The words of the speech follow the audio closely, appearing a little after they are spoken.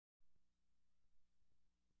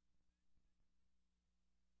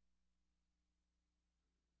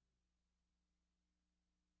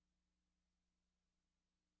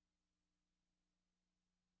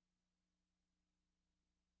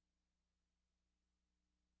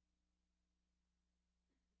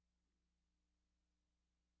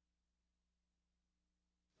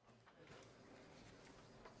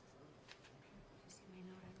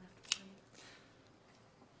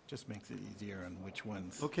Just makes it easier on which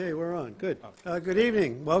ones. Okay, we're on. Good. Good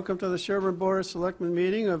evening. Welcome to the Sherborn Board of Selectmen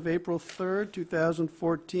meeting of April 3rd,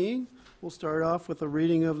 2014. We'll start off with a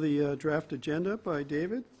reading of the draft agenda by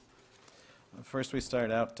David. First, we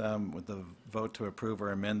start out with the vote to approve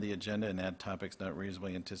or amend the agenda and add topics not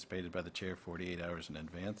reasonably anticipated by the chair 48 hours in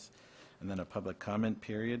advance, and then a public comment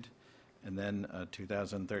period, and then a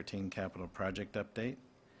 2013 capital project update.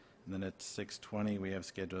 And then at 6:20, we have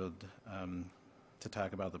scheduled to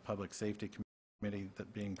talk about the Public Safety Committee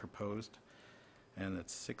that being proposed. And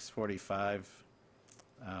at 6:45,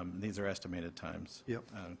 these are estimated times. Yep.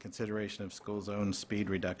 Consideration of school zone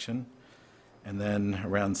speed reduction. And then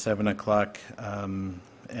around 7 o'clock,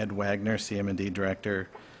 Ed Wagner, CM&D Director,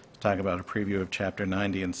 to talk about a preview of Chapter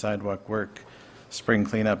 90 and sidewalk work, Spring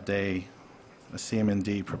Cleanup Day, a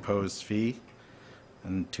CM&D proposed fee,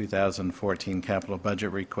 and 2014 capital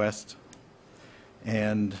budget request,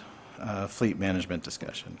 and fleet management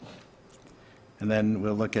discussion. And then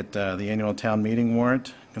we'll look at the annual town meeting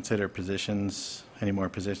warrant, consider positions, any more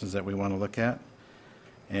positions that we want to look at,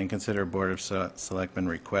 and consider Board of Selectmen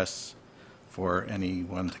requests for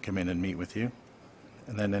anyone to come in and meet with you.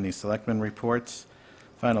 And then any Selectmen reports,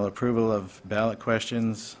 final approval of ballot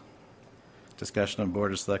questions, discussion of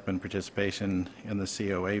Board of Selectmen participation in the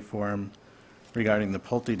COA forum regarding the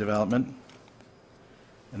Pulte development,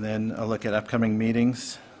 and then a look at upcoming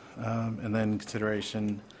meetings, and then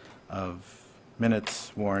consideration of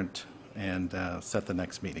minutes, warrant, and set the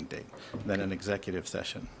next meeting date, and then an executive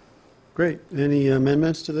session. Great. Any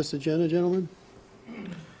amendments to this agenda, gentlemen?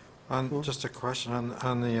 Just a question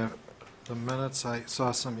on the minutes. I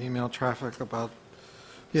saw some email traffic about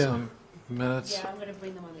some minutes. Yeah, I'm going to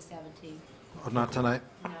bring them on the 17th. Oh, not tonight?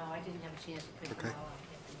 No, I didn't have a chance to print them all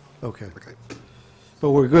out. Okay. Okay.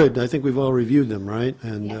 But we're good. I think we've all reviewed them, right?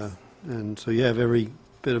 And, Yes. and so you have every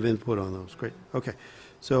bit of input on those. Great. Okay.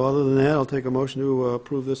 So other than that, I'll take a motion to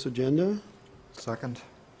approve this agenda. Second?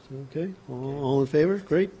 Okay. All in favor?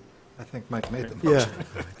 Great. I think Mike made the Yeah, motion.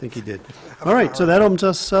 I think he did. All right, so that opens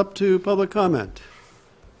us up to public comment.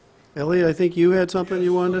 Elliot, I think you had something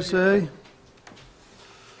you wanted to say?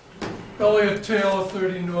 Elliot Taylor,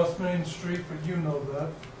 30 North Main Street, but you know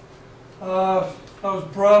that. I was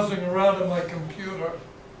browsing around on my computer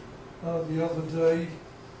the other day,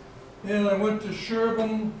 and I went to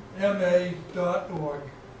SherbornMA.org,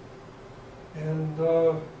 and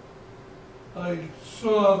I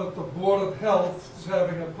saw that the Board of Health is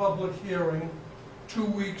having a public hearing 2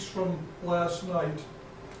 weeks from last night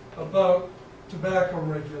about tobacco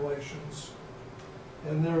regulations.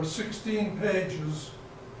 And there are 16 pages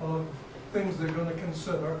of things they're going to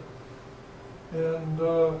consider. And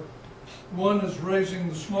one is raising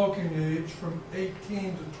the smoking age from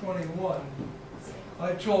 18 to 21.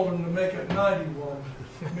 I told them to make it 91.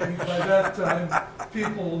 Maybe by that time,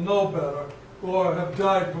 people will know better or have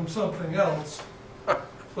died from something else.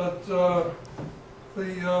 But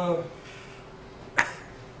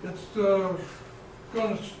it's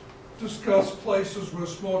going to discuss places where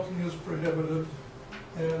smoking is prohibited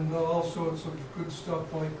and all sorts of good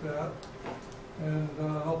stuff like that. And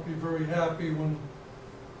I'll be very happy when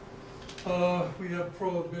we have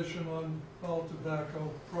prohibition on all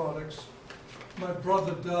tobacco products. My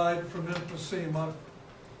brother died from emphysema,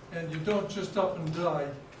 and you don't just up and die.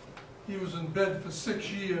 He was in bed for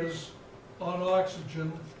 6 years on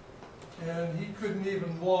oxygen, and he couldn't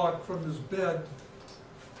even walk from his bed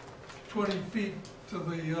 20 feet to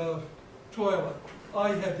the toilet. I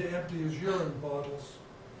had to empty his urine bottles.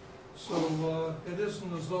 So it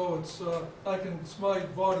isn't as though it's, it's my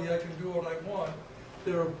body, I can do what I want.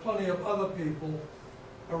 There are plenty of other people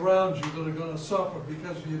around you that are going to suffer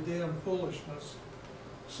because of your damn foolishness.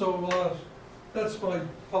 So that's my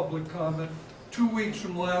public comment. 2 weeks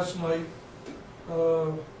from last night,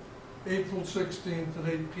 April 16th at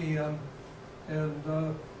 8 p.m. And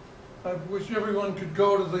I wish everyone could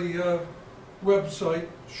go to the website,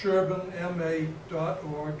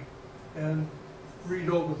 SherbornMA.org, and read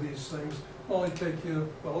over these things. Only take you,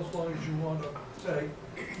 well, as long as you want to take.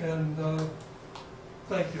 And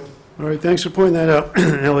thank you. All right, thanks for pointing that out,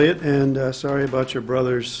 Elliot, and sorry about your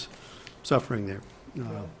brother's suffering there.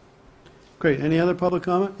 Great. Any other public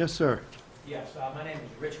comment? Yes, sir. Yes, my name is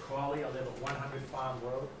Rich Crawley. I live at 100 Farm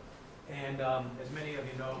Road. And as many of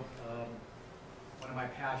you know, one of my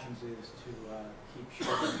passions is to keep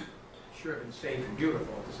Sherborn safe and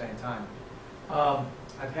beautiful at the same time.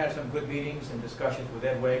 I've had some good meetings and discussions with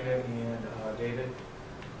Ed Wagner and David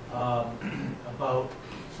about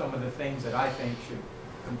some of the things that I think should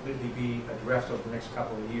completely be addressed over the next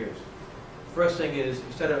couple of years. First thing is,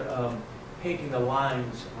 instead of painting the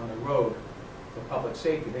lines on the road, for public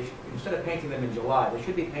safety, instead of painting them in July, they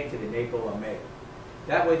should be painted in April or May.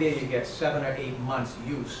 That way there you get 7 or 8 months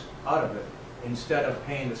use out of it, instead of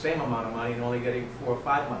paying the same amount of money and only getting 4 or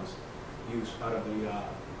 5 months use out of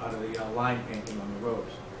the line painting on the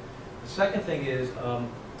roads. The second thing is,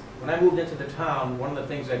 when I moved into the town, one of the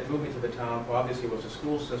things that drew me to the town obviously was the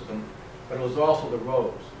school system, but it was also the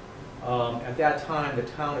roads. At that time, the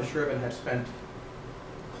town of Sherborn had spent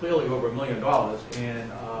clearly over $1 million,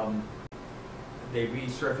 and they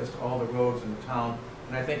resurfaced all the roads in the town.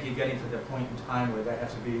 And I think you're getting to the point in time where that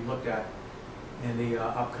has to be looked at in the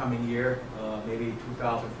upcoming year, maybe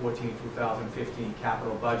 2014, 2015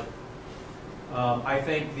 capital budget. I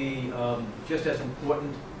think just as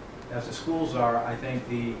important as the schools are, I think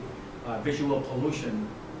the visual pollution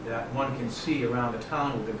that one can see around the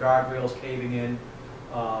town with the guardrails caving in,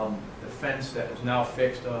 the fence that is now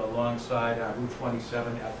fixed alongside Route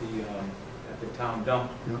 27 at the town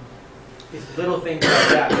dump. Yeah. It's little things like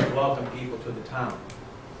that welcome people to the town.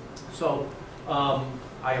 So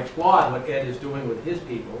I applaud what Ed is doing with his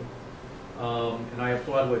people, and I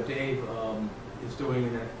applaud what Dave is doing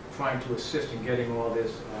in trying to assist in getting all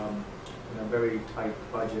this in a very tight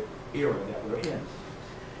budget era that we're in.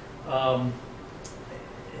 And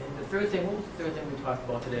the third thing, what was the third thing we talked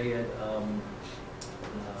about today, Ed?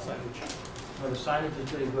 Signage. Well, the signage is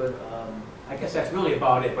pretty good. I guess that's really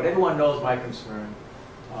about it, but everyone knows my concern.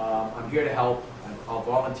 I'm here to help. I'll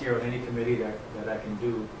volunteer on any committee that I can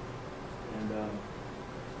do. And,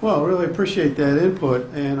 Well, really appreciate that input,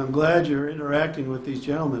 and I'm glad you're interacting with these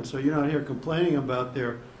gentlemen, so you're not here complaining about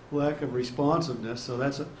their lack of responsiveness, so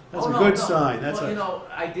that's a good sign. Well, you know,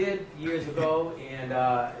 I did years ago, and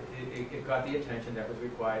it got the attention that was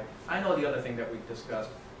required. I know the other thing that we discussed.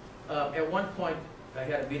 At one point, I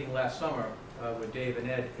had a meeting last summer with Dave and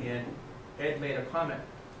Ed, and Ed made a comment,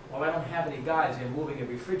 well, I don't have any guys in moving a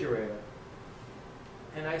refrigerator.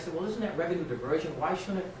 And I said, well, isn't that revenue diversion? Why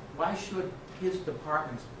should his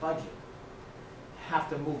department's budget have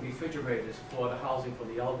to move refrigerators for the housing for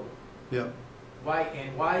the elderly? Yeah.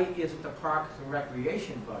 Why isn't the Parks and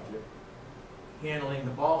Recreation budget handling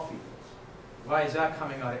the ball fields? Why is that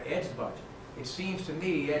coming out of Ed's budget? It seems to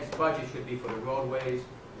me Ed's budget should be for the roadways,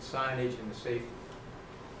 the signage, and the safety.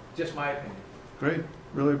 Just my opinion. Great.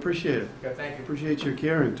 Really appreciate it. Yeah, thank you. Appreciate your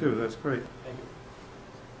caring, too. That's great.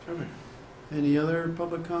 Thank you. Any other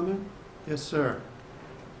public comment? Yes, sir.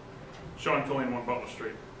 Sean Killeen, 1 Butler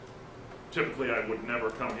Street. Typically, I would never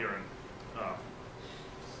come here and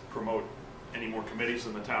promote any more committees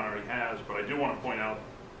than the town already has, but I do want to point out,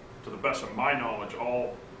 to the best of my knowledge,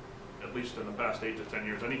 at least in the past 8 to 10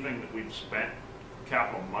 years, anything that we've spent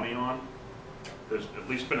capital money on, there's at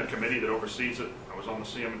least been a committee that oversees it. I was on the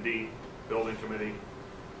CM&D building committee.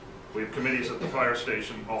 We have committees at the fire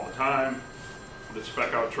station all the time that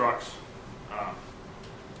spec out trucks.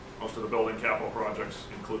 Most of the building capital projects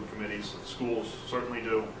include committees. The schools certainly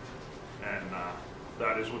do, and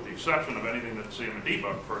that is with the exception of anything that CM&D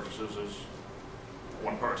purchases is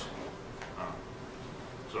one person.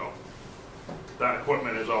 So that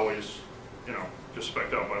equipment is always, just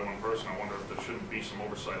spec'd out by one person. I wonder if there shouldn't be some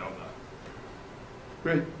oversight on that.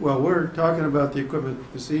 Great. Well, we're talking about the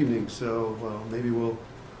equipment this evening, so maybe we'll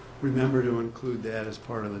remember to include that as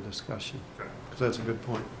part of the discussion, because that's a good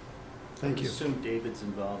point. Thank you. I assume David's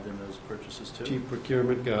involved in those purchases too? Chief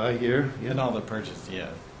procurement guy here. In all the purchases,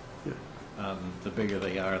 yeah. Yeah. The bigger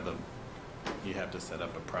they are, you have to set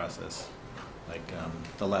up a process. Like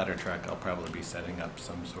the ladder truck, I'll probably be setting up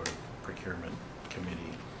some sort of procurement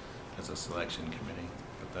committee as a selection committee,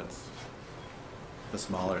 but that's the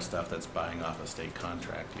smaller stuff that's buying off a state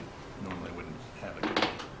contract. You normally wouldn't have a committee.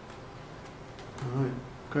 All right,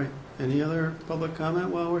 great. Any other public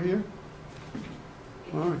comment while we're here?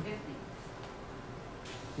 All right. 50.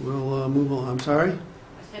 We'll move on. I'm sorry? I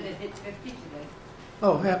said it hit 50 today.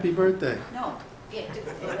 Oh, happy birthday. No, it hit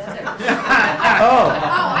 50. Oh,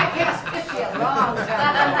 I guessed 50 a long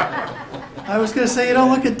time. I was going to say you don't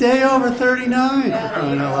look a day over 39. Yeah,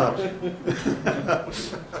 Oh, no.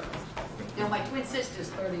 No, my twin sister's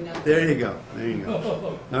 39. There you go. There you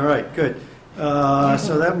go. All right, good.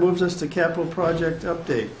 So that moves us to capital project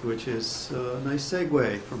update, which is a nice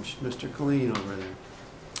segue from Mr. Killeen over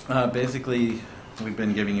there. Basically, we've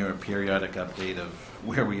been giving you a periodic update of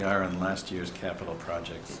where we are on last year's capital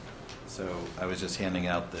projects. So I was just handing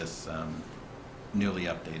out this newly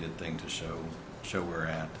updated thing to show where we're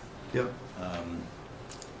at. Yep.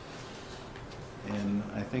 And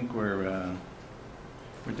I think we're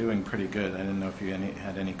doing pretty good. I didn't know if you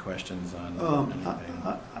had any questions on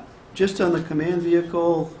anything. Just on the command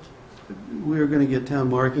vehicle, we're going to get town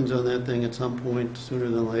markings on that thing at some point, sooner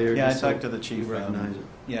than later. Yeah, I just so talked to the chief, we recognize it.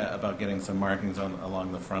 yeah, about getting some markings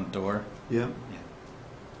along the front door. Yeah, Yeah.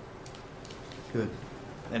 good,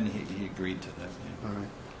 And he agreed to that, yeah. all right.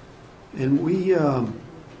 And we, you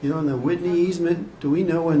know, in the Whitney easement, do we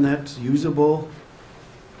know when that's usable?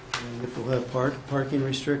 And if we'll have parking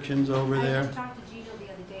restrictions over I there? just talked to Gino the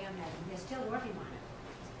other day on that, and they're still working on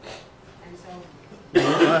it. And so.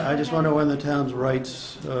 Well, I just wonder when the town's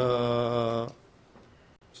rights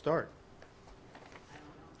start.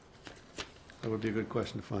 That would be a good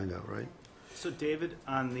question to find out, right? So David,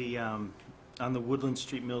 on the Woodland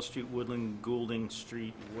Street, Mill Street, Woodland, Goulding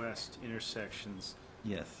Street West intersections,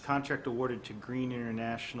 Yes. contract awarded to Green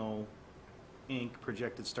International, Inc.,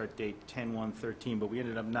 projected start date 10/1/13, but we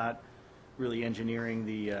ended up not really engineering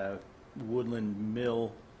the Woodland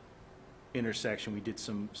Mill intersection. We did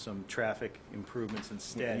some traffic improvements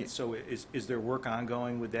instead. So is there work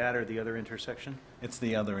ongoing with that or the other intersection? It's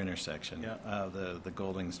the other intersection, Yeah. the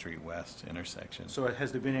Golding Street West intersection. So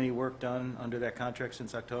has there been any work done under that contract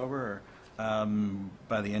since October, or?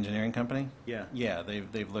 By the engineering company? Yeah. Yeah,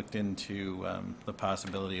 they've looked into the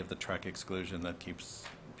possibility of the truck exclusion that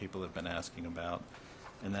people have been asking about.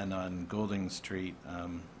 And then on Golding Street,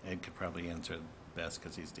 Ed could probably answer best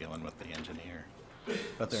because he's dealing with the engineer.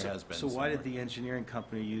 But there has been So some why did work. the engineering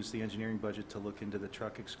company use the engineering budget to look into the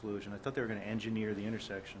truck exclusion? I thought they were going to engineer the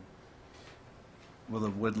intersection. Well,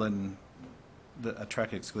 the Woodland, a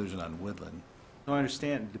truck exclusion on Woodland. No, I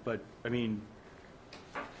understand, but, I mean,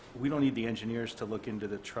 we don't need the engineers to look into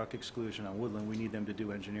the truck exclusion on Woodland. We need them to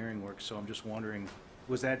do engineering work. So I'm just wondering,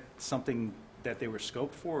 was that something that they were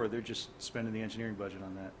scoped for, or they're just spending the engineering budget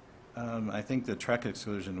on that? I think the truck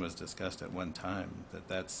exclusion was discussed at one time,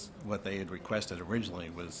 that's what they had requested originally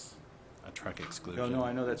was a truck exclusion. No,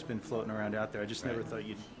 I know that's been floating around out there. I just never Right.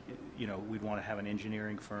 thought we'd want to have an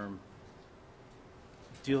engineering firm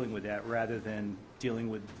dealing with that rather than dealing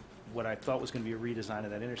with what I thought was going to be a redesign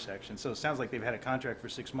of that intersection. So it sounds like they've had a contract for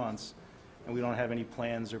 6 months, and we don't have any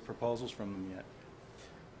plans or proposals from them yet.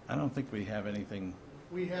 I don't think we have anything.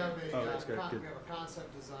 We have Oh, that's good, good. we have a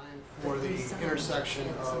concept design for the intersection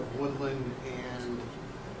of Woodland and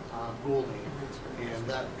Goulding. And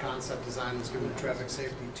that concept design was given to Traffic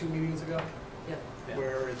Safety 2 meetings ago, Yeah.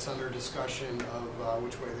 where it's under discussion of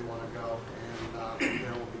which way they want to go. And from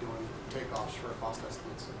there, we'll be doing takeoffs for cost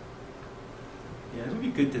estimates. Yeah, it would be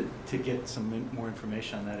good to get some more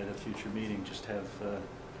information on that at a future meeting, just have,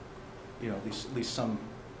 at least some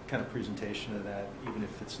kind of presentation of that, even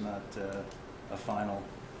if it's not a final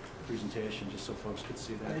presentation, just so folks could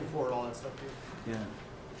see I that. can forward all that stuff to you. Yeah.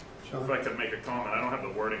 If I could make a comment, I don't have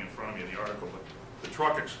the wording in front of me of the article, but the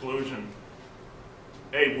truck exclusion,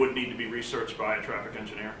 would need to be researched by a traffic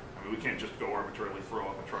engineer. I mean, we can't just go arbitrarily throw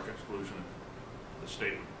up a truck exclusion. The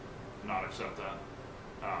state would not accept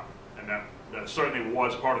that. And that certainly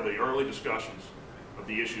was part of the early discussions of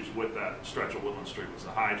the issues with that stretch of Woodland Street, was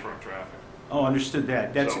the high truck traffic. Oh, understood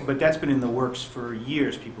that. So- But that's been in the works for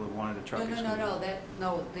years. People have wanted a truck No, exclusion.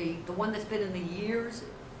 the one that's been in the years,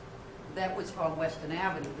 that was for Weston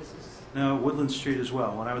Avenue, this is, No, Woodland Street as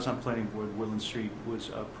well. When I was on planning board, Woodland Street was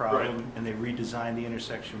a problem, Right. and they redesigned the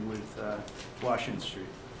intersection with Washington Street.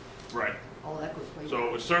 Right. oh, that was way. So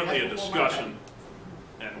it was certainly a That's before my discussion,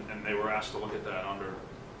 and they were asked to look at that under,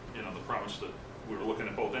 the premise that we were looking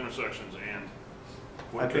at both intersections and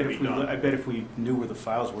I what bet could be done. I bet if we knew where the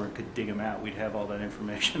files were and could dig them out, we'd have all that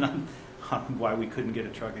information on why we couldn't get a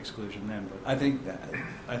truck exclusion then. But I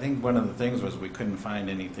think one of the things was we couldn't find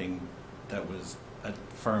anything that was a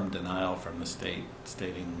firm denial from the state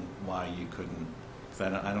stating why you couldn't,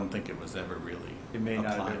 because I don't think it was ever really it may not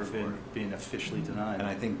have applied ever for. been officially denied. And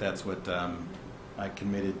I think that's what I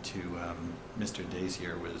committed to Mr.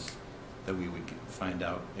 Dacier, was that we would find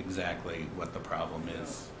out exactly what the problem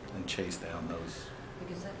is and chase down those.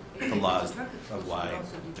 Because The laws of why.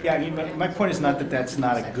 Yeah, I mean, my point is not that that's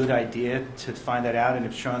not a good idea to find that out, and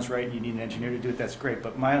if Sean's right and you need an engineer to do it, that's great.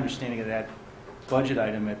 But my understanding of that budget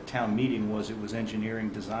item at town meeting was it was engineering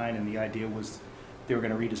design, and the idea was they were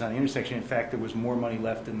going to redesign the intersection. In fact, there was more money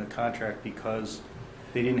left in the contract because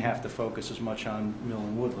they didn't have to focus as much on Mill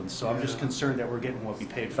and Woodlands. So I'm just concerned that we're getting what we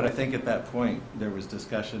paid for. But I think at that point, there was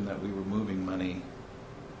discussion that we were moving money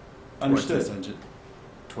towards Understood. this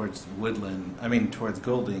towards Woodland, towards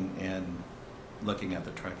Golding, and looking at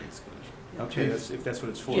the truck exclusion. Okay, if that's what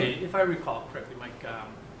it's for. Yeah, if I recall correctly, Mike,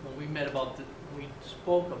 when we met about we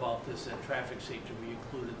spoke about this at traffic safety, we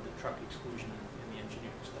included the truck exclusion in the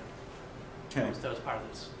engineering study. Okay. That was part of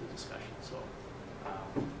the discussion, so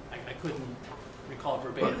I couldn't recall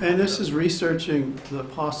verbatim. And this is researching the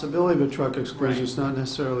possibility of a truck exclusion, it's not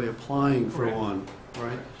necessarily applying for Correct. one,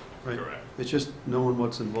 right? right? Correct. It's just knowing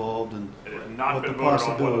what's involved and It has not what been the voted on whether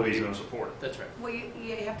possibilities we even are. support it. That's right. Well,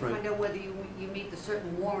 you have to Right. find out whether you meet the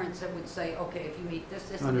certain warrants that would say, okay, if you meet this,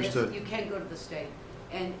 this, and this, Understood. you can go to the state.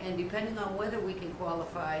 And depending on whether we can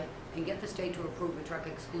qualify and get the state to approve a truck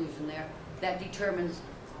exclusion there, that determines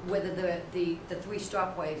whether the 3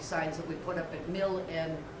 stopway signs that we put up at Mill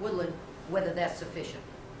and Woodland, whether that's sufficient.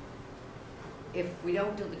 If we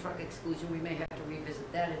don't do the truck exclusion, we may have to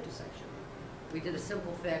revisit that intersection. We did a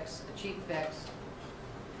simple fix, a cheap fix.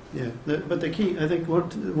 Yeah, but the key, I think,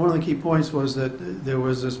 one of the key points was that there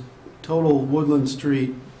was this total Woodland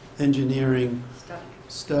Street engineering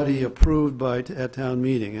study approved at town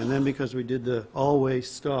meeting, and then because we did the all-way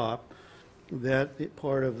stop, that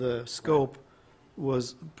part of the scope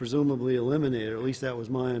was presumably eliminated, or at least that was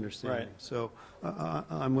my understanding. Right. So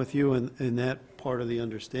I'm with you in that part of the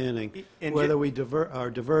understanding. And Whether we are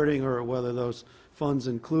diverting or whether those funds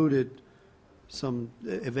included some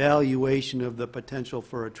evaluation of the potential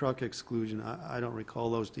for a truck exclusion, I don't recall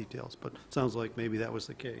those details, but it sounds like maybe that was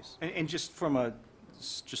the case. And just from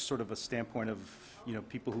just sort of a standpoint of,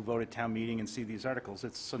 people who vote at town meeting and see these articles,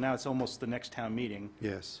 so now it's almost the next town meeting.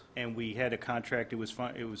 Yes. And we had a contract, it was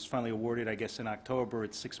finally awarded, I guess, in October,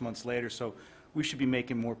 it's 6 months later, so we should be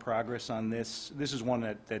making more progress on this. This is one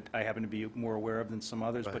that I happen to be more aware of than some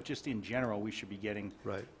others, Right. but just in general, we should be getting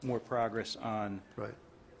Right. more progress on Right.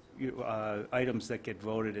 items that get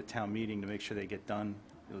voted at town meeting to make sure they get done,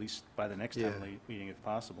 at least by the next town meeting if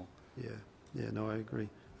possible. Yeah, no, I agree.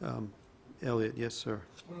 Elliot, yes, sir.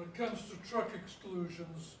 When it comes to truck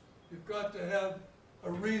exclusions, you've got to have a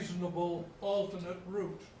reasonable alternate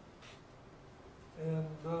route. And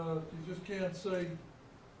you just can't say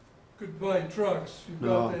goodbye trucks. You've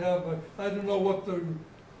got No. to have I don't know what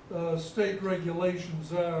the state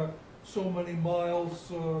regulations are, so many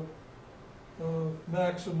miles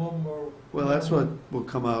maximum or. Well, that's what will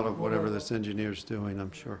come out of whatever this engineer's doing,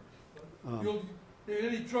 I'm sure.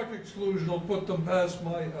 Any truck exclusion will put them past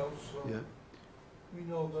my house, so Yeah, we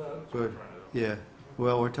know that. good, yeah.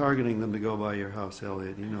 Well, we're targeting them to go by your house,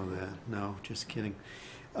 Elliot, you know that. No, just kidding.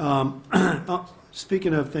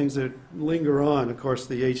 Speaking of things that linger on, of course,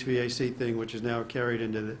 the HVAC thing, which is now carried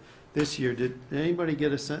into this year, did anybody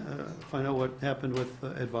get find out what happened with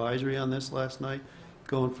advisory on this last night,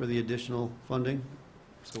 going for the additional funding?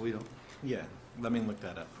 So we don't, Yeah, let me look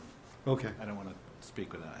that up. okay. I don't want to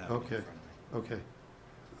speak without having it in Okay. front of me. Okay.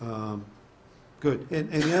 Good. And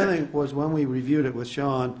the other thing was, when we reviewed it with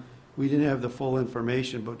Sean, we didn't have the full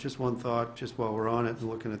information, but just one thought, just while we're on it and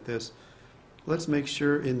looking at this. Let's make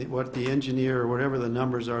sure what the engineer, or whatever the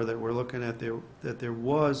numbers are that we're looking at there, that there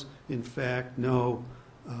was, in fact, no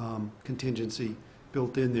contingency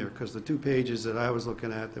built in there. Because the 2 pages that I was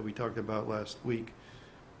looking at that we talked about last week,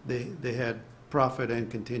 they had profit and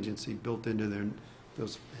contingency built into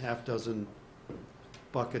those half-dozen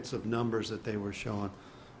buckets of numbers that they were showing,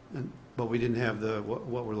 but we didn't have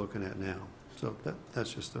what we're looking at now. So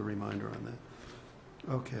that's just a reminder on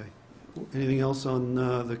that. Okay. Anything else on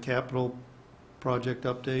the capital project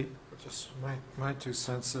update? Just my 2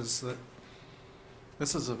 cents is that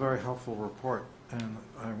this is a very helpful report, and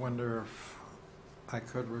I wonder if I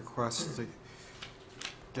could request to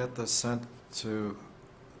get this sent to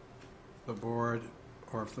the board,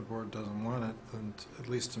 or if the board doesn't want it, then at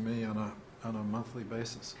least to me on a monthly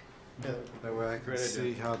basis. Yeah. That way I can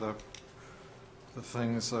see how the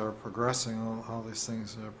things are progressing, all these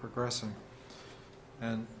things are progressing,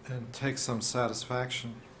 and take some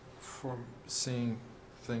satisfaction from seeing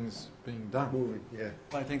things being done. Moving, yeah.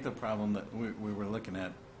 Well, I think the problem that we were looking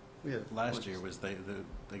at Yeah. last year was they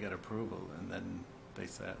got approval, and then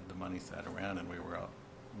the money sat around, and we were all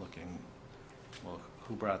looking, well,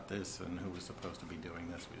 who brought this and who was supposed to be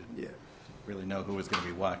doing this? We didn't really know who was going to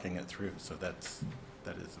be walking it through, so that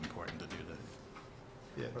is important to do that.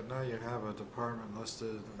 Yeah. But now you have a department listed,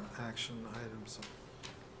 and action items, and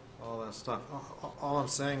all that stuff. All I'm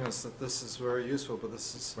saying is that this is very useful, but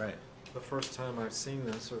this is Right. the first time I've seen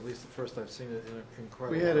this, or at least the first I've seen it in quite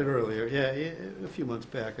a while. We had it earlier, yeah, a few months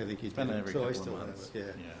back, I think he Been did, every so I couple of still have months.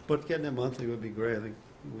 it, yeah. But getting it monthly would be great.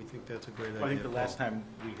 We think that's a great idea. I think the last time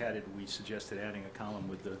we had it, we suggested adding a column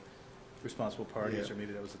with the responsible parties, Yeah. or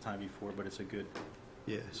maybe that was the time before, but it's a good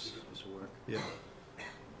Yes, piece of work. yeah.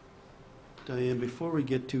 Diane, before we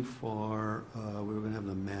get too far, we were going to have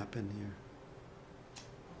the map in here.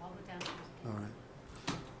 All the downstairs. All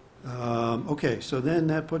right. Okay, so then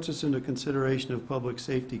that puts us into consideration of Public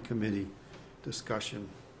Safety Committee discussion.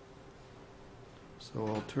 So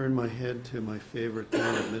I'll turn my head to my favorite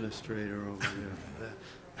town administrator over there for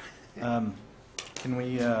that.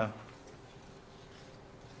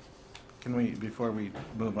 Can we, before we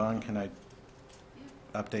move on, can I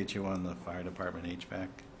update you on the fire department HVAC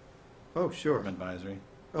Oh, sure. advisory.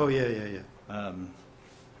 Oh, yeah.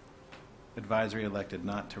 Advisory elected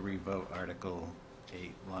not to revote Article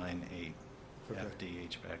 8, Line 8, Okay. FD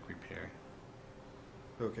HVAC repair.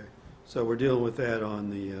 Okay. So we're dealing with that on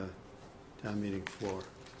the town meeting floor.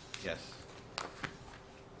 Yes.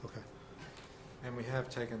 Okay. And we have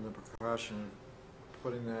taken the precaution of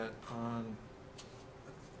putting that on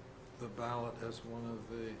the ballot as one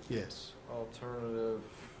of the Yes, alternative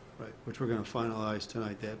right, which we're going to finalize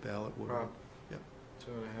tonight, that ballot would. Prop Yep.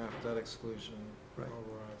 2.5 debt exclusion Right.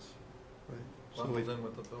 overrides, Right. So we, bundled in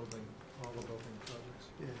with the building, all the building projects.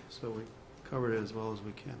 yeah, so we covered it as well as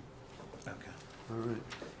we can. Okay. All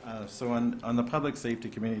right. So on the Public Safety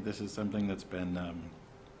Committee, this is something that's been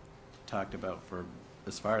talked about for,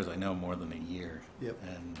 as far as I know, more than a year. Yep.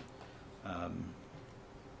 And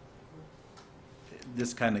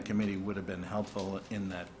this kind of committee would have been helpful in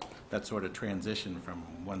that sort of transition from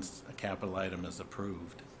once a capital item is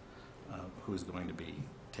approved, who's going to be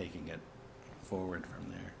taking it forward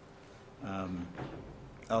from there.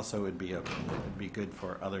 Also, it'd be good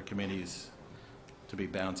for other committees to be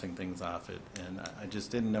bouncing things off it. And I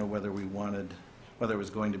just didn't know whether whether it was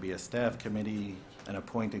going to be a staff committee, an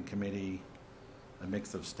appointed committee, a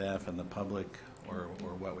mix of staff and the public, or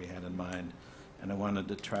what we had in mind. And I wanted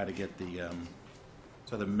to try to get the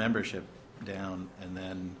membership down, and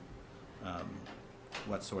then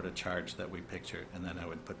what sort of charge that we picture, and then I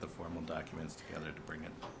would put the formal documents together to bring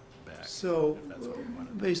it back. So, if that's what we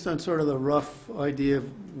wanted. based on sort of the rough idea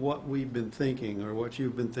of what we've been thinking, or what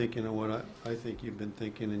you've been thinking, and what I think you've been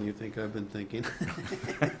thinking, and you think I've been thinking,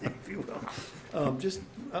 if you will, just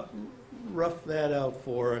rough that out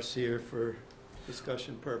for us here for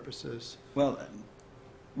discussion purposes. Well,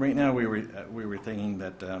 right now we were thinking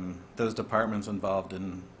that those departments involved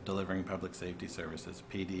in delivering public safety services,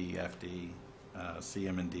 PD, FD,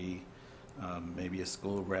 CM&D, maybe a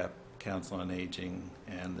school rep, Council on Aging,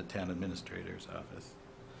 and the town administrator's office,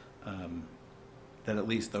 that at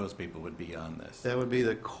least those people would be on this. That would be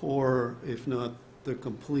the core, if not the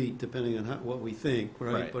complete, depending on what we think,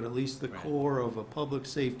 right? Right. But at least the Right. core of a public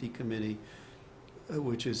safety committee,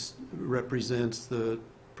 which represents the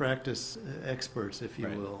practice experts, if you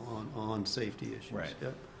Right. will, on safety issues. Right.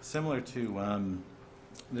 Yep. Similar to,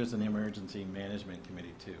 there's an emergency management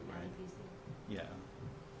committee too, right? Yeah.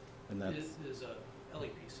 And that's, There's a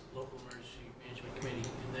LEPC, Local Emergency Management Committee,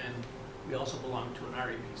 and then we also belong to an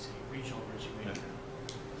REPC, Regional Emergency Management.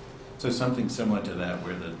 so something similar to that,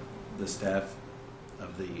 where the staff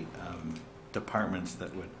of the departments that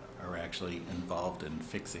are actually involved in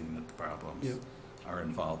fixing the problems Yep. are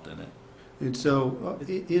involved in it. And so,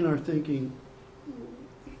 in our thinking,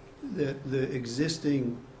 that the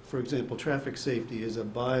existing, for example, traffic safety is a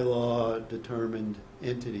bylaw-determined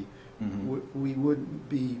entity. Mhm. We wouldn't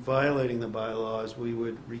be violating the bylaws, we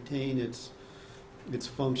would retain its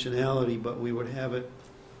functionality, but we would have it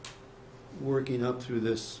working up through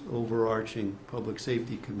this overarching public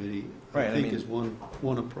safety committee. Right, I I think mean- is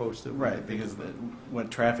one approach that we Right, could think because about. what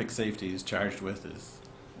traffic safety is charged with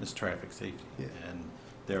is traffic safety. Yeah. And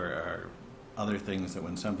there are other things that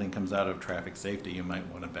when something comes out of traffic safety, you might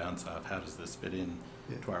want to bounce off, how does this fit in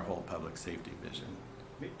Yeah. to our whole public safety vision?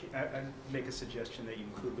 I'd make a suggestion that you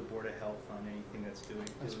include the Board of Health on anything that's doing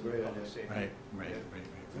That's a with great public idea. safety. Right.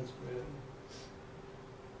 That's great.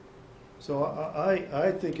 So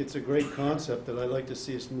I think it's a great concept that I'd like to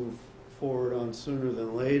see us move forward on sooner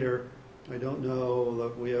than later. I don't know,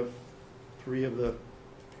 look, we have 3 of the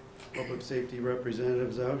public safety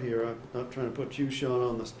representatives out here. I'm not trying to put you, Sean,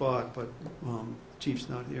 on the spot, but Chief's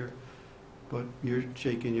not here. But you're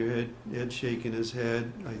shaking your head, Ed's shaking his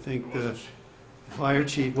head. I think the fire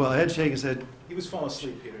chief, well, Ed's shaking his head, He was falling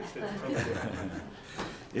asleep, Peter.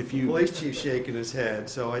 If you, police chief's shaking his head.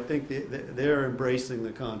 So I think they're embracing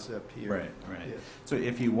the concept here. right. Yes. So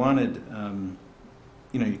if you wanted,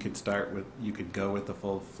 you could go with the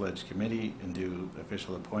full-fledged committee and do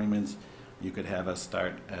official appointments. You could have us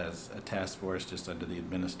start as a task force just under the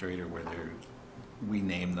administrator where we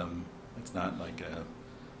name them. It's not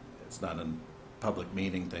it's not a public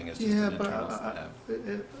meeting thing, it's just Yeah, an but internal staff.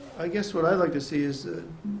 I guess what I'd like to see is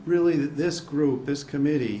really that this group, this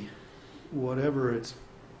committee, whatever its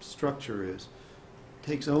structure is,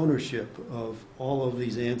 takes ownership of all of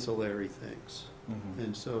these ancillary things. Mhm.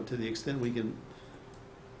 And so to the extent we can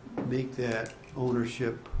make that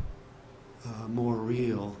ownership more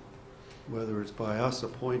real, whether it's by us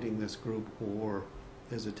appointing this group or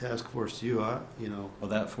as a task force, Well,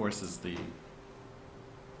 that forces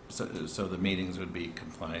so the meetings would be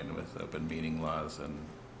compliant with open meeting laws and,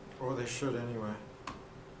 Or they should anyway.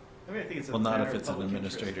 I mean, I think it's a Well, not matter if of it's an public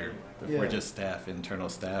interest administrator, anyway. if Yeah. we're just staff, internal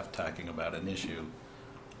staff talking about an issue,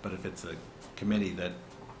 but if it's a committee that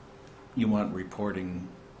you want reporting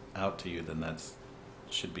out to you, then that's,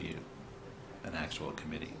 should be an actual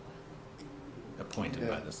committee appointed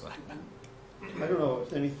by Yeah. the selectmen. I don't know,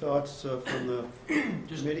 any thoughts from the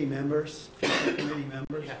Just- committee members, future committee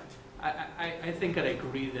members? Yeah, I think I'd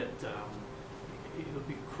agree that it would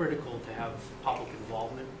be critical to have public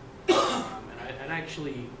involvement. And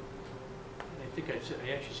actually, I think I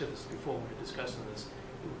actually said this before when we were discussing this,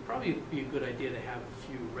 it would probably be a good idea to have a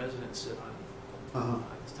few residents sit on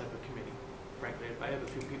this type of committee. Frankly, I have a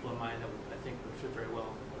few people in mind that I think would fit very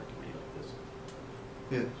well on a committee like this.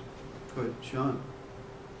 Yes, good. Sean?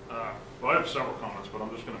 Well, I have several comments, but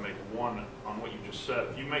I'm just going to make one on what you just said.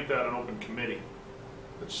 If you make that an open committee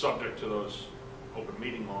that's subject to those open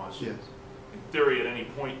meeting laws, Yes. in theory, at any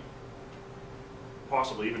point,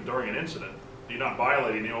 possibly even during an incident, you're not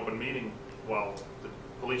violating the open meeting while the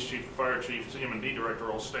police chief, the fire chief, CM&D director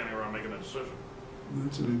are all standing around making a decision.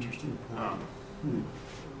 That's an interesting point.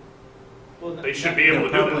 Well, They should be able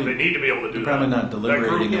to do that. They need to be able to do They're probably that. not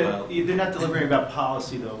deliberating about, Yeah, they're not deliberating about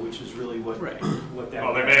policy though, which is really what Right. what that.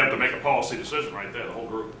 Well, they may have to make a policy decision right there, the whole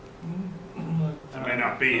group. It may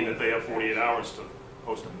not be that they have 48 hours to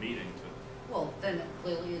post a meeting to. Well, then it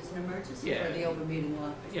clearly it's an emergency Yeah. for the open meeting law.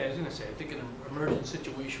 Yeah, I was gonna say, I think an emergent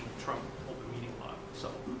situation would trump open meeting law, so.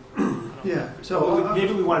 I don't know. Yeah, So so,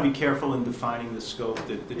 maybe we want to be careful in defining the scope,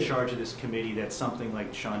 the Yeah. charge of this committee, that something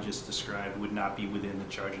like Sean just described would not be within the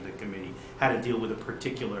charge of the committee. How to deal with a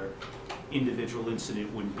particular individual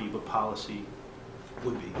incident wouldn't be, but policy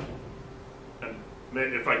would be. And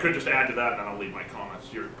if I could just add to that, and then I'll leave my comments.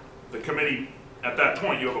 The committee, at that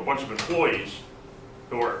point, you have a bunch of employees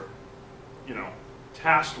who are,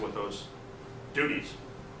 tasked with those duties,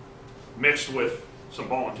 mixed with some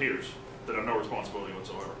volunteers that have no responsibility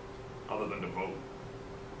whatsoever, other than to vote.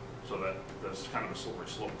 So that's kind of a slippery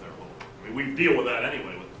slope there a little bit. I mean, we deal with that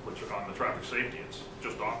anyway on the traffic safety. It's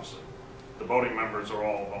just opposite. The voting members are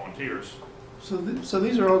all volunteers. so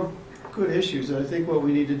these are all good issues. I think what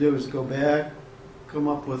we need to do is go back, come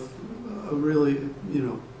up with a really,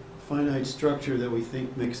 finite structure that we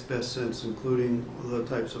think makes best sense, including the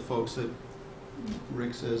types of folks that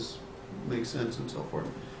Rick says make sense and so forth.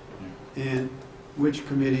 And which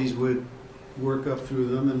committees would work up through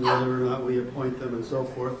them and whether or not we appoint them and so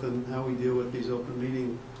forth, and how we deal with these open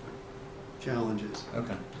meeting challenges.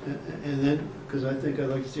 okay. And then, because I think I'd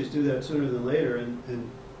like to just do that sooner than later and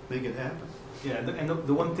make it happen. Yeah, and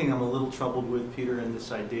the one thing I'm a little troubled with, Peter, in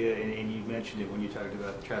this idea, and you mentioned it when you talked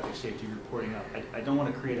about traffic safety reporting up, I don't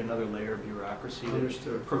want to create another layer of bureaucracy that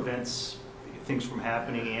Understood. prevents things from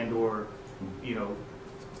happening and/or,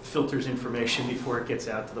 filters information before it gets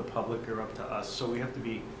out to the public or up to us. So we have to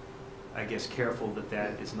be, I guess, careful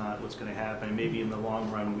that is not what's going to happen. And maybe in the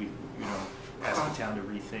long run, we, ask the town to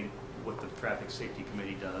rethink what the traffic safety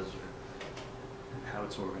committee does or how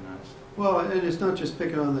it's organized. Well, and it's not just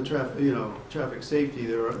picking on the traffic safety.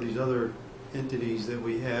 There are these other entities that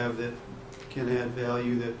we have that can add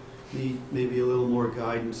value that need maybe a little more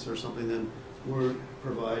guidance or something than we're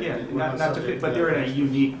providing. Yeah, We're not to, subject but to they're that in a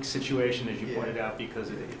unique situation, as you Yeah. pointed out, because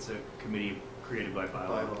it's a committee created by bylaw.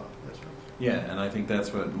 bylaw. That's right. Yeah, and I think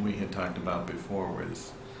that's what we had talked about before,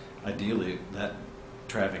 was ideally that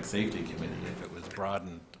traffic safety committee, if it was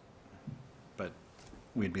broadened, but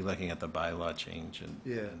we'd be looking at the bylaw change, and,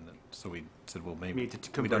 Yeah. and so we said, well, We maybe, need to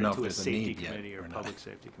we convert don't know it if to a there's a safety need yet committee or or not. public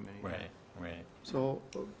safety committee. Right.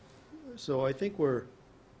 So I think we're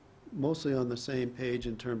mostly on the same page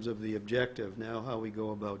in terms of the objective. Now, how we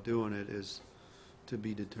go about doing it is to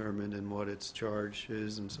be determined, and what its charge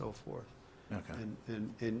is and so forth. Okay.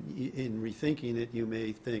 And in rethinking it, you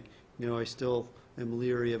may think, I still am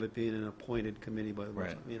leery of it being an appointed committee by the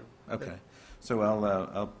board. Right. Okay. So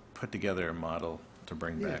I'll put together a model to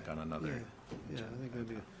bring Yeah. back on another. Yeah, I think that'd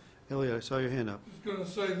be, Elliot, I saw your hand up. I was going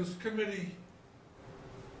to say, this committee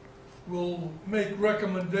will make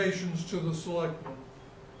recommendations to the selectmen.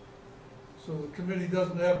 So the committee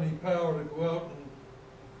doesn't have any power to go out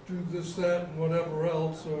and do this, that, and whatever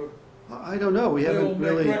else, or I don't know, we they'll haven't make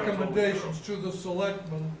really, recommendations to the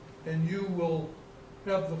selectmen, and you will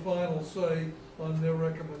have the final say on their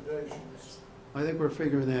recommendations. I think we're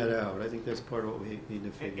figuring that out. I think that's part of what we need to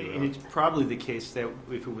And figure and out. it's probably the case that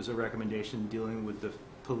if it was a recommendation dealing with the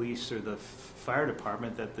police or the fire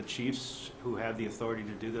department, that the chiefs who have the authority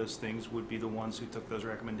to do those things would be the ones who took those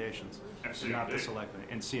recommendations, And not the CMD. selectmen,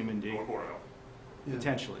 and CM&D, Or Board of Health. Yeah.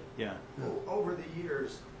 potentially, yeah. Over the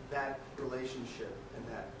years, that relationship and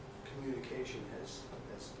that communication has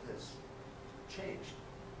changed.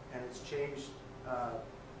 And it's changed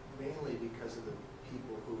mainly because of the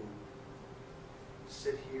people who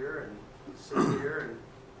sit here and you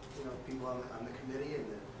know, people on the committee and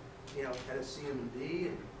the, you know, head of CM&D,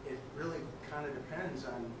 and it really kind of depends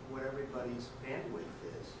on what everybody's bandwidth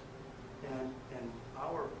is. And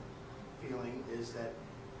our feeling is that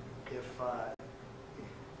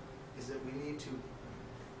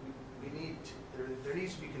there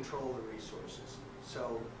needs to be control of the resources.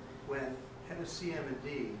 So when head of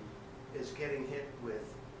CM&D is getting hit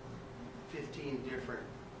with 15 different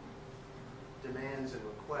demands and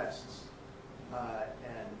requests,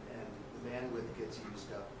 and the bandwidth gets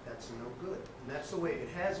used up, that's no good. And that's the way it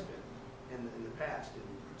has been in the past, in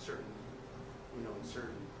certain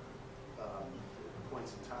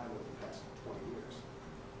points in time over the past 20 years.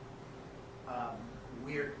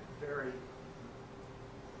 We're very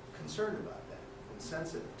concerned about that and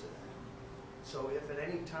sensitive to that. So if at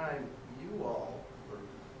any time you all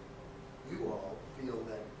feel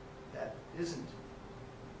that isn't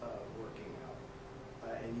working out,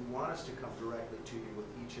 and you want us to come directly to you with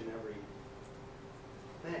each and every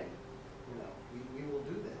thing, you know, we will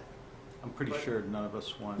do that. I'm pretty sure none of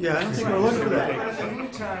us want. Yeah, I don't think we're looking for that. But at the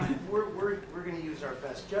meantime, we're going to use our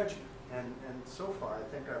best judgment, and so far, I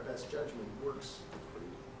think our best judgment works pretty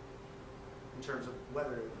well in terms of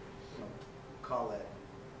whether, you know, call that,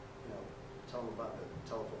 you know, tell them about the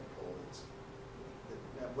telephone pole,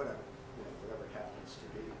 whatever, you know, whatever it happens to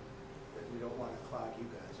be, that we don't want to clog you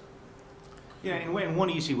guys up. Yeah, and one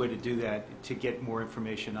easy way to do that, to get more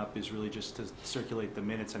information up, is really just to circulate the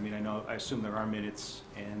minutes. I mean, I assume there are minutes,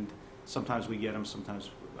 and sometimes we get them,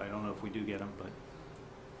 sometimes I don't know if we do get them, but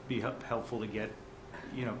it'd be helpful to get,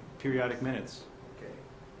 you know, periodic minutes. Okay.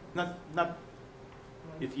 Not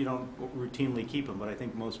if you don't routinely keep them, but I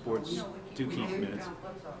think most boards do keep minutes.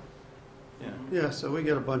 Yeah. Yeah, so we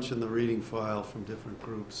get a bunch in the reading file from different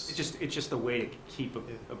groups. It's just a way to keep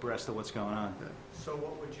abreast of what's going on. Yeah. So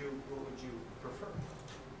what would you prefer?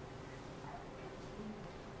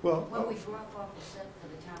 Well, When we drop off a set for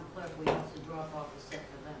the town clerk, we also drop off a set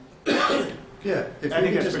for them. yeah, if I we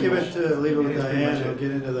think could that's just pretty give much- it to, leave it with that's pretty Diane, much and it.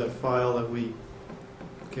 get into the file that we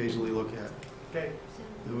occasionally look at. Okay.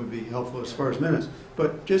 It would be helpful as far as minutes.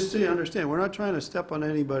 But just so you understand, we're not trying to step on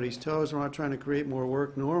anybody's toes, we're not trying to create more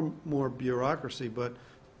work nor more bureaucracy, but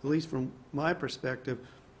at least from my perspective,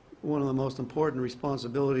 one of the most important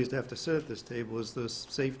responsibilities to have to sit at this table is the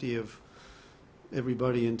safety of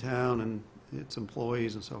everybody in town and its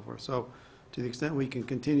employees and so forth. So to the extent we can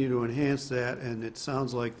continue to enhance that, and it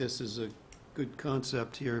sounds like this is a good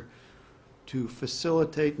concept here, to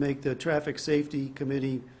facilitate, make the Traffic Safety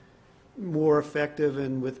Committee more effective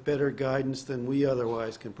and with better guidance than we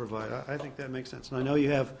otherwise can provide. I think that makes sense. And I know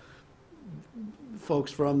you have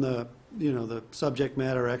folks from the, you know, the subject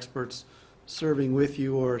matter experts serving with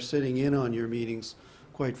you or sitting in on your meetings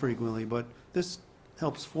quite frequently, but this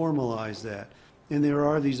helps formalize that. And there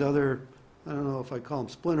are these other, I don't know if I call them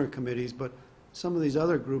splinter committees, but some of these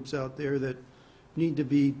other groups out there that need to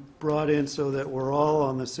be brought in so that we're all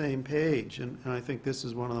on the same page. And I think this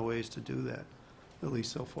is one of the ways to do that, at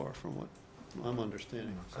least so far from what I'm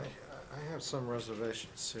understanding. So. I have some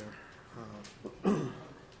reservations here. And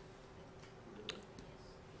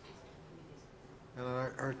I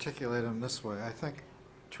articulate them this way. I think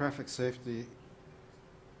traffic safety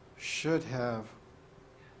should have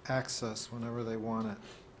access whenever they want it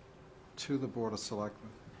to the Board of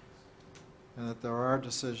Selectmen. And that there are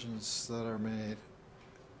decisions that are made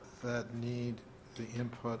that need the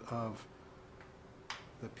input of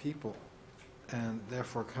the people. And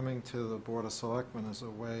therefore coming to the Board of Selectmen is a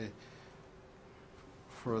way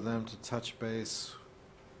for them to touch base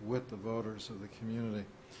with the voters of the community.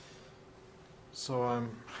 So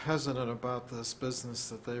I'm hesitant about this business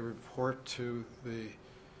that they report to the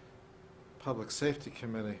Public Safety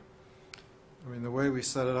Committee. I mean, the way we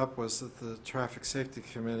set it up was that the Traffic Safety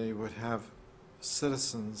Committee would have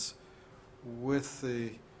citizens with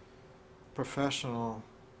the professional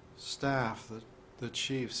staff, the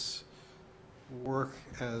chiefs, work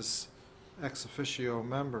as ex officio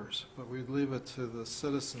members, but we'd leave it to the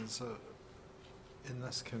citizens in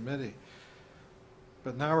this committee.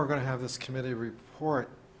 But now we're going to have this committee report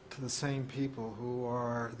to the same people who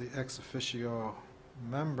are the ex officio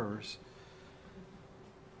members.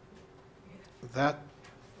 That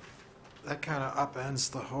kind of upends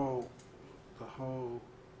the whole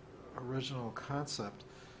original concept.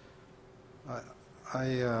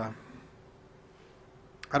 I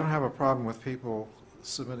don't have a problem with people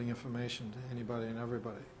submitting information to anybody and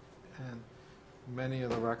everybody, and many of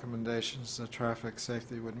the recommendations that traffic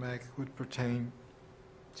safety would make would pertain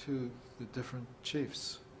to the different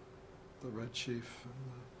chiefs, the red chief and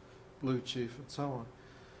the blue chief and so on,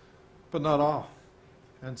 but not all.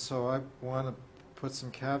 And so I want to put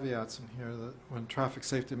some caveats in here that when traffic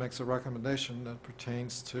safety makes a recommendation that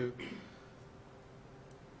pertains to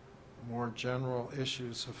more general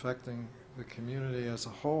issues affecting the community as a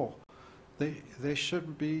whole, they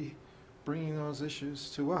should be bringing those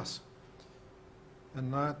issues to us,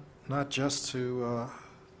 and not just to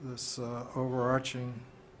this overarching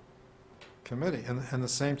committee. And the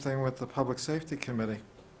same thing with the Public Safety Committee.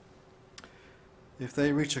 If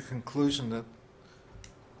they reach a conclusion that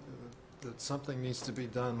something needs to be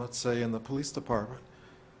done, let's say in the police department,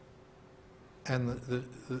 and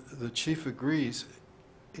the chief agrees,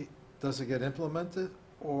 does it get implemented,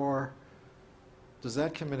 or does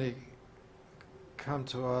that committee come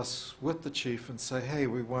to us with the chief and say, hey,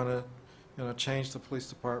 we want to change the police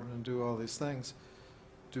department and do all these things?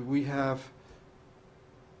 Do we have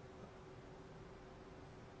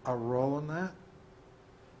a role in that?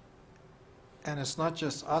 And it's not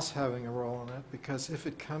just us having a role in it, because if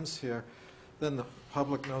it comes here, then the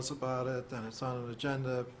public knows about it, and it's on an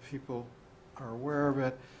agenda, people are aware of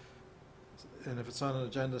it, and if it's on an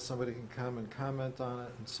agenda, somebody can come and comment on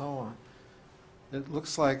it, and so on. It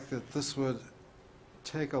looks like that this would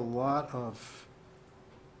take a lot of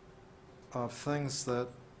things that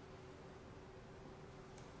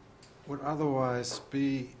would otherwise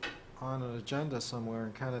be on an agenda somewhere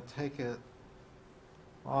and kind of take it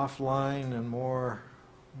offline and more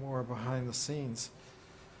behind the scenes.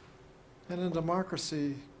 And in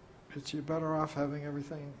democracy, you're better off having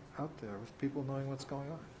everything out there with people knowing what's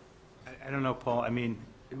going on. I don't know, Paul. I mean,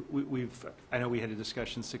 I know we had a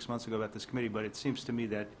discussion 6 months ago about this committee, but it seems to me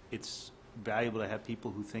that it's valuable to have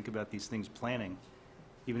people who think about these things planning,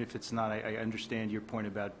 even if it's not. I understand your point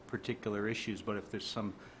about particular issues, but if there's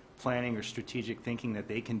some planning or strategic thinking that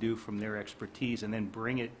they can do from their expertise and then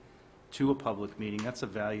bring it to a public meeting, that's a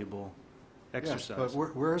valuable exercise. Yes,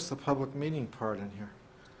 but where's the public meeting part in here?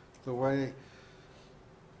 The way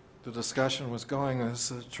the discussion was going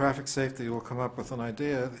is traffic safety will come up with an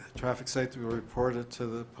idea. Traffic safety will report it to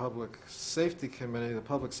the Public Safety Committee. The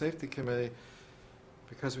Public Safety Committee,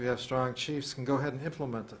 because we have strong chiefs, can go ahead and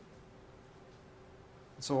implement it.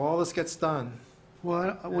 So all this gets done.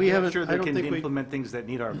 Well, I'm not sure they can implement things that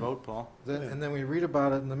need our vote, Paul. And then we read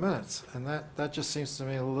about it in the minutes, and that just seems to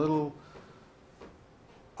me a little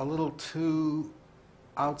too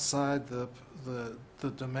outside the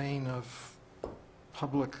domain of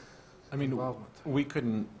public involvement. We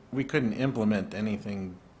couldn't implement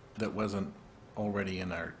anything that wasn't already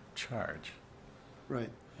in our charge.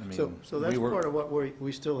 Right. I mean, So that's part of what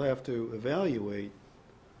we still have to evaluate,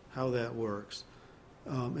 how that works.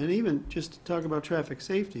 And even just to talk about traffic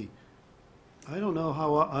safety, I don't know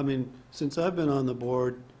how, I mean, since I've been on the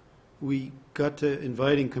board, we got to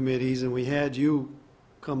inviting committees, and we had you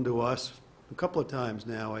come to us a couple of times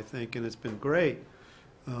now, I think, and it's been great.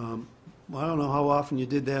 I don't know how often you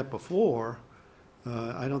did that before.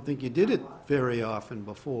 I don't think you did it very often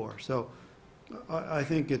before. So I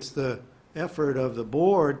think it's the effort of the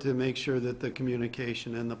board to make sure that the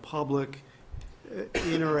communication and the public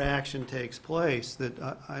interaction takes place, that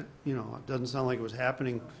it doesn't sound like it was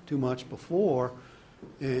happening too much before.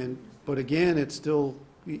 But again, it's still,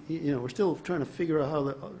 we're still trying to figure out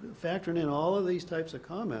how factoring in all of these types of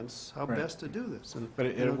comments, how best to do this. And, but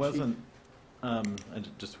it wasn't, I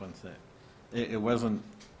just want to say, it wasn't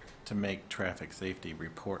to make traffic safety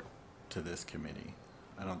report to this committee.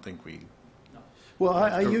 I don't think we... Well,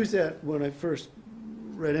 I used that when I first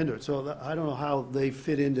read into it, so I don't know how they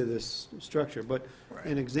fit into this structure, but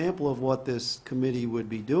an example of what this committee would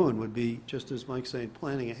be doing would be, just as Mike's saying,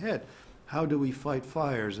 planning ahead. How do we fight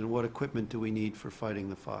fires, and what equipment do we need for fighting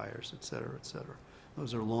the fires, et cetera, et cetera.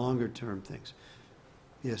 Those are longer-term things.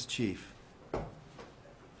 Yes, Chief. A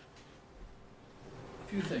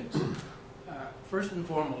few things. First and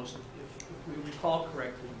foremost, if we recall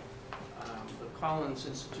correctly, the Collins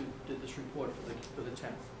Institute did this report for the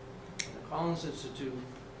 10th. The Collins Institute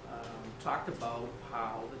talked about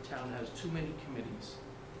how the town has too many committees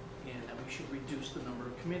and that we should reduce the number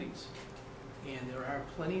of committees. And there are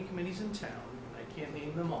plenty of committees in town, and I can't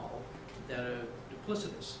name them all, that are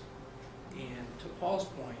duplicitous. And to Paul's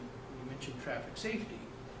point, when you mentioned traffic safety,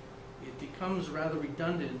 it becomes rather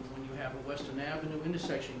redundant when you have a Western Avenue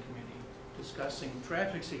intersection committee discussing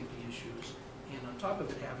traffic safety issues, and on top of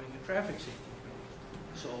it having a traffic safety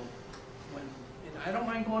committee. So and I don't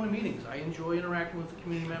mind going to meetings. I enjoy interacting with the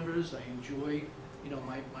community members. I enjoy,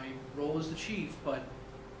 my role as the chief, but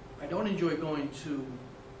I don't enjoy going to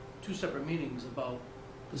two separate meetings about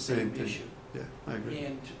the same issue. Yeah, I agree.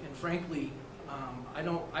 And frankly,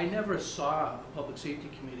 I never saw a public safety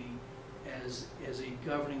committee as a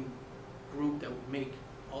governing group that would make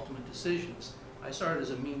ultimate decisions. I saw it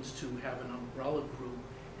as a means to have an umbrella group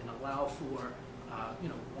and allow for,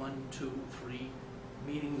 1, 2, 3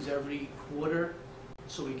 meetings every quarter,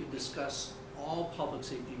 so we could discuss all public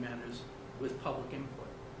safety matters with public input.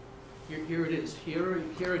 Here it is. Here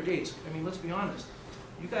are dates. I mean, let's be honest.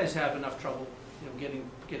 You guys have enough trouble, getting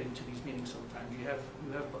to these meetings sometimes. You have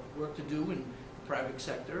work to do in the private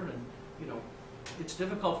sector, and it's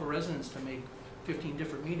difficult for residents to make 15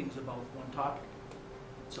 different meetings about one topic.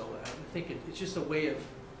 So I think it's just a way of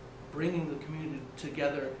bringing the community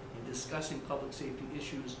together and discussing public safety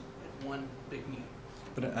issues at one big meeting.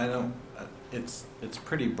 But I don't, it's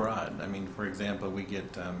pretty broad. I mean, for example, we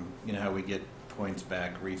get, how we get points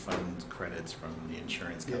back, refund credits from the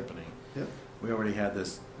insurance company. Yep. We already had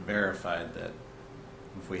this verified that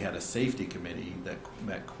if we had a safety committee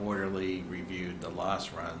that quarterly reviewed the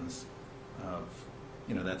loss runs of,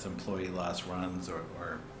 that's employee loss runs or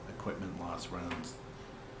equipment loss runs,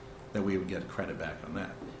 that we would get credit back on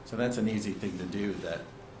that. So that's an easy thing to do that,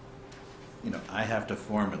 I have to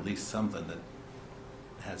form at least something that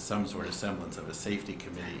has some sort of semblance of a safety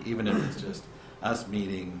committee, even if it's just us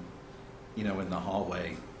meeting, in the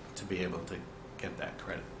hallway to be able to get that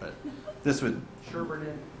credit. But this would... Sherborn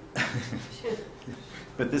in.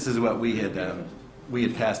 But this is what we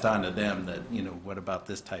had passed on to them, that, what about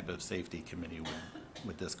this type of safety committee,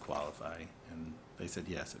 would this qualify? And they said,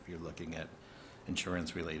 yes, if you're looking at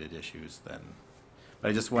insurance-related issues, then... But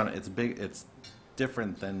I just want, it's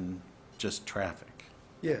different than just traffic.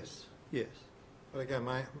 Yes, yes. But again,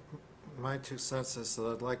 my 2 cents is that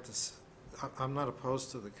I'd like to, I'm not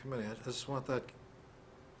opposed to the committee. I just want that,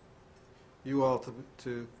 you all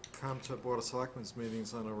to come to Board of Selectmen's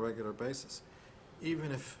meetings on a regular basis,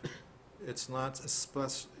 even if it's not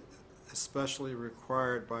especially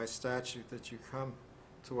required by statute that you come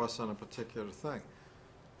to us on a particular thing.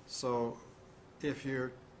 So if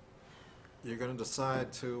you're going to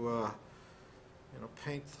decide to,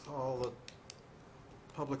 paint all the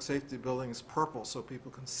public safety buildings purple so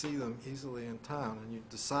people can see them easily in town, and you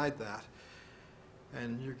decide that,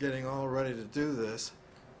 and you're getting all ready to do this,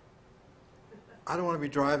 I don't want to be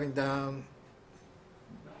driving down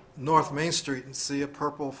North Main Street and see a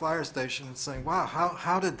purple fire station and saying, wow,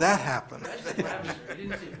 how did that happen? That's lavender. I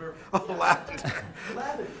didn't see purple. Oh, lavender.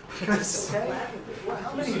 Lavender. Okay. Well,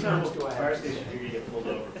 how many times do I have to say? You're going to get pulled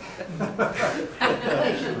over.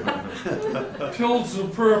 Pills are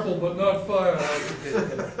purple, but not fire.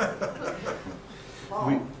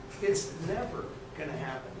 Oh, it's never going to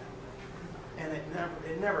happen that way. And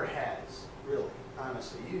it never has, really,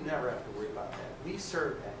 honestly. You never have to worry about that. We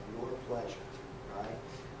serve at your pleasure, right?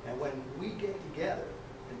 And when we get together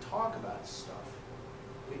and talk about stuff,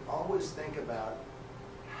 we always think about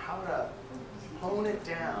how to hone it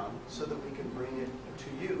down so that we can bring it to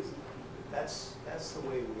you. That's the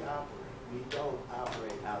way we operate. We don't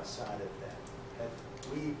operate outside of that.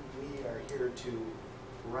 We are here to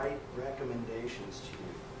write recommendations to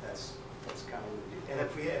you. That's kind of what we do. And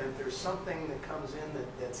if there's something that comes in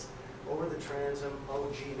that's over the transom,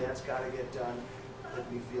 oh gee, that's got to get done,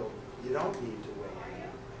 that we feel you don't need to weigh in.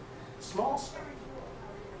 Small stuff,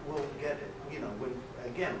 we'll get it. When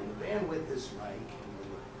the bandwidth is right and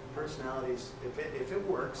the personalities, if it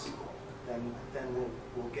works, then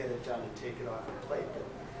we'll get it done and take it off our plate.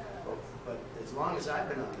 But as long as I've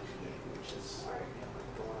been on the committee, which is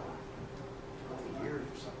going on 20 years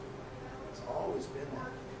or something, it's always been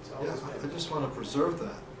that. It's always been. I just want to preserve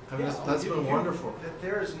that. I mean, Yeah, that's been wonderful.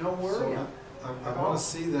 There is no worry. So I want to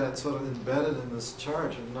see that sort of embedded in this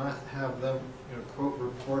charge and not have them, quote,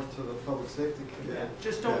 report to the public safety committee. Yeah,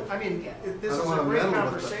 just don't, I mean, this is a great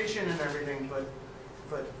conversation and everything,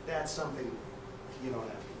 but that's something you don't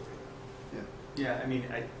have to worry about. Yeah, I mean,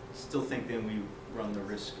 I still think then we run the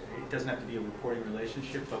risk, it doesn't have to be a reporting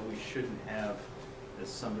relationship, but we shouldn't have, as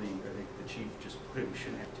somebody, I think the chief just put it, we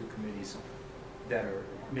shouldn't have 2 committees that are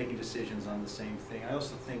making decisions on the same thing. I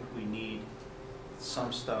also think we need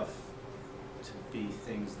some stuff to be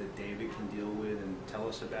things that David can deal with and tell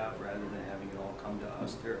us about rather than having it all come to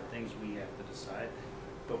us. There are things we have to decide,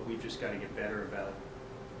 but we've just got to get better about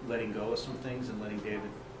letting go of some things and letting David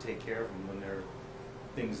take care of them when there are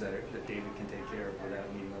things that David can take care of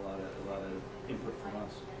without needing a lot of input from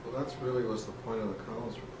us. Well, that's really was the point of the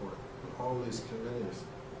Collins report. All these committees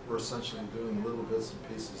were essentially doing little bits and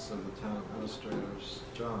pieces of the town administrator's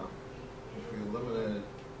job. If we eliminated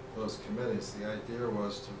those committees, the idea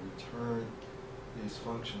was to return these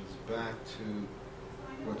functions back to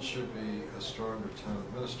what should be a stronger town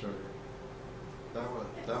administrator. That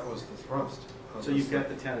was the thrust. So you've got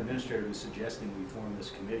the town administrator who's suggesting we form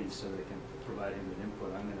this committee so they can provide him with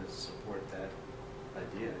input. I'm going to support that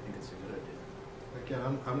idea. I think it's a good idea.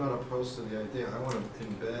 Again, I'm not opposed to the idea. I want to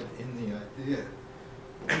embed in the idea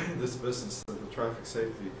this business that the traffic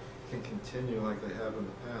safety can continue like they have in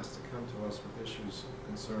the past to come to us with issues of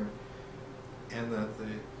concern, and that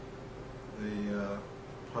the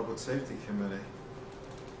Public Safety Committee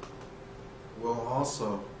will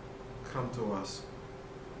also come to us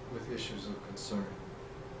with issues of concern.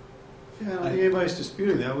 Yeah, I don't think anybody's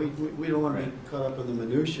disputing that. We don't want to be caught up in the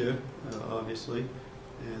minutia, obviously,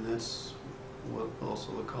 and that's what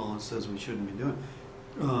also the Collins says we shouldn't be doing.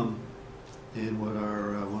 And what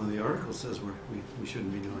our, one of the articles says we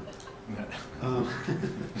shouldn't be doing.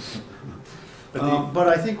 But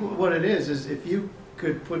I think what it is if you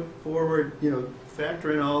could put forward,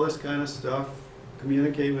 factor in all this kind of stuff,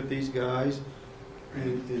 communicate with these guys,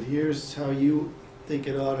 and here's how you think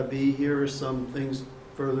it ought to be, here are some things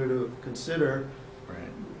further to consider.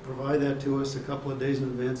 Right. Provide that to us a couple of days in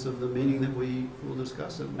advance of the meeting that we will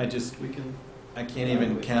discuss it. I can't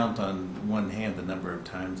even count on one hand the number of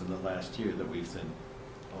times in the last year that we've said,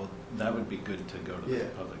 oh, that would be good to go to the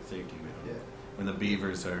public safety meeting. Yeah. When the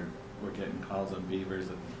beavers we're getting calls on beavers.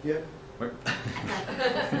 And yeah. But,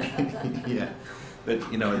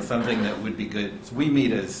 it's something that would be good. We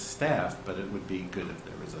meet as staff, but it would be good if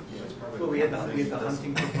there was a... Well, we had the hunting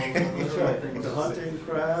proposal. That's right. The hunting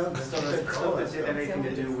crowd. Stuff that did anything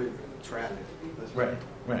to do with traffic. Right.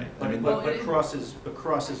 But crosses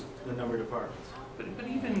the number of departments. But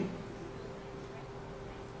even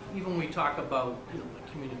when we talk about the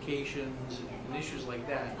communications and issues like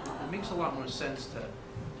that, it makes a lot more sense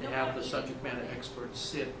to have the subject matter experts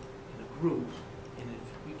sit in a group, and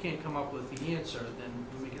if we can't come up with the answer, then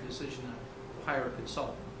we make a decision to hire a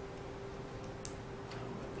consultant.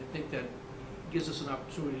 I think that gives us an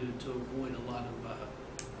opportunity to avoid a lot of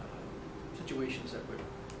situations that we're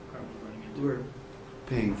currently running into. We're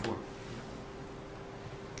paying for.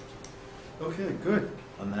 Okay, good.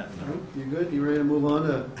 On that note. You good? You ready to move on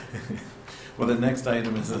to? Well, the next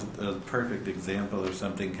item is a perfect example of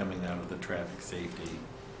something coming out of the traffic safety.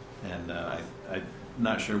 And I'm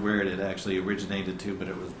not sure where it had actually originated to, but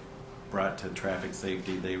it was brought to traffic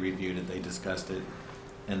safety. They reviewed it, they discussed it,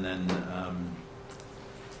 and then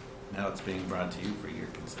now it's being brought to you for your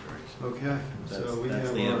consideration. Okay, so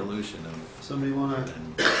that's the evolution of... Somebody want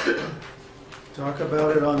to talk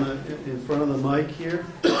about it in front of the mic here?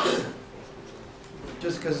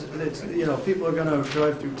 Just because it's, people are going to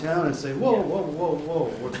drive through town and say, whoa, whoa, whoa, whoa,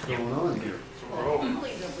 what's going on here? We're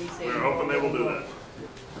hoping they will do that.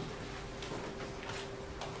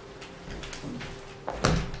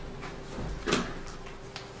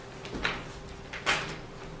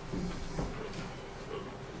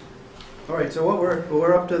 All right, so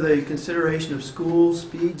we're up to the consideration of school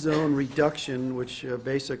speed zone reduction, which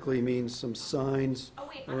basically means some signs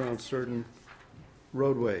around certain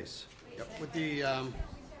roadways. Yep. With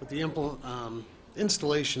the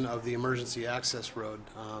installation of the emergency access road,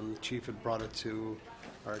 the chief had brought it to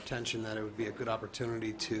our attention that it would be a good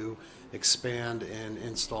opportunity to expand and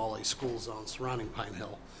install a school zone surrounding Pine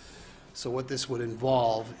Hill. So what this would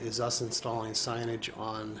involve is us installing signage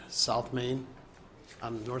on South Main,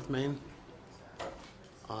 on North Main,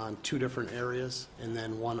 on 2 different areas, and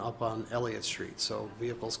then one up on Elliott Street. So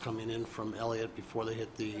vehicles coming in from Elliott before they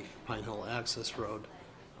hit the Pine Hill access road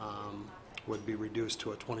would be reduced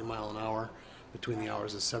to a 20 mile an hour between the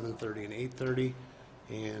hours of 7:30 and 8:30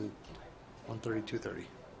 and 1:30, 2:30.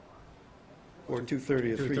 Or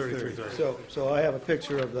 2:30 to 3:30. 3:30. So I have a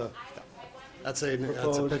picture of the That's a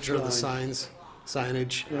picture of the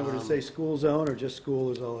signage. Would it say school zone or just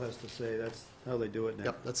school is all it has to say? That's how they do it now.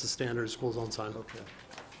 Yep, that's the standard school zone sign. Okay.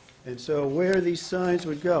 And so where these signs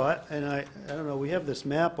would go, I don't know, we have this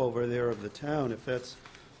map over there of the town, if that's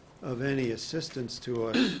of any assistance to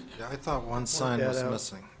us. Yeah, I thought one sign was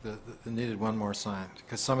missing. It needed one more sign,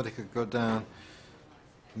 because somebody could go down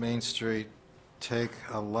Main Street, take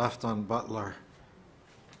a left on Butler,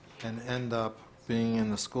 and end up being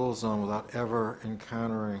in the school zone without ever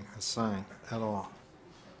encountering a sign at all.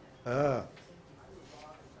 Ah.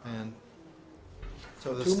 And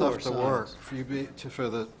so the Two more stuff to work, signs. for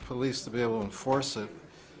the police to be able to enforce it,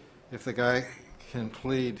 if the guy can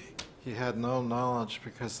plead he had no knowledge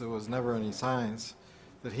because there was never any signs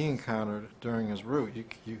that he encountered during his route,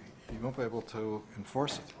 you won't be able to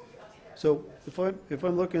enforce it. So if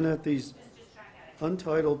I'm looking at these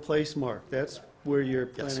untitled place mark, that's where you're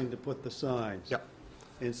planning to put the signs? Yep.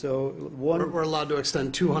 And so We're allowed to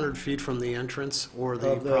extend 200 feet from the entrance or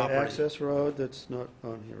the of the property. access road, that's not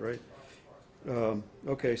on here, right?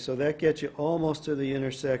 Okay, so that gets you almost to the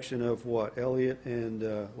intersection of what, Elliott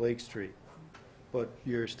and Lake Street? But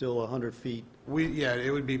you're still 100 feet. Yeah,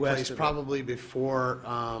 it would be West placed of it. probably before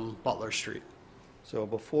Butler Street. So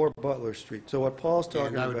before Butler Street. So what Paul's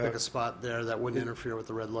talking And I would pick a about spot there that wouldn't interfere with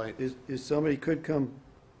the red light. is somebody could come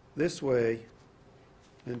this way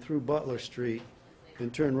and through Butler Street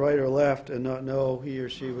and turn right or left and not know he or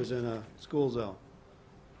she was in a school zone.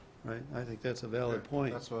 Right? I think that's a valid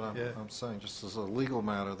point. That's what Yeah. I'm saying, just as a legal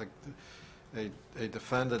matter, a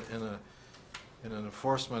defendant in an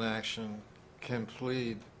enforcement action can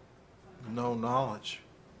plead no knowledge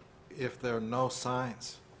if there are no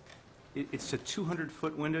signs. It's a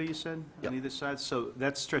 200-foot window, you said, Yep. on either side? So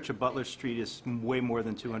that stretch of Butler Street is way more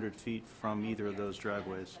than 200 feet from either of those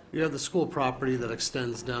driveways. You have the school property that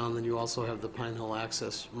extends down, then you also have the Pine Hill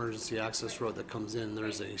emergency access road that comes in.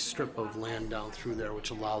 There's a strip of land down through there which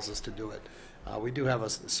allows us to do it. We do have a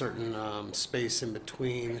certain space in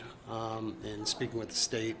between. In speaking with the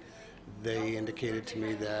state, they indicated to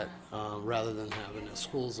me that rather than having a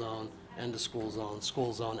school zone and a school zone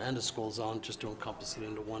and a school zone, just to encompass it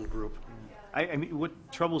into one group. I mean, what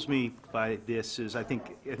troubles me by this is I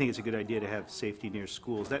think it's a good idea to have safety near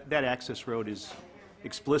schools. That access road is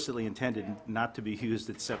explicitly intended not to be used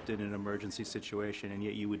except in an emergency situation, and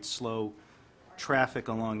yet you would slow traffic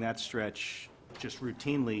along that stretch just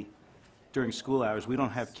routinely during school hours. We don't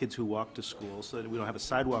have kids who walk to school, so we don't have a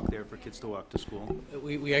sidewalk there for kids to walk to school.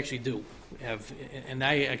 We actually do have, and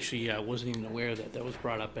I actually wasn't even aware that that was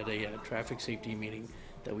brought up at a traffic safety meeting,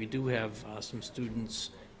 that we do have some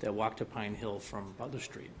students that walk to Pine Hill from Butler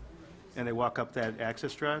Street. And they walk up that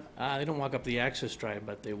access drive? They don't walk up the access drive,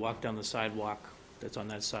 but they walk down the sidewalk that's on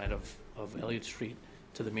that side of Elliott Street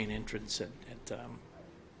to the main entrance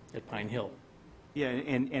at Pine Hill. Yeah,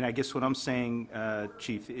 and I guess what I'm saying,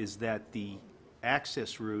 Chief, is that the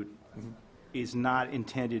access route is not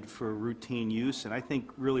intended for routine use, and I think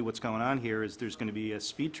really what's going on here is there's going to be a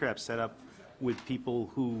speed trap set up with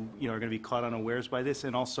people who, are going to be caught unawares by this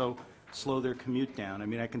and also slow their commute down. I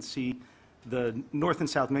mean, I can see the North and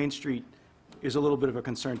South Main Street is a little bit of a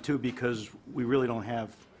concern too, because we really don't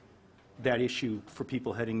have that issue for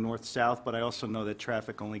people heading north-south, but I also know that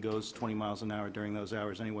traffic only goes 20 miles an hour during those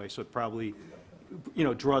hours anyway, so it probably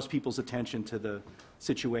draws people's attention to the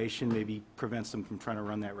situation, maybe prevents them from trying to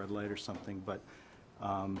run that red light or something. But,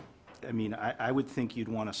 I mean, I would think you'd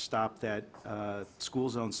want to stop that school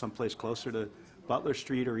zone someplace closer to Butler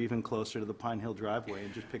Street or even closer to the Pine Hill driveway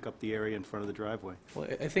and just pick up the area in front of the driveway. Well,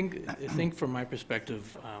 I think from my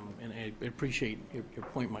perspective, and I appreciate your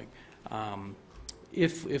point, Mike,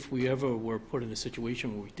 if we ever were put in a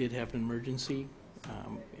situation where we did have an emergency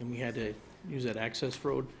and we had to use that access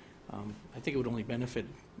road, I think it would only benefit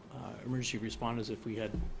emergency responders if we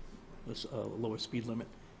had a lower speed limit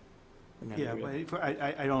in that Yeah, area. but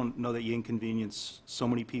I don't know that you inconvenience so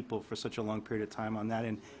many people for such a long period of time on that.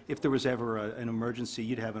 And if there was ever an emergency,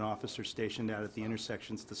 you'd have an officer stationed out at the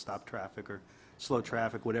intersections to stop traffic or slow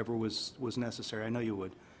traffic, whatever was necessary. I know you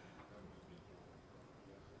would.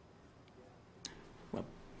 Well,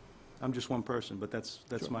 I'm just one person, but that's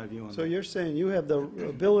my view on So that. you're saying you have the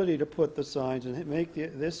ability to put the signs and make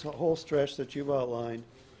this whole stretch that you've outlined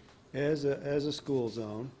as a school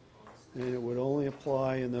zone, and it would only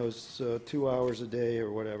apply in those 2 hours a day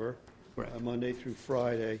or whatever, Correct. Monday through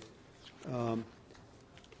Friday. And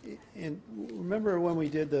remember when we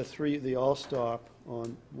did the all-stop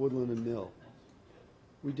on Woodland and Mill?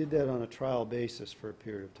 We did that on a trial basis for a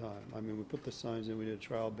period of time. I mean, we put the signs in, we did a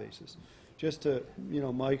trial basis. Just to,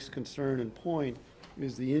 Mike's concern and point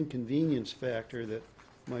is the inconvenience factor that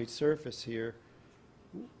might surface here.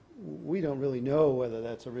 We don't really know whether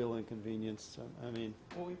that's a real inconvenience. I mean,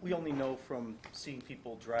 Well, we only know from seeing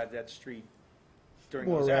people drive that street during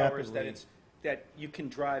More those hours that rapidly. that you can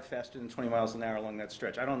drive faster than 20 miles an hour along that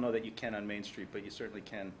stretch. I don't know that you can on Main Street, but you certainly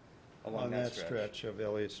can along on that that stretch of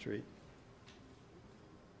Elliott Street.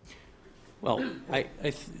 well,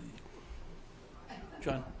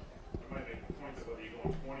 John? I might make the point that whether you're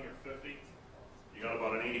going 20 or 50, you got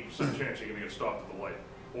about an 80% chance you're going to get stopped at the light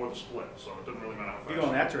or the split, so it doesn't really matter how fast. If you go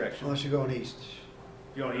in that direction, Unless you're going east.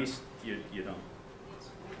 if you go east, you don't.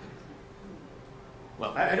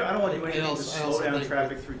 Well, I don't want to do anything to I slow also down think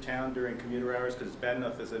traffic through town during commuter hours, because it's bad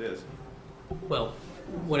enough as it is. Well,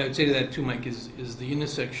 what I would say to that too, Mike, is the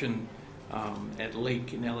intersection at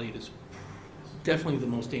Lake and Elliott is definitely the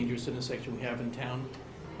most dangerous intersection we have in town,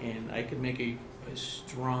 and I could make a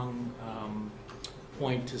strong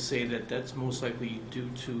point to say that that's most likely due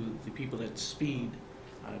to the people that speed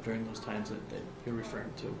during those times that you're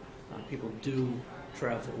referring to. People do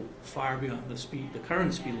travel far beyond the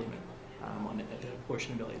current speed limit on that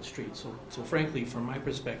portion of Elliott Street. So frankly, from my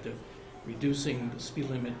perspective, reducing the speed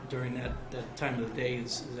limit during that time of the day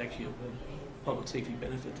is actually a public safety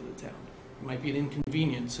benefit to the town. It might be an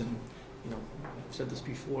inconvenience, and you know, I've said this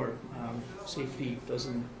before, safety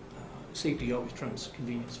doesn't, safety always trumps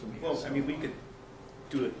convenience for me. Well, I mean, we could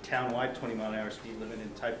do a town-wide 20-mile-an-hour speed limit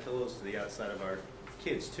and tie pillows to the outside of our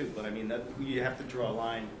kids too, but I mean, that, you have to draw a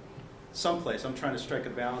line someplace. I'm trying to strike a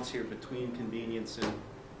balance here between convenience and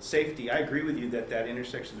safety. I agree with you that that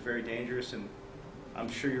intersection is very dangerous, and I'm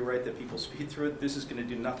sure you're right that people speed through it. This is going to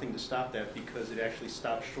do nothing to stop that because it actually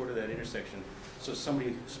stops short of that intersection. So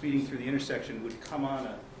somebody speeding through the intersection would come on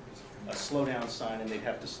a slow down sign, and they'd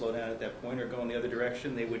have to slow down at that point or go in the other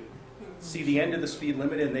direction. They would see the end of the speed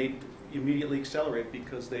limit and they'd immediately accelerate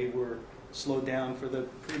because they were slowed down for the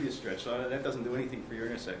previous stretch. So that doesn't do anything for your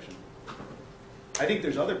intersection. I think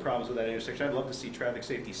there's other problems with that intersection. I'd love to see traffic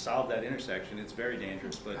safety solve that intersection. It's very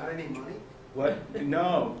dangerous. But Got any money? what?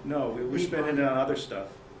 No, we're spending it on other stuff.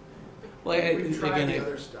 Well, We tried again, the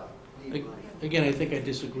other stuff. Need money. again, I think I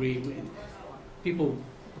disagree. People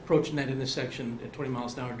approaching that intersection at 20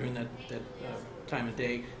 miles an hour during that time of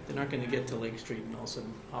day, they're not going to get to Lake Street and all of a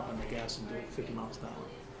sudden hop on the gas and do 50 miles an hour.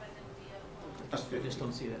 I just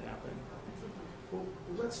don't see that happening. Well,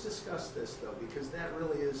 let's discuss this though, because that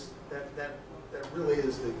really is that really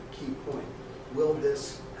is the key point. Will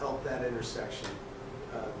this help that intersection,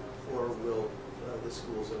 or will the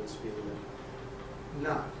school zone speed limit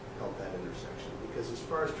not help that intersection? Because as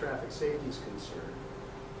far as traffic safety is concerned,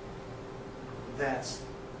 that's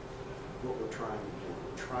what we're trying to do.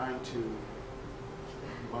 We're trying to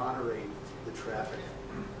moderate the traffic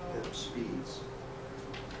speeds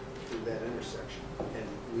through that intersection, and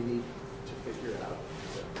we need to figure out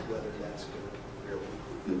whether that's going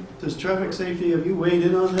to really. Does traffic safety, have you weighed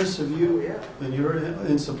in on this? Have you, Yeah. and you're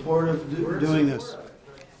in support of We're in doing support this? of it,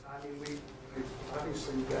 but, I mean, we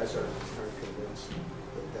obviously you guys aren't convinced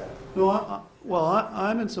that. No,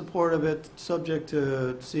 I'm in support of it, subject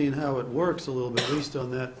to seeing how it works a little bit, at least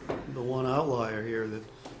on that, the one outlier here that,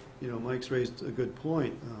 you know, Mike's raised a good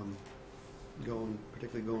point,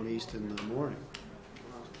 particularly going east in the morning.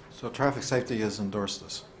 So traffic safety has endorsed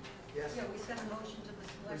this. Yes. Yeah, we sent a motion to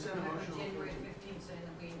the We sent a selectmen on motion. January 15th saying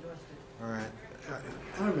that we endorsed it. All right.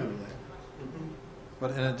 I remember that. Mhm.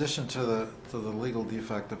 But in addition to the legal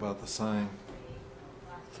defect about the sign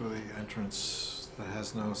through the entrance that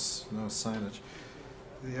has no signage,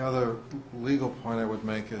 the other legal point I would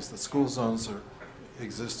make is that school zones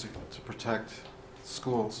exist to protect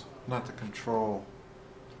schools, not to control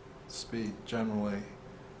speed generally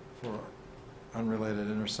for unrelated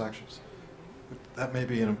intersections. That may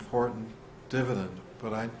be an important dividend,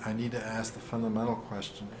 but I need to ask the fundamental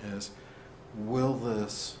question is, will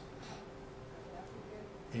this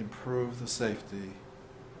improve the safety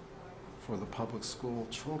for the public school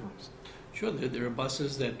children? Sure, there are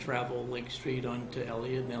buses that travel Lake Street onto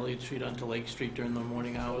Elliott and Elliott Street onto Lake Street during the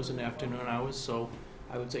morning hours and afternoon hours, so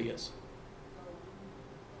I would say yes.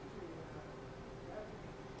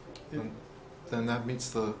 Then that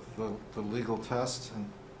meets the legal test, and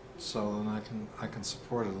so then I can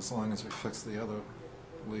support it as long as we fix the other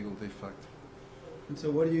legal defect. And so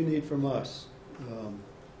what do you need from us?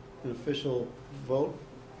 An official vote?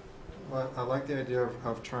 Well, I like the idea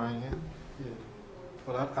of trying it, Yeah.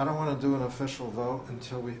 but I don't want to do an official vote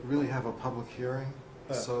until we really have a public hearing,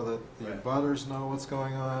 so that the Right. abutters know what's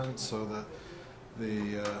going on, so that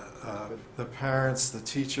the parents, the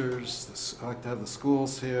teachers, I like to have the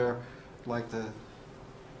schools here, like to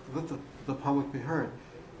let the public be heard.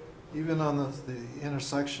 Even on the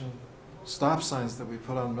intersection stop signs that we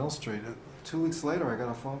put on Mill Street, 2 weeks later I got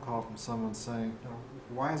a phone call from someone saying, you know,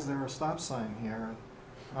 why is there a stop sign here? And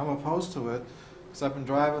I'm opposed to it because I've been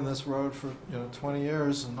driving this road for 20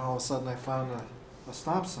 years, and all of a sudden I found a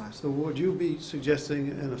stop sign. So would you be suggesting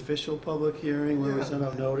an official public hearing where we Yeah, send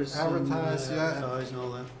out notice? advertise, and, yeah. advertise and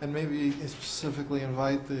all that? And maybe specifically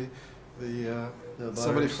invite the The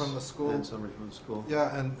somebody butters from the school. And somebody from the school.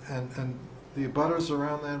 Yeah, and the abutters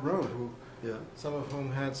around that road, who Yeah. some of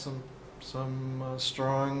whom had some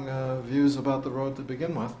strong views about the road to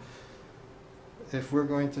begin with. If we're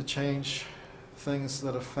going to change things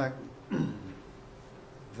that affect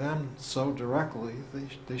them so directly,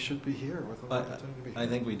 they should be here with an opportunity to be here. I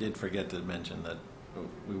think we did forget to mention that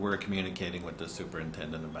we were communicating with the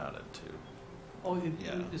superintendent about it too. Oh,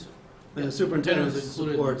 Yeah. And the superintendent was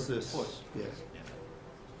included, supports this. of course. Yes.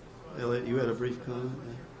 Yeah. Elliot, you had a brief comment?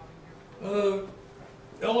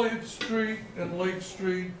 Elliott Street and Lake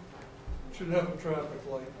Street should have a traffic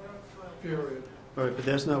light, period. All right, but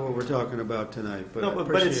that's not what we're talking about tonight, but I No, but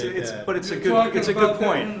appreciate it's that. a You're good talking about that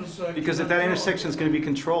point. intersection, Because if that that's all. intersection is going to be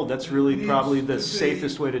controlled, that's really Needs probably the to be-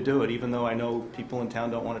 safest way to do it, even though I know people in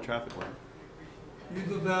town don't want a traffic light.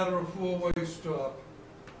 Either that or a four-way stop.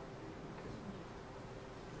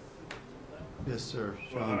 Yes, sir.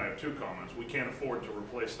 Well, Sean. I have two comments. We can't afford to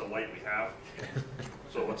replace the light we have,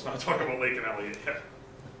 so let's not talk about Lake and Elliott yet.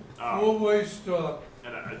 Four-way stop.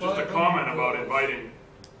 And just a comment about inviting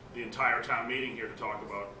the entire town meeting here to talk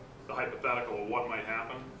about the hypothetical of what might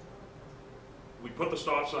happen. We put the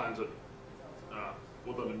stop signs at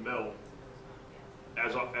Woodland and Mill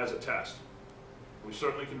as a test. We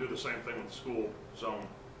certainly can do the same thing with the school zone.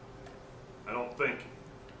 I don't think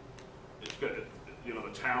it's good. You know,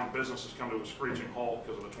 the town business has come to a screeching halt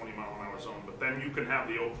because of the 20-mile-an-hour zone. But then you can have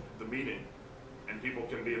the meeting, and people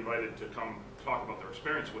can be invited to come talk about their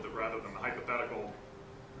experience with it, rather than the hypothetical.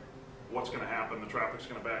 What's going to happen? The traffic's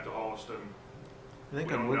going to back to Holliston. We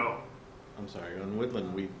don't know. I'm sorry, on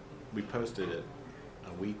Woodland, we posted it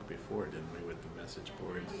a week before, didn't we, with the message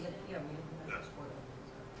boards?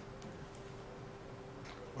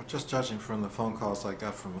 Well, just judging from the phone calls I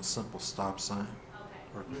got from a simple stop sign,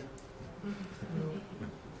 or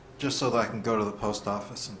just so that I can go to the post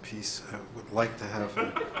office in peace, I would like to have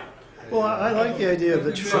Well, I like the idea of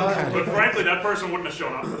the trial. But frankly, that person wouldn't have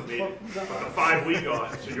shown up for the meeting. But the 5 we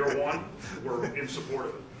got, so you're one, we're in support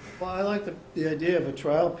of it. Well, I like the idea of a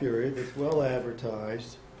trial period that's well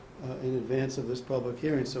advertised in advance of this public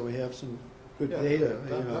hearing, so we have some good data,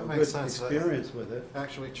 that makes good sense. experience with it.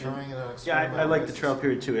 actually trying an Yeah, experiment. I like the trial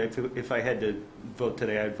period too. If I had to vote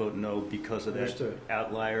today, I'd vote no because of that Understood.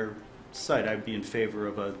 outlier site. I'd be in favor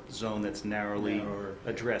of a zone that's narrowly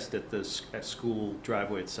addressed at at school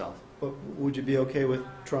driveway itself. But would you be okay with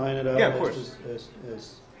trying it out? Yeah, of course.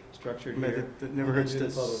 As structured I mean, here? it never hurts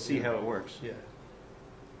to see how it works. Yeah.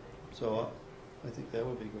 So I think that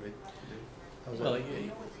would be great to do. How's Well, that?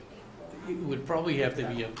 it would probably have to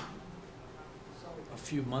be a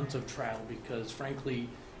few months of trial, because frankly,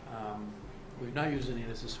 we're not using it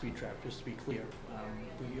as a speed trap, just to be clear.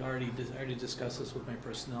 We already discussed this with my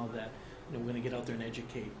personnel, that we're going to get out there and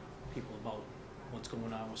educate people about what's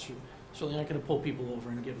going on. We're certainly not going to pull people over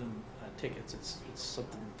and give them tickets. It's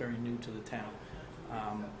something very new to the town.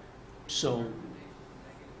 So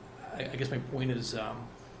I guess my point is,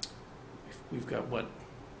 we've got, what,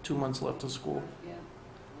 2 months left of school? Yeah.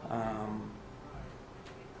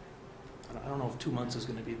 I don't know if 2 months is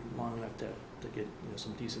going to be long enough to get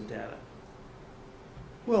some decent data.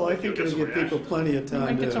 Well, I think You'll get it'll some give people plenty of You time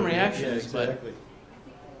to... might get some reactions, Yeah, but- exactly.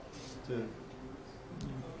 To-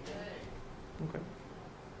 Okay.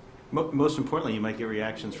 Most importantly, you might get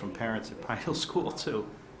reactions from parents at Pine Hill School too,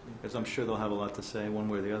 because I'm sure they'll have a lot to say one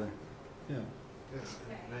way or the other. Yeah. Yeah,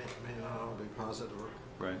 it may not all be positive, or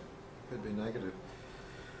Right. could be negative.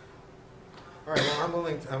 All right, well,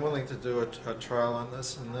 I'm willing to do a trial on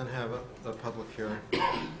this and then have a public hearing.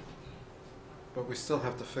 But we still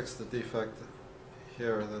have to fix the defect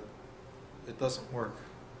here that it doesn't work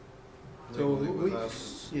So legally without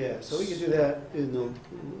so we could do that in the...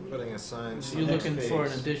 putting a sign. So you're Next looking for an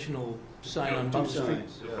phase. additional sign on Two Bump Street?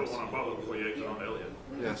 signs. You'll put one on Butler before you exit on Elliott.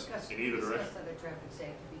 We Yes. discussed, In either we direction. discussed other traffic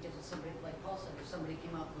safety, because if somebody, like Paul said, if somebody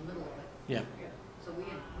came out in the middle of it. Yeah, So we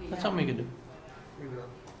that's had- something we could do.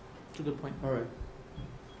 It's a good point. All right.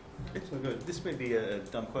 So good. This may be a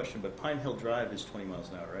dumb question, but Pine Hill Drive is 20 miles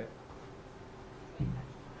an hour, right?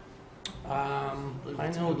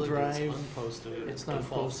 Pine Hill Drive, it's not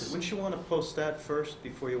posted. Wouldn't you want to post that first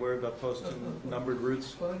before you worry about posting numbered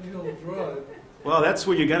routes? Pine Hill Drive. Well, that's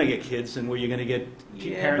where you're going to get kids and where you're going to get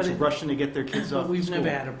Yeah, parents but it- rushing to get their kids off to We've school. never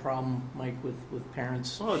had a problem, Mike, with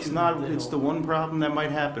parents. Well, it's shooting not, up it's the hill. one problem that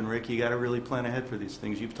might happen, Rick. You got to really plan ahead for these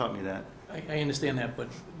things. You've taught me that. I understand that, but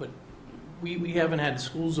we haven't had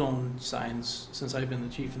school zone signs since I've been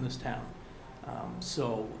the chief in this town.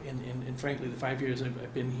 So, and frankly, the 5 years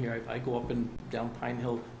I've been here, I go up and down Pine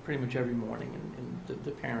Hill pretty much every morning, and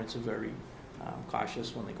the parents are very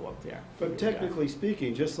cautious when they go up there. But technically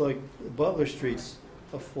speaking, just like Butler Street's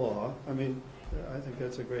a flaw, I mean, I think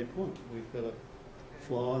that's a great point. We've got a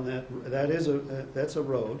flaw in that, that's a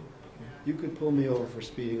road. You could pull me over for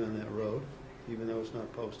speeding on that road, even though it's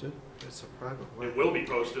not posted. It's a private way. It will be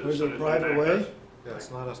posted as There's soon a as you private enact way? this. Yeah,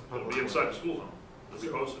 it's not a It'll public be way. inside the school zone. It'll be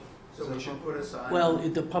posted. So we should put a sign. Well,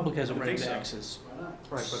 the public has a I right think of so. access,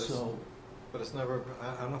 Right, so, but it's never,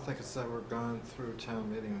 I don't think it's ever gone through town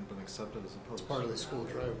meeting and been accepted as a public. It's part of the school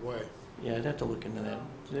driveway. yeah, I'd have to look into that.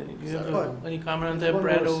 You Is that have what? any comment on There's that, one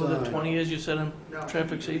Brad, more over the sign. 20 years you said on No,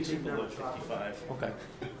 traffic you safety? never Below talked about 55. Okay,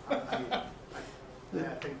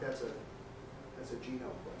 I think that's a Gino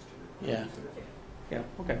question. yeah,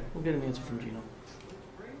 okay, we'll get an answer from Gino.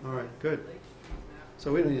 All right, good.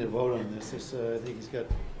 So we don't need to vote on this. I think he's got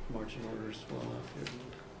marching orders well enough here.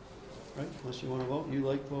 Right, unless you want to vote? You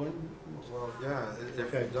like voting? Well, yeah, if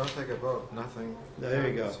Okay. you don't take a vote, nothing. There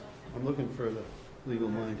you go. happens. I'm looking for the legal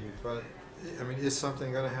mind here. But, I mean, is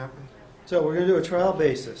something gonna happen? So we're going to do a trial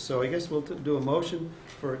basis. So I guess we'll do a motion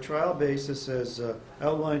for a trial basis as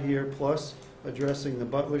outlined here, plus addressing the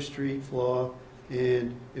Butler Street flaw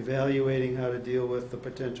and evaluating how to deal with the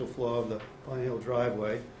potential flaw of the Pine Hill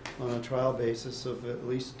driveway on a trial basis of at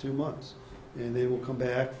least 2 months. And then we'll come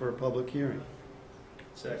back for a public hearing.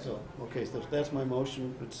 Second. So, okay, so that's my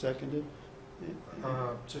motion. It's seconded.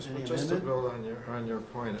 Just Any to amendment? build on your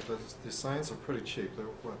point, the signs are pretty cheap. They're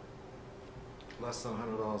what, less than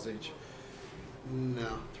 $100 each.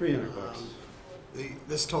 No. $300.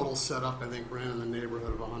 This total setup, I think, ran in the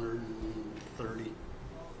neighborhood of 130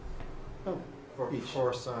 Oh, For Each.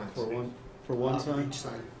 4 signs. for one for sign? each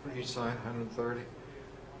sign. For each sign, 130.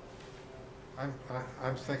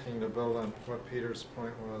 I'm thinking to build on what Peter's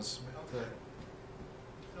point was,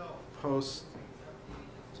 to post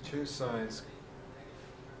 2 signs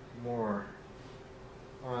more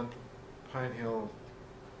on Pine Hill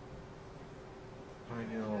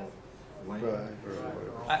Lane.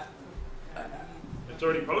 Right. It's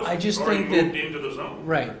already posted. I just It's already think that- moved into the zone.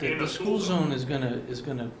 Right, In the school zone is gonna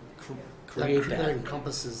create That that.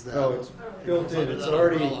 encompasses that. Oh, it's built in. Under It's that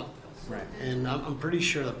already, umbrella. Right. And I'm pretty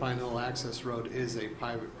sure the Pine Hill Access Road is a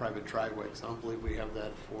private driveway, because I don't believe we have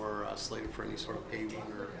that for slated for any sort of paving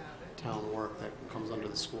or town work that comes under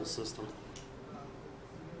the school system.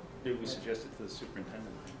 Maybe we suggest it to the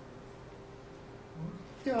superintendent.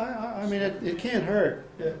 yeah, I mean, it can't hurt.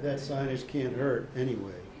 That signage can't hurt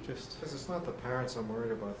anyway. Just, Because it's not the parents I'm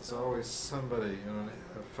worried about. There's always somebody,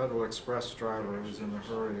 a Federal Express driver who's in a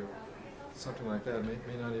hurry or something like that, may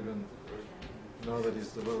not even know that he's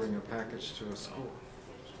delivering a package to a school.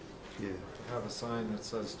 yeah. To have a sign that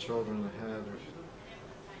says children ahead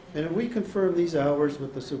or And if we confirm these hours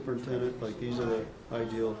with the superintendent, like these are the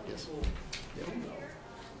ideal. Yes.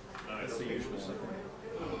 That's the usual.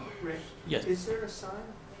 Yes. Is there a sign,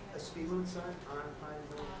 a speed limit sign on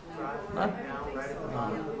Pine Hill Drive Huh? right now, right at the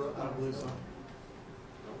bottom of the road?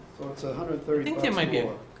 So it's 130 I think there might be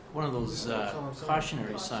more. one of those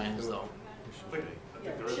cautionary signs, though. I think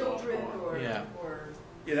there is one. Yeah.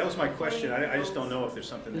 Yeah, that was my question. I just don't know if there's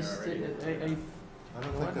something there This- already. I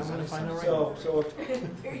don't think I'm there's gonna any find sign. out So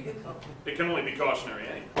if, It can only be cautionary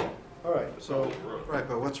anyway. all right, so, Right,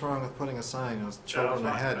 but what's wrong with putting a sign, children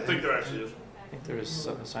Yeah, ahead? I think there actually is. I think there is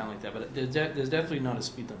a sign like that, but there's definitely not a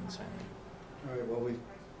speed limit sign. all right, well,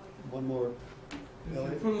 one more.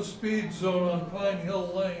 If you put a speed zone on Pine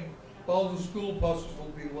Hill Lane, all the school buses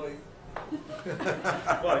will be late.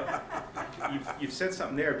 Well, you've said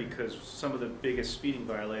something there because some of the biggest speeding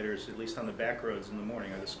violators, at least on the back roads in the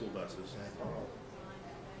morning, are the school buses.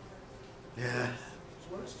 Yeah.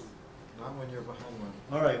 Not when you're behind one.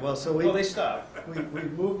 All right, well, so Well, they we stop.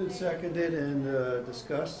 moved and seconded and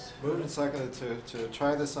discussed. Moved and seconded to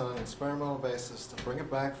try this on an experimental basis, to bring it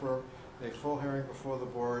back for a full hearing before the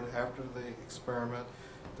board after the experiment,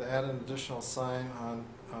 to add an additional sign on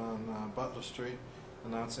Butler Street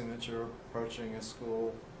announcing that you're approaching a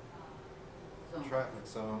school traffic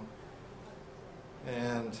zone.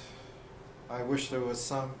 And I wish there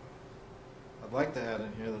was I'd like to add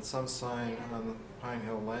in here that some sign on Pine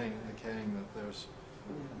Hill Lane indicating that there's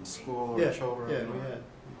a school or Yeah, children. yeah, or- we had,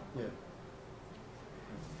 yeah.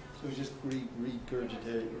 So we just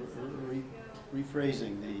regurgitating,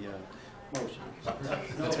 rephrasing the motion.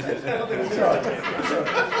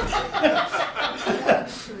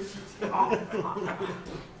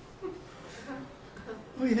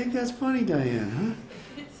 Oh, you think that's funny, Diane,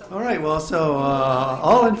 huh? All right, well, so,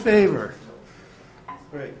 all in favor?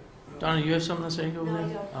 Great. Donna, you have something to say over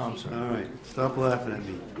there? Oh, I'm sorry. All right, stop laughing at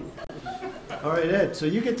me. All right, Ed, so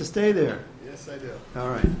you get to stay there. Yes, I do. All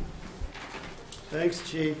right. Thanks,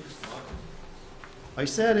 Chief. I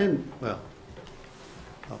sat in, well,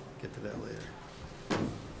 I'll get to that later.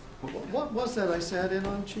 What was that I sat in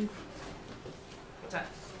on, Chief? What's that?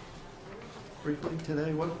 Briefly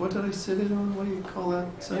today, what did I sit in on? What do you call that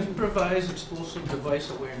session? Improvised explosive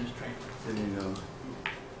device awareness training. There you go.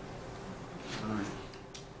 All right.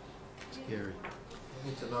 Scary. I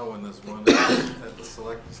need to know when there's one at the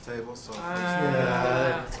selectmen's table, so.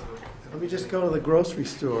 Yeah. Let me just go to the grocery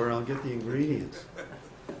store, I'll get the ingredients.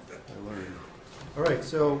 I learned. All right,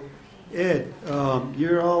 so, Ed,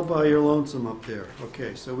 you're all by your lonesome up there.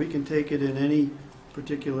 Okay, so we can take it in any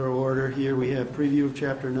particular order. Here we have preview of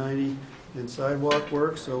Chapter 90 and sidewalk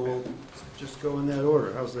work, so we'll just go in that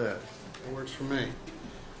order. How's that? It works for me.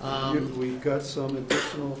 We've got some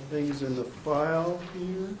additional things in the file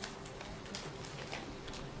here.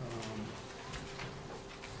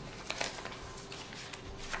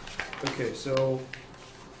 Okay, so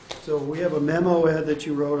we have a memo, Ed, that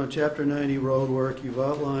you wrote on Chapter 90 road work. You've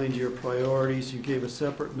outlined your priorities. You gave a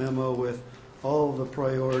separate memo with all of the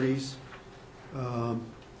priorities.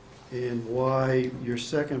 and why your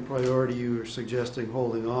second priority you were suggesting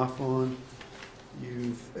holding off on.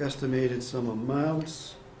 You've estimated some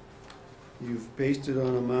amounts. You've based it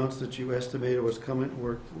on amounts that you estimated was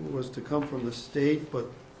to come from the state, but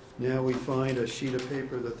now we find a sheet of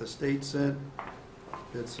paper that the state sent.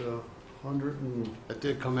 It's It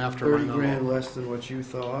did come after my memo. $130,000 less than what you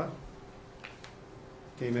thought.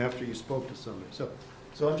 Came after you spoke to somebody.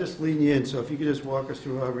 So I'm just leading you in, so if you could just walk us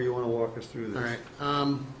through however you want to walk us through this. All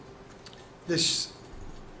right. This,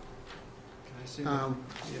 Can I see Yeah.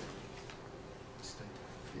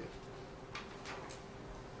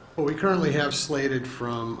 what we currently have slated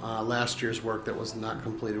from last year's work that was not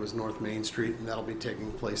completed was North Main Street, and that'll be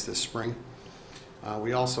taking place this spring.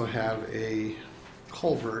 We also have a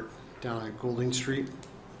culvert down at Goulding Street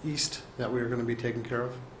East that we are going to be taking care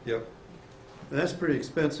of. Yep. And that's pretty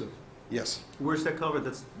expensive. Yes. Where's that culvert?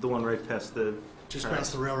 That's the one right past the... Just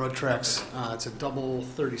past the railroad tracks. It's a double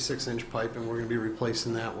 36-inch pipe, and we're going to be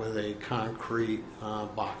replacing that with a concrete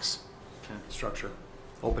box structure,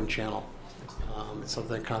 open channel. It's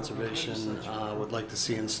something Conservation would like to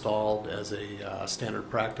see installed as a standard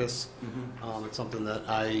practice. It's something that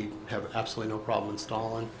I have absolutely no problem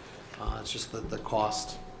installing. It's just the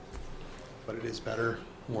cost, but it is better,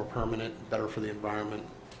 more permanent, better for the environment.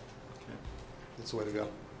 That's the way to go.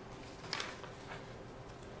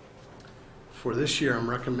 For this year, I'm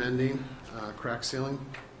recommending crack sealing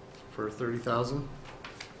for $30,000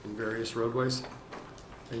 in various roadways.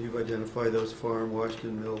 And you've identified those Farm,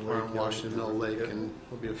 Washington Mill Lake. Farm, Washington Mill Lake, and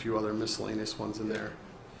there'll be a few other miscellaneous ones in there.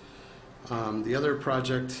 The other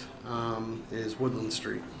project is Woodland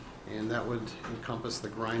Street, and that would encompass the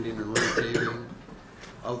grinding and repaving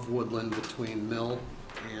of Woodland between Mill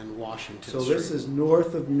and Washington Street. So this is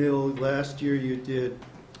north of Mill. Last year you did,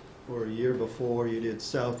 or a year before, you did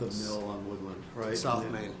south of Mill on Woodland, right? South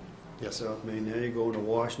Main. Yes. South Main. Now you're going to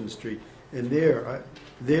Washington Street. And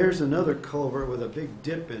there's another culvert with a big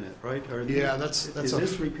dip in it, right? Yeah, that's is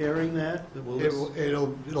this repairing that?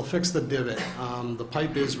 It'll fix the divot. The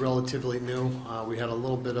pipe is relatively new. We had a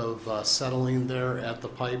little bit of settling there at the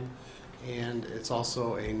pipe, and it's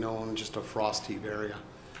also just a frost heave area.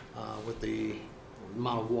 With the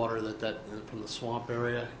amount of water that from the swamp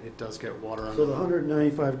area, it does get water on. So the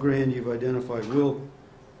 $195,000 you've identified will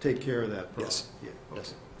take care of that problem? Yes. Yeah.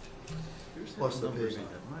 Yes. Plus the paving.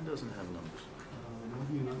 Mine doesn't have numbers.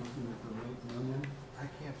 You're not looking at the right memo? I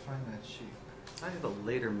can't find that sheet. I have a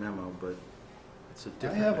later memo, but it's a I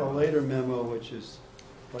different have a memo. later memo, which is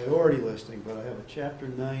priority listing, but I have a Chapter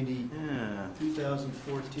 90, Yeah.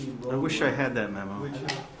 2014 road. I wish I had that memo. I don't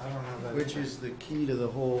have that. Which is the key to the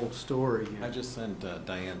whole story I here. just sent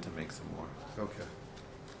Diane to make some more. Okay.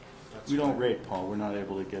 We don't rate, Paul. We're not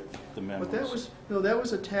able to get the memos. But that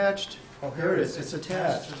was attached. Oh, Here it is. It's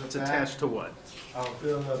attached. to the It's back attached to what? of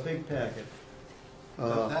The big packet.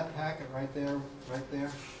 that packet right there,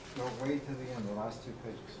 go way to the end, the last two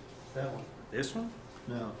pages. That one. This one?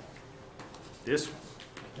 No. This one?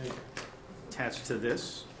 Hey, Attached to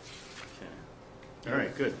this? Okay. All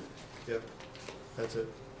right, good. Yep, that's it.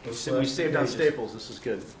 We Those sa- we last saved on pages. staples. This is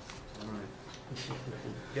good. All right.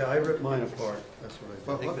 Yeah, I ripped mine apart. That's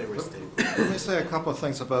what I did. Let me say a couple of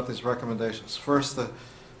things about these recommendations. First,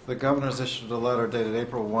 the governor's issued a letter dated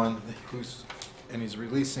April 1, and he's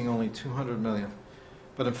releasing only $200 million.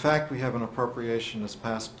 But in fact, we have an appropriation that's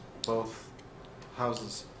passed both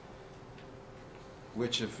houses,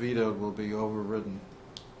 which if vetoed will be overridden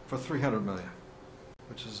for $300 million,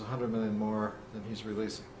 which is $100 million more than he's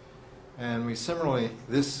releasing. And we similarly,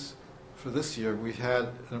 for this year, we had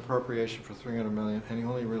an appropriation for $300 million, and he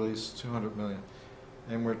only released $200 million.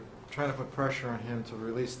 And we're trying to put pressure on him to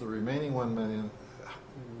release the remaining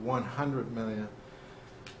 $100 million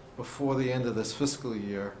before the end of this fiscal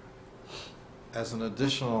year as an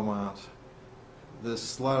additional amount.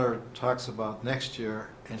 This letter talks about next year,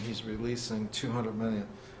 and he's releasing $200 million,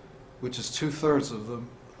 which is 2/3 of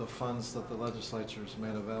the funds that the legislature has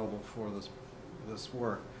made available for this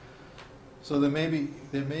work. So there may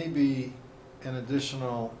be an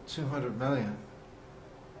additional $200 million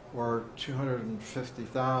or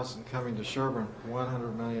 $250,000 coming to Sherborn,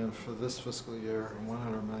 $100 million for this fiscal year and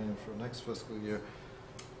 $100 million for next fiscal year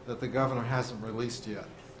that the governor hasn't released yet.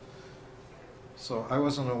 So I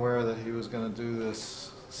wasn't aware that he was going to do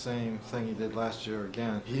this same thing he did last year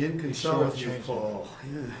again. He didn't consult with you, Paul.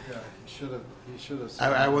 Yeah, he should have.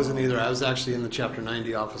 I wasn't either. I was actually in the Chapter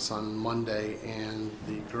 90 office on Monday, and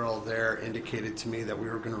the girl there indicated to me that we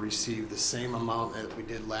were going to receive the same amount that we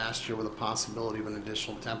did last year with a possibility of an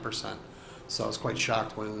additional 10%. So I was quite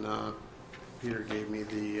shocked when Peter gave me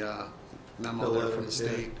the memo there from the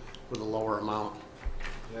state with a lower amount.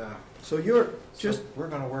 Yeah. So you're So just, we're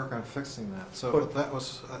going to work on fixing that. So But- that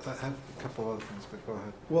was, I had a couple other things, but go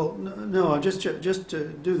ahead. well, no, just to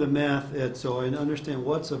do the math, Ed, so I understand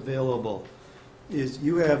what's available, is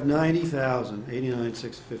you have 90,000,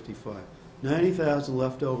 89,655, 90,000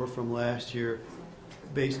 left over from last year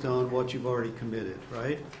based on what you've already committed,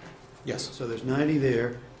 right? Yes. So there's 90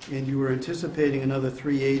 there, and you were anticipating another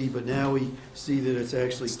 380, but now we see that it's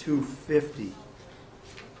actually 250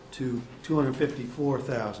 to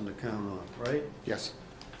 254,000 to count on, right? Yes.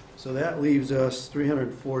 So that leaves us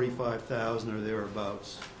 345,000 or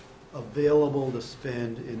thereabouts available to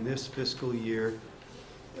spend in this fiscal year,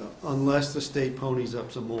 unless the state ponies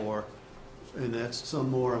up some more, and that's some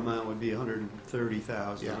more amount would be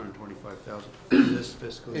 130,000, Yeah. 125,000 in this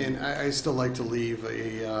fiscal year. And I still like to leave a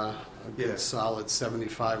Yeah. good solid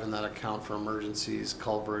 75 in that account for emergencies,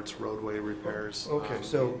 culverts, roadway repairs. Okay,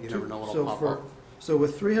 so. You never know what'll so pop for- up. So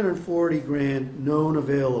with 340 grand known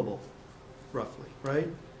available, roughly, right?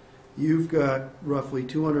 You've got roughly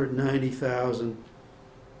 290,000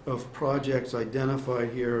 of projects identified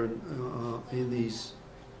here in these,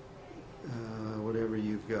 whatever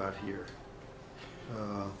you've got here.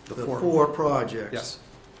 The The four. four projects. Yes.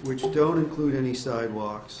 Which don't include any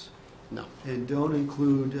sidewalks. No. And don't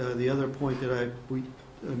include the other point that we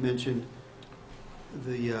mentioned,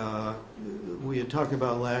 we had talked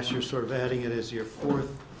about last year, sort of adding it as your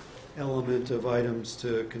fourth element of items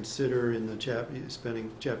to consider in the spending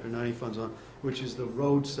Chapter 90 funds on, which is the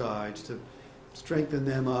roadsides, to strengthen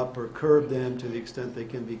them up or curb them to the extent they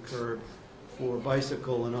can be curbed for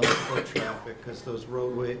bicycle and other foot traffic, because those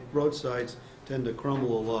roadsides tend to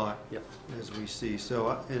crumble a lot, Yep. as we see.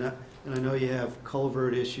 So, and I know you have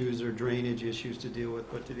culvert issues or drainage issues to deal with,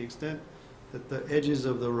 but to the extent that the edges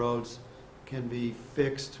of the roads can be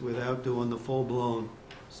fixed without doing the full-blown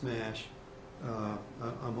smash,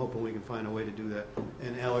 I'm hoping we can find a way to do that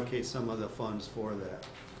and allocate some of the funds for that.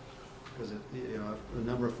 Because, a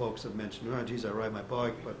number of folks have mentioned, oh, geez, I ride my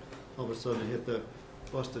bike, but all of a sudden it hit the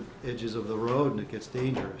busted edges of the road and it gets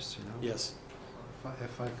dangerous, Yes.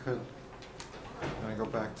 If I could, I go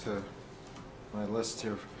back to my list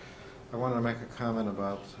here. I wanted to make a comment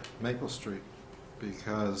about Maple Street,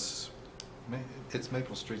 because it's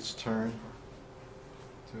Maple Street's turn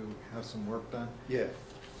to have some work done. Yeah.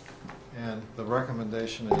 And the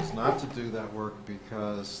recommendation is not to do that work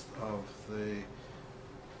because of the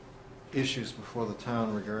issues before the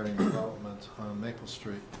town regarding development on Maple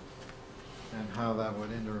Street and how that would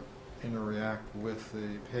interact with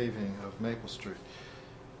the paving of Maple Street.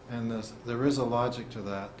 And there is a logic to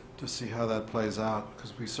that, to see how that plays out,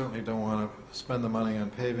 because we certainly don't want to spend the money on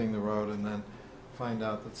paving the road and then find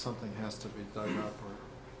out that something has to be dug up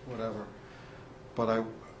or whatever. But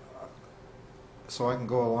so I can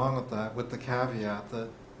go along with that, with the caveat that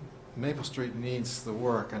Maple Street needs the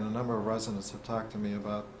work, and a number of residents have talked to me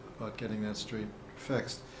about getting that street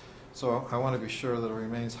fixed. So I want to be sure that it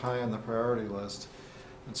remains high on the priority list.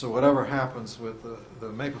 And so whatever happens with the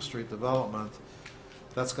Maple Street development,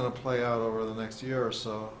 that's going to play out over the next year or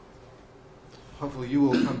so. Hopefully you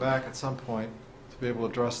will come back at some point to be able to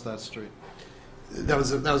address that street. That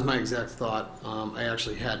was my exact thought. I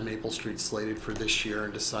actually had Maple Street slated for this year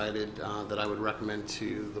and decided that I would recommend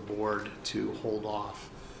to the board to hold off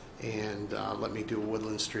and let me do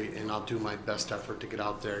Woodland Street, and I'll do my best effort to get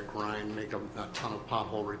out there, grind, make a ton of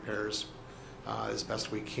pothole repairs as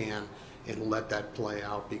best we can, and let that play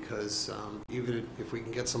out, because even if we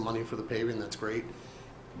can get some money for the paving, that's great.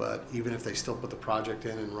 But even if they still put the project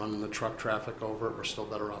in and run the truck traffic over it, we're still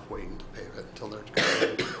better off waiting to pave it until they're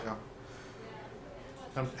completed. Yeah.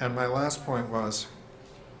 And my last point was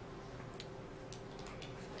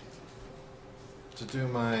to do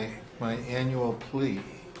my annual plea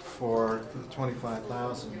for the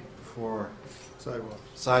 25,000 for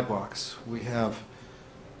sidewalks. We have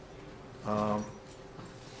a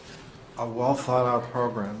well thought out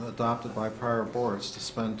program adopted by prior boards to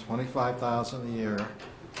spend 25,000 a year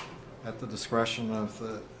at the discretion of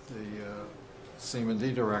the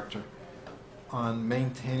CMD director on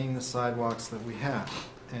maintaining the sidewalks that we have.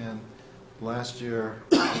 And last year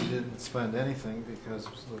we didn't spend anything because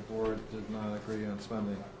the board did not agree on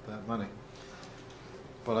spending that money.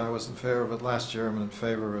 But I was in favor of it last year, I'm in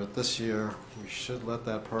favor of it this year. We should let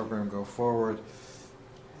that program go forward.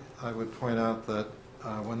 I would point out that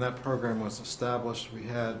when that program was established, we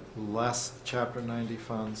had less Chapter 90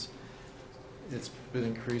 funds. It's been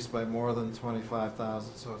increased by more than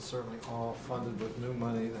 25,000, so it's certainly all funded with new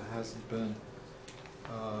money that hasn't been,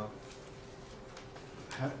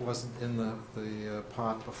 wasn't in the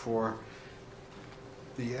pot before.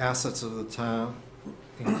 The assets of the town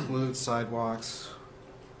include sidewalks,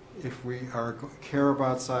 if we care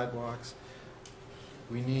about sidewalks,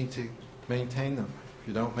 we need to maintain them. If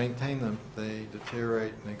you don't maintain them, they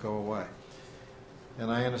deteriorate and they go away. And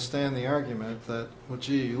I understand the argument that, well,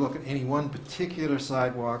 gee, you look at any one particular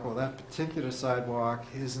sidewalk, well, that particular sidewalk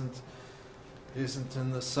isn't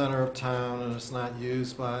in the center of town and it's not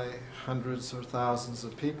used by hundreds or thousands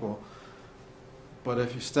of people. But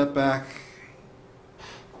if you step back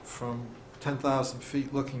from 10,000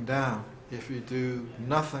 feet looking down, if you do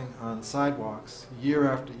nothing on sidewalks year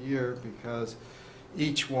after year, because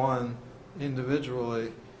each one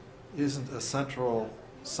individually isn't a central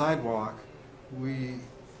sidewalk, we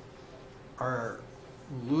are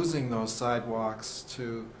losing those sidewalks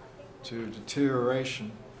to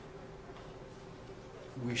deterioration.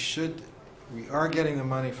 We are getting the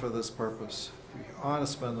money for this purpose. We ought to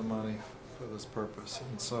spend the money for this purpose.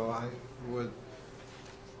 And so I would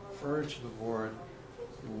urge the board,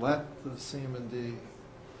 let the CM&D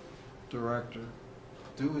director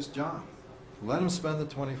do his job. Let him spend the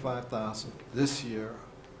 $25,000 this year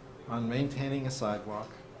on maintaining a sidewalk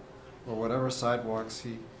or whatever sidewalks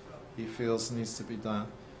he feels needs to be done.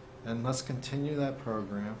 And let's continue that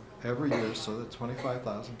program every year so that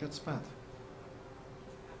 $25,000 gets spent.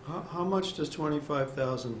 How much does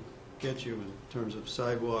 25,000 get you in terms of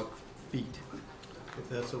sidewalk feet, if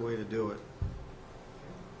that's a way to do it?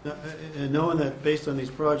 Now, and knowing that based on these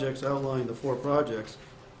projects, outlining the 4 projects,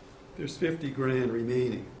 there's 50 grand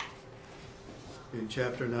remaining in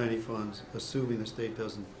Chapter 90 funds, assuming the state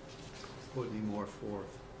doesn't put any more forth.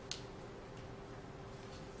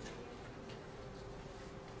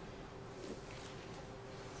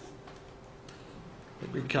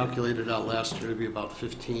 We calculated out last year to be about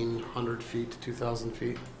 1,500 feet to 2,000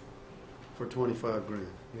 feet. For 25 grand.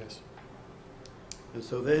 Yes. And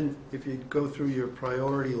so then, if you go through your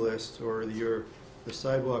priority list or the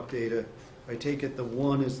sidewalk data, I take it the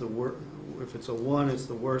 1 is the if it's a 1, it's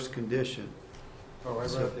the worst condition. Oh, I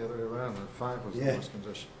read it the other way around, that 5 was the worst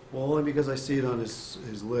condition. Well, only because I see it on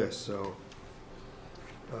his list, so.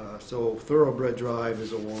 So Thoroughbred Drive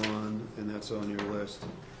is a 1, and that's on your list.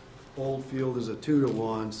 Old Field is a 2 to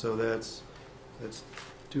 1, so that's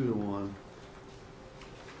 2 to 1.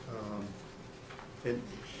 And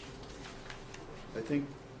I think,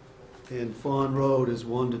 and Fawn Road is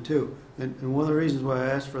 1 to 2. And one of the reasons why I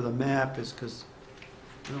asked for the map is because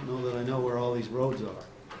I don't know that I know where all these roads are.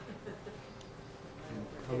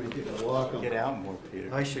 How many people walk them? Get out more,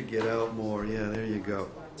 Peter. I should get out more, yeah, there you go.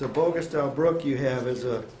 So Bogastow Brook you have is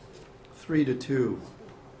a 3 to 2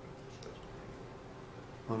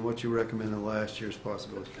 on what you recommended last year's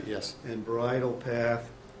possibility. Yes. And Bridle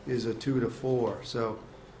Path is a 2 to 4. So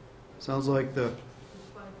sounds like the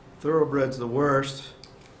Thoroughbred's the worst,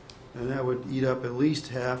 and that would eat up at least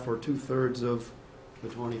half or 2/3 of the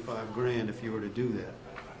 25 grand if you were to do that.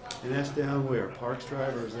 And that's down where? Parks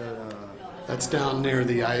Drive, or is that? That's down near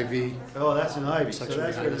the Ivy. Oh, that's an Ivy. So Section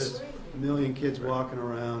that's where behind us. there's a million kids walking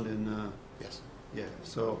around, and Yes. yeah.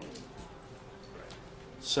 So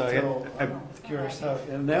So, I'm curious how.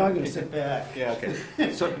 And now I'm going to sit back. yeah,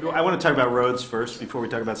 okay. So I want to talk about roads first before we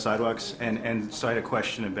talk about sidewalks. And so I had a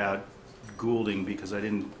question about Goulding because I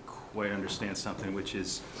didn't quite understand something, which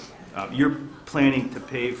is you're planning to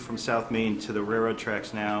pave from South Main to the railroad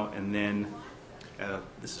tracks now, and then,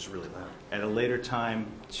 this is really loud, at a later time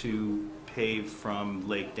to pave from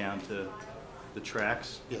Lake down to the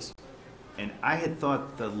tracks? Yes. And I had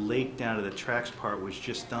thought the Lake down to the tracks part was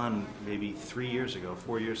just done maybe 3 years ago,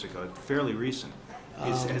 4 years ago, fairly recent.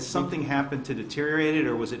 Has something happened to deteriorate it,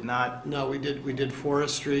 or was it not? No, we did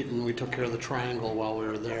Forest Street, and we took care of the triangle while we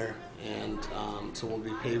were there. And so we'll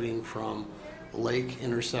be paving from Lake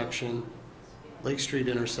Street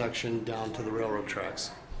intersection down to the railroad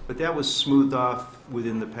tracks. But that was smoothed off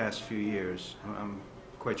within the past few years. I'm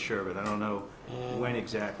quite sure of it. I don't know when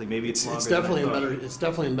exactly. Maybe it's longer. It's than I definitely in thought. better. It's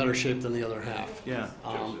definitely in better shape than the other half. Yeah.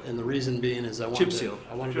 And the reason being is I wanted Chip seal.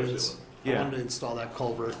 I wanted to install that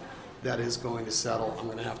culvert that is going to settle. I'm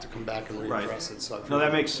going to have to come back and readdress it. So No,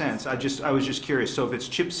 that makes sense. I was just curious. So if it's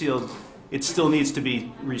chip sealed, it still needs to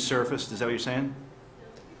be resurfaced. Is that what you're saying?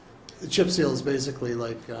 The chip seal is basically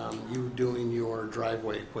like you doing your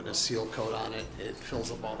driveway, putting a seal coat on it. It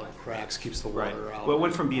fills up all the cracks, keeps the water out. Well, it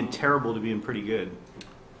went from being terrible to being pretty good.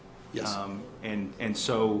 Yes. And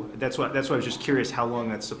so that's why I was just curious how long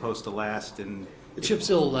that's supposed to last. And the chip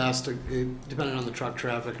seal will last, depending on the truck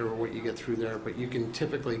traffic or what you get through there, but you can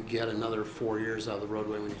typically get another 4 years out of the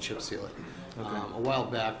roadway when you chip seal it. Okay. A while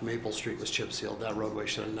back, Maple Street was chip sealed. That roadway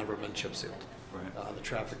should have never been chip sealed. Right. The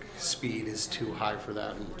traffic speed is too high for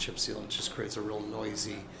that, and the chip seal just creates a real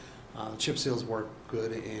noisy. Chip seals work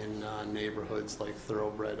good in neighborhoods like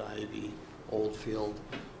Thoroughbred, Ivy, Oldfield.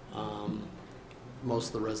 Most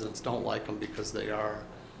of the residents don't like them because they're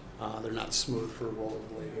not smooth for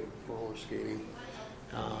roller skating.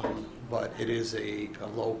 But it is a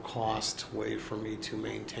low-cost way for me to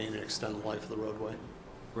maintain and extend the life of the roadway.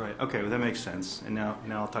 Right, okay, well, that makes sense. And now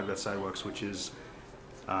I'll talk about sidewalks, which is...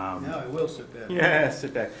 Now I will sit back. Yeah,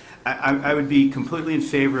 sit back. I would be completely in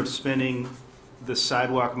favor of spending the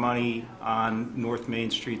sidewalk money on North Main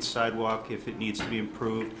Street sidewalk if it needs to be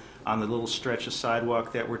improved, on the little stretch of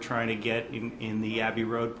sidewalk that we're trying to get in the Abbey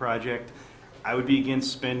Road project. I would be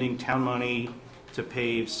against spending town money to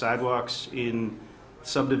pave sidewalks in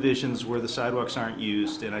subdivisions where the sidewalks aren't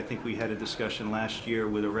used. And I think we had a discussion last year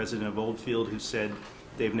with a resident of Oldfield who said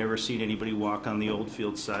they've never seen anybody walk on the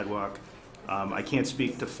Oldfield sidewalk. I can't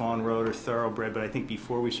speak to Fawn Road or Thoroughbred, but I think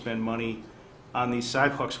before we spend money on these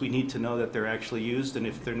sidewalks, we need to know that they're actually used, and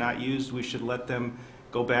if they're not used, we should let them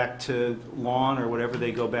go back to lawn or whatever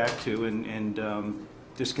they go back to and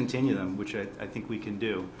discontinue them, which I think we can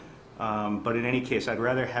do. But in any case, I'd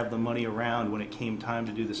rather have the money around when it came time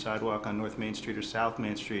to do the sidewalk on North Main Street or South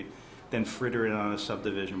Main Street than fritter it on a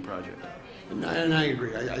subdivision project. And I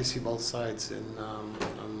agree. I see both sides, and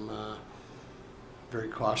I'm very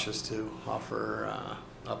cautious to offer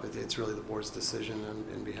up. It's really the board's decision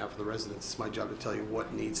on behalf of the residents. It's my job to tell you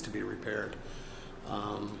what needs to be repaired.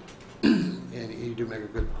 And you do make a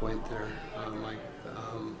good point there, Mike.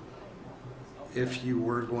 If you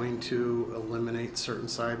were going to eliminate certain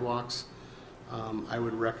sidewalks, I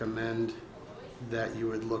would recommend that you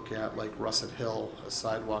would look at, like Russet Hill, a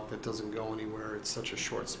sidewalk that doesn't go anywhere. It's such a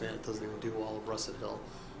short span, it doesn't even do all of Russet Hill.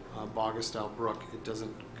 Bogastow Brook, it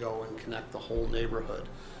doesn't go and connect the whole neighborhood.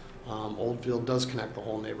 Oldfield does connect the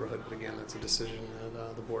whole neighborhood, but again, that's a decision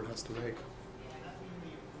that the board has to make.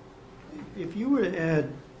 If you were to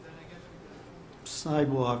add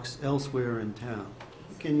sidewalks elsewhere in town,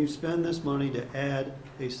 can you spend this money to add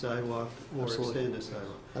a sidewalk or Absolutely. extend a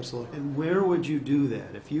sidewalk? Absolutely. And where would you do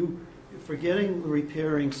that? If you, forgetting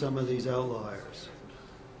repairing some of these outliers,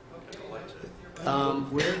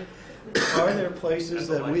 where are there places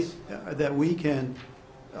that we can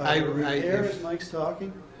repair, as Mike's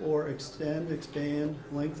talking, or extend, expand,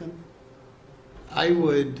 lengthen? I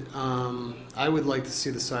would like to see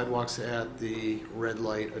the sidewalks at the red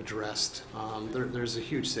light addressed. There's a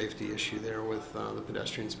huge safety issue there with the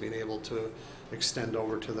pedestrians being able to extend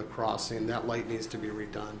over to the crossing. That light needs to be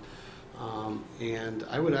redone. And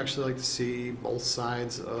I would actually like to see both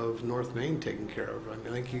sides of North Main taken care of. I mean,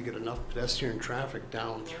 I think you get enough pedestrian traffic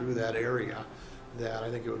down through that area that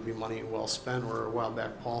I think it would be money well spent. Where a while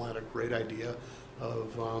back, Paul had a great idea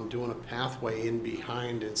of doing a pathway in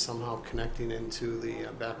behind and somehow connecting into the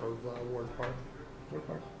back of Ward Park,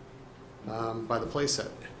 by the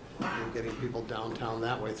playset, and getting people downtown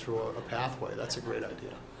that way through a pathway. That's a great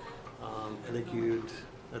idea. I think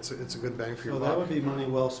it's a good bang for your buck. So that would be money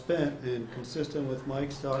well spent and consistent with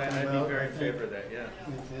Mike's talking about. I'd be very in favor of that, yeah.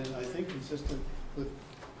 And I think consistent with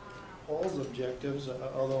Paul's objectives,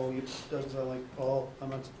 although it doesn't sound like Paul, I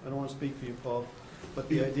don't want to speak for you, Paul, but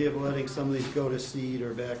the idea of letting some of these go to seed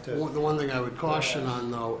or back to... The one thing I would caution on,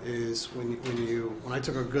 though, is when I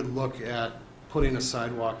took a good look at putting a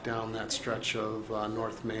sidewalk down that stretch of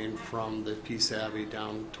North Main from the Peace Abbey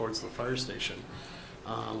down towards the fire station,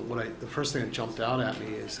 the first thing that jumped out at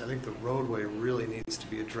me is I think the roadway really needs to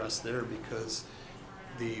be addressed there, because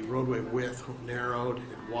the roadway width narrowed,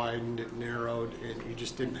 it widened, it narrowed, and you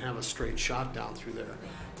just didn't have a straight shot down through there.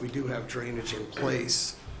 We do have drainage in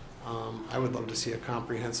place. I would love to see a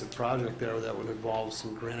comprehensive project there that would involve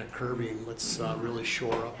some granite curbing. Let's really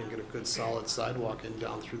shore up and get a good solid sidewalk in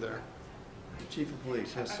down through there. Chief of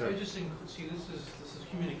Police, yes, sir. I just think, see, this is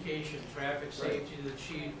communication, traffic safety to the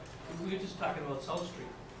chief. We were just talking about South Street.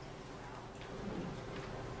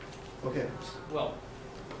 Okay. Well,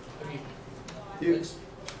 I mean,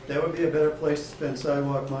 That would be a better place to spend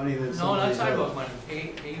sidewalk money than some no, of not these sidewalk other- money,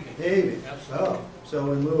 paving. Paving? Absolutely. Oh,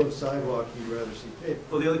 so in lieu of sidewalk, you'd rather see paving?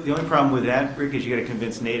 Well, the only problem with that, Rick, is you got to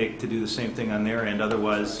convince Natick to do the same thing on their end.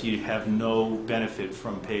 Otherwise, you have no benefit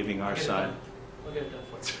from paving our side. We'll get it done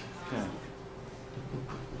for you.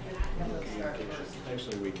 Yeah.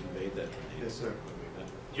 Actually, we conveyed that. Yes, sir.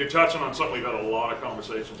 You're touching on something we've had a lot of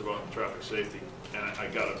conversations about in traffic safety, and I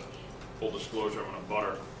got a full disclosure, I'm gonna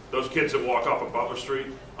butter. Those kids that walk off of Butler Street,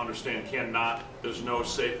 understand there's no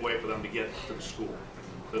safe way for them to get to the school.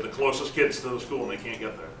 They're the closest kids to the school and they can't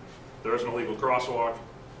get there. There isn't a legal crosswalk,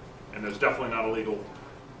 and there's definitely not a legal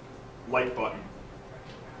light button,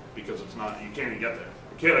 because you can't even get there.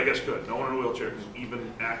 A kid, I guess, could. No one in a wheelchair can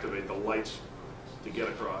even activate the lights to get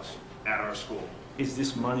across at our school. Is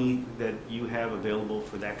this money that you have available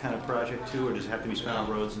for that kind of project too, or does it have to be spent on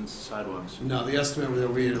roads and sidewalks? No, the estimate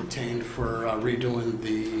that we had obtained for redoing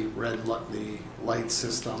the the light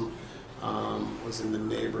system was in the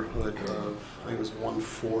neighborhood of, I think it was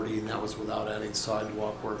 140, and that was without adding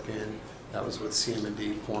sidewalk work in. That was with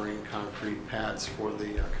CM&D pouring concrete pads for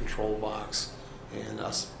the control box and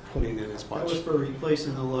us putting in as That much. was for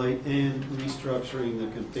replacing the light and restructuring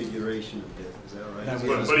the configuration of it, is that right?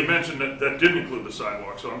 That But he mentioned that that didn't include the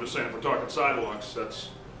sidewalk, so I'm just saying, if we're talking sidewalks, that's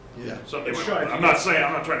Yeah. something. Sure, if I'm you- not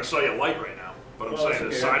trying to sell you a light right now, but I'm Well, saying the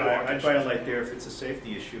it's okay. sidewalk. I'd buy a light there if it's a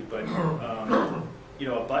safety issue, but, you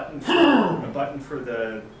know, a button for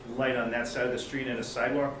the light on that side of the street and a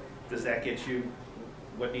sidewalk, does that get you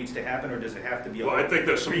what needs to happen, or does it have to be a Well, I think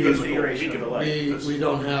there's some physical, reconfiguration of the light? We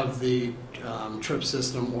don't have the trip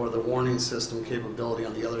system or the warning system capability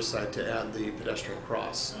on the other side to add the pedestrian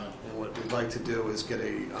cross. And what we'd like to do is get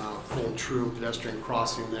a full true pedestrian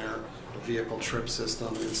crossing there, a vehicle trip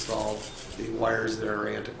system installed. The wires there are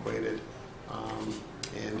antiquated.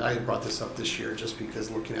 And I had brought this up this year just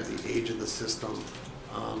because looking at the age of the system,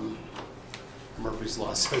 Murphy's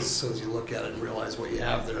Law says as soon as you look at it and realize what you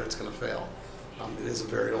have there, it's going to fail. It is a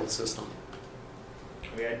very old system.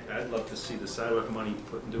 I mean, I'd love to see the sidewalk money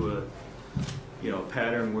put into a, you know,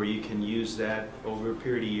 pattern where you can use that over a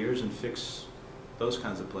period of years and fix those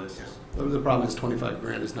kinds of places. The problem is 25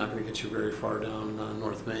 grand is not going to get you very far down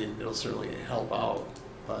North Main. It'll certainly help out,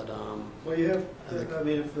 but Well, you have, I think- I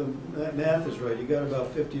mean, if the math is right, you got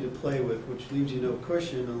about 50 to play with, which leaves you no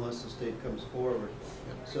cushion unless the state comes forward.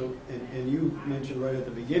 So, and you mentioned right at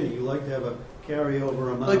the beginning, you like to have a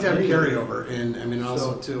carryover amount. I'd like to have a anyway. carryover, and I mean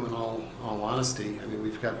also So- too, in all honesty, I mean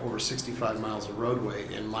we've got over 65 miles of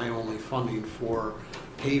roadway, and my only funding for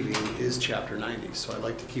paving is Chapter 90. So I'd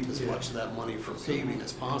like to keep as Yeah. much of that money for paving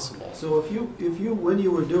as possible. So if you, when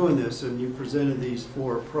you were doing this and you presented these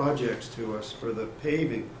 4 projects to us for the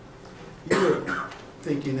paving, you were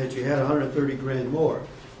thinking that you had 130 grand more.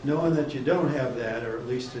 Knowing that you don't have that, or at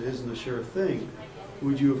least it isn't a sure thing,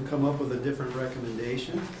 would you have come up with a different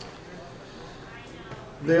recommendation?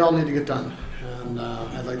 They all need to get done, and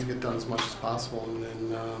I'd like to get done as much as possible. And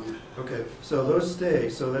then Okay, so those stay,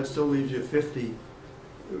 so that still leaves you 50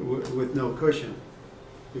 with no cushion,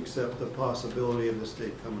 except the possibility of the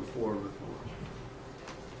state coming forward with more.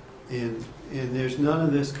 And there's none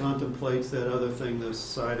of this contemplates that other thing, the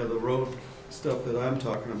side of the road stuff that I'm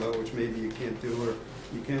talking about, which maybe you can't do or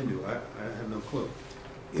you can do. I have no clue.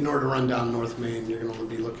 in order to run down North Main, you're going to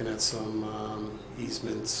be looking at some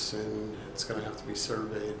easements, and it's going to have to be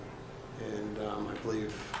surveyed. And I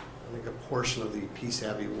think a portion of the Peace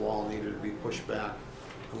Abbey wall needed to be pushed back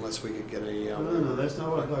unless we could get a... No, that's not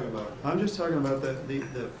what I'm talking about. I'm just talking about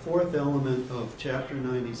the 4th element of Chapter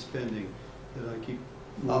 90 spending that I keep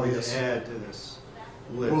wanting yes. to add to this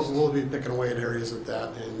list. We'll be picking away at areas of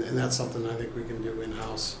that, and that's something I think we can do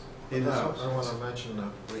in-house. In-house. I want to mention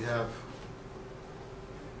that we have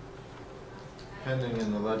pending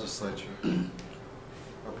in the legislature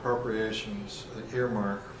appropriations, an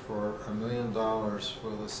earmark for $1 million for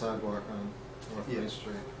the sidewalk on North Main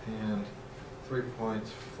Street and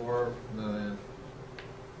 $3.4 million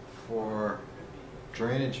for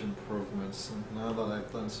drainage improvements. And now that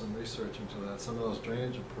I've done some research into that, some of those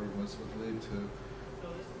drainage improvements would lead to,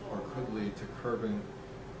 or could lead to curbing.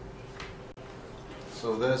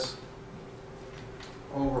 So there's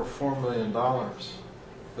over $4 million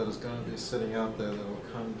that is going to be sitting out there that will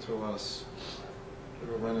come to us.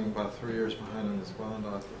 We're running about 3 years behind on this bond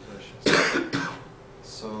authorization.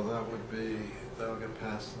 So that will get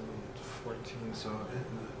passed in 14. So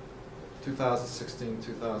in the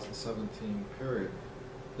 2016-2017 period,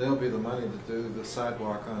 there'll be the money to do the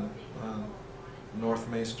sidewalk on North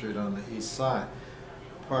Main Street on the east side.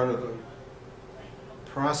 Part of the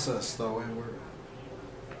process, though, and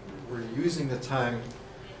we're using the time.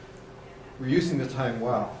 We're using the time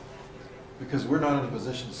well, because we're not in a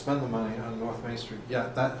position to spend the money on North Main Street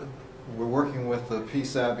yet. We're working with the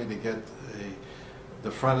Peace Abbey to get the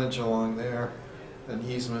frontage along there, an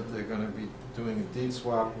easement. They're going to be doing a deed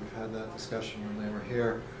swap. We've had that discussion when they were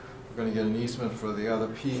here. We're going to get an easement for the other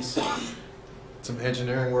piece. Some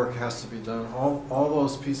engineering work has to be done. All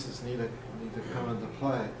those pieces need to come into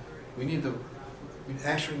play. We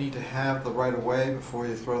actually need to have the right of way before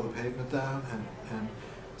you throw the pavement down and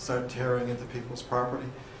start tearing into people's property.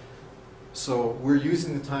 So we're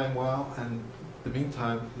using the time well, and in the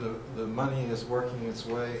meantime, the money is working its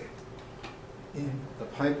way in the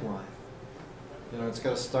pipeline. You know, it's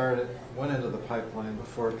got to start at one end of the pipeline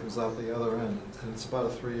before it comes out the other end, and it's about a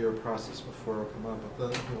 3-year process before it'll come up.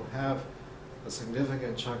 But then we'll have a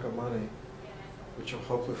significant chunk of money which will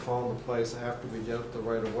hopefully fall into place after we get the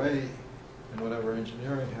right of way and whatever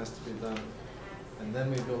engineering has to be done. And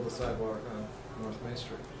then we build the sidewalk on North Main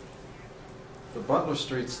Street. The Butler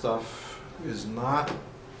Street stuff is not,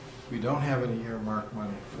 we don't have any earmarked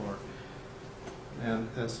money for. And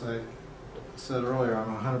as I said earlier,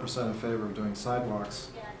 I'm 100% in favor of doing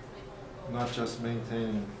sidewalks, not just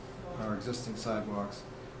maintaining our existing sidewalks.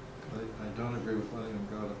 I don't agree with letting them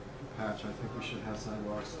go to patch. I think we should have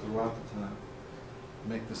sidewalks throughout the town,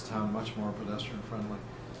 make this town much more pedestrian friendly.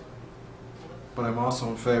 But I'm also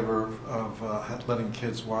in favor of letting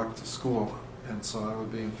kids walk to school, and so I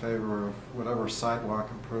would be in favor of whatever sidewalk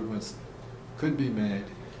improvements could be made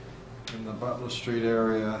in the Butler Street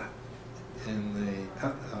area, in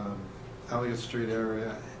the Elliott Street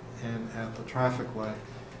area, and at the traffic light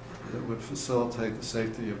that would facilitate the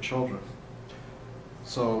safety of children.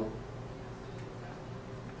 So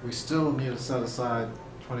we still need to set aside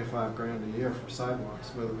 25 grand a year for sidewalks,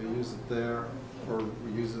 whether we use it there or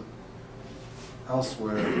we use it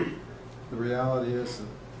elsewhere. The reality is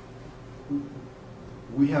that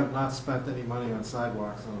we have not spent any money on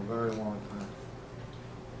sidewalks in a very long time.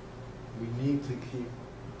 We need to keep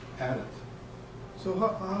at it. So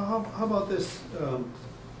how about this,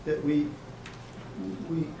 that we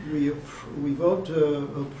vote to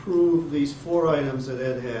approve these 4 items that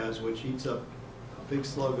Ed has, which eats up a big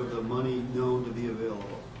slug of the money known to be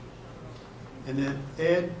available. And then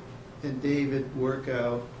Ed and David work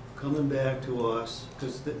out coming back to us,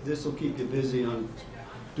 because this will keep you busy on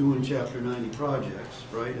doing Chapter 90 projects,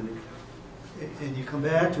 right? And you come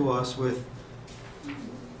back to us with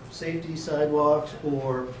safety sidewalks,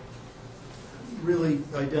 or really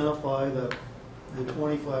identify the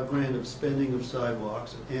 25 grand of spending of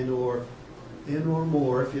sidewalks, and or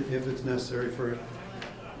more if it's necessary for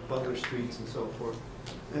Butler streets and so forth.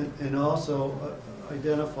 And also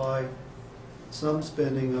identify some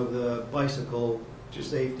spending of the bicycle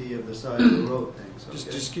safety of the side of the road things.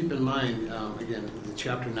 Okay? Just keep in mind, again, the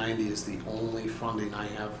Chapter 90 is the only funding I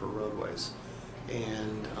have for roadways.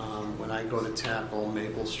 And when I go to tackle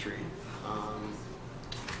Maple Street,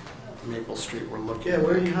 we're looking. Yeah,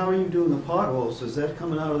 how are you doing the potholes? Is that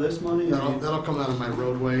coming out of this money? That'll come out of my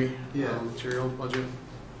roadway material budget.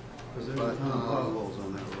 Because there's a ton of potholes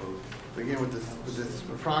on that road. Again, with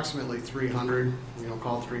the approximately 300,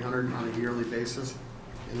 call it 300 on a yearly basis,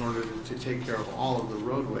 in order to take care of all of the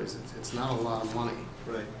roadways, it's not a lot of money.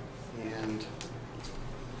 Right. And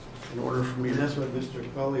in order for me and that's what Mr.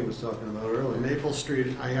 Cully was talking about earlier. Maple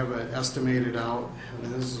Street, I have it estimated out,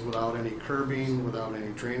 and this is without any curbing, without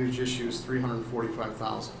any drainage issues,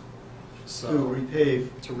 $345,000. So to repave.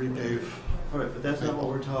 To repave. All right, but that's not what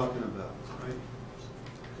we're talking about, right?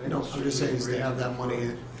 No, I'm just saying is they have that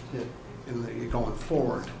money going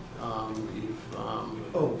forward.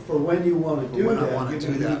 For when you want to do that, you're going to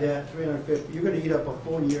need that 350. You're going to eat up a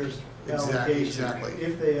full year's allocation. Exactly.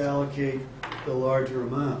 If they allocate the larger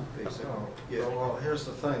amount, basically. Well, here's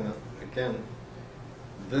the thing. That, again,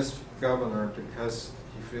 this governor, because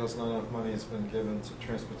he feels not enough money has been given to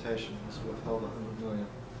transportation, has withheld $100 million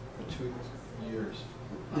for 2 years,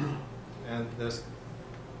 and there's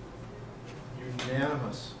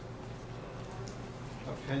unanimous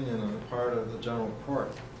opinion on the part of the general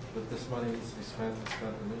court that this money needs to be spent and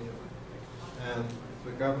spent immediately. And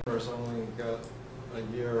the governor's only got a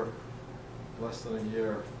year, less than a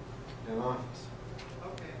year in office.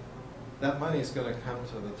 That money is going to come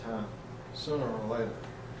to the town sooner or later.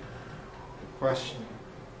 The question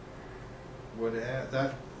would add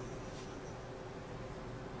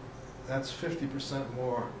that's 50%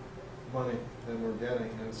 more money than we're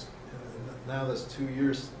getting, and now there's 2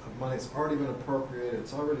 years of money. It's already been appropriated.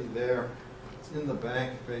 It's already there. It's in the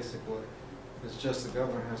bank, basically. It's just the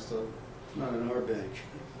governor has to. It's not in our bank.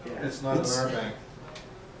 It's not in our bank.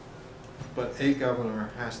 But a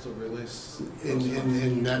governor has to release.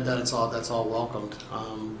 And that's all welcomed.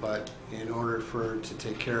 But in order to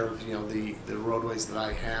take care of the roadways that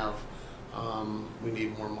I have, we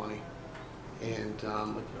need more money. And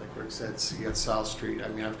like Rick said, you got South Street. I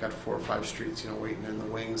mean, I've got 4 or 5 streets, waiting in the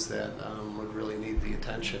wings that would really need the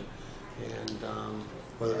attention. And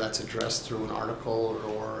whether that's addressed through an article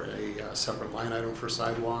or a separate line item for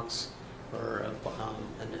sidewalks, or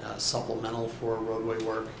a supplemental for roadway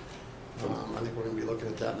work, I think we're going to be looking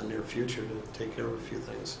at that in the near future to take care of a few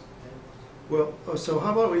things. Well, so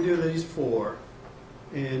how about we do these 4?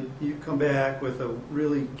 And you come back with a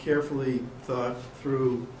really carefully thought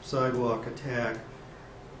through sidewalk attack,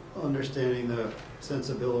 understanding the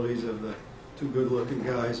sensibilities of the 2 good-looking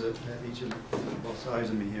guys at each of both sides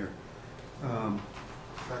of me here.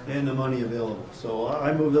 and the money available. So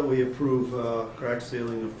I move that we approve crack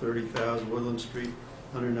ceiling of 30,000, Woodland Street,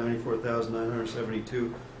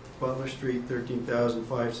 194,972, Butler Street,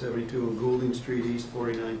 13,572, and Goulding Street East,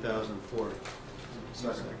 49,040.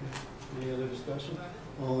 Second. Any other discussion?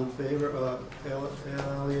 All in favor?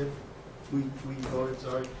 Elliot, we voted,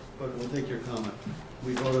 sorry, but we'll take your comment.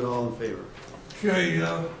 We voted all in favor. Okay,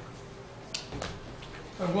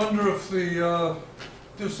 I wonder if the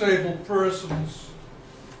disabled persons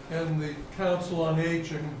and the Council on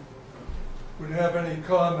Aging would have any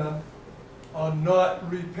comment on not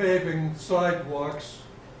repaving sidewalks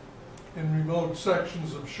in remote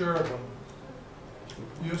sections of Sherborn.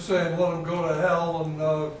 You're saying let them go to hell and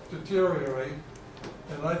deteriorate,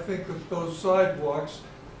 and I think that those sidewalks,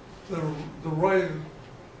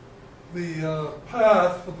 the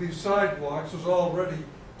path for these sidewalks is already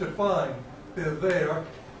defined. They're there,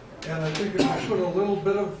 and I think if you put a little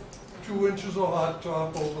bit of 2 inches of hot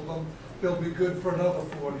top over them, they'll be good for another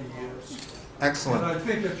 40 years. Excellent. And I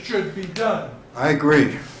think it should be done. I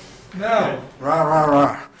agree. Now, Rah, rah,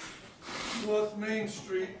 rah. North Main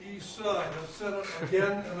Street, east side, I've said it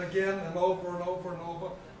again and again and over and over and over.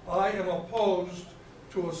 I am opposed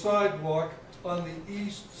to a sidewalk on the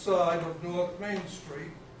east side of North Main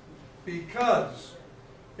Street because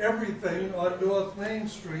everything on North Main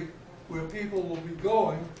Street where people will be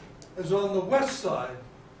going is on the west side.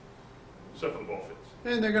 Except for the ball fields.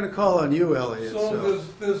 And they're going to call on you, Elliot. So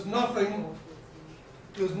there's nothing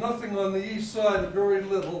on the east side, very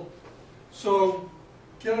little. So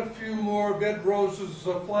get a few more bed roses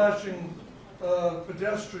flashing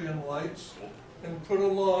pedestrian lights and put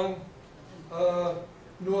along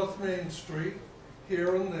North Main Street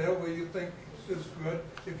here and there where you think is good.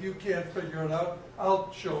 If you can't figure it out,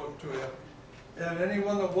 I'll show it to you. And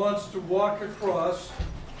anyone that wants to walk across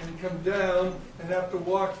and come down and have to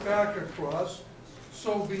walk back across,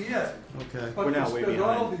 so be it. Okay. But We're to now way spend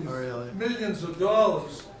all behind. these All right, Elliot. millions of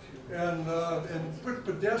dollars and put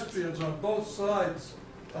pedestrians on both sides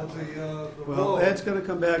of the Well, road. Ed's going to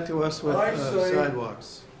come back to us with I say-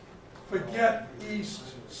 sidewalks. Forget east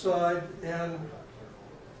side and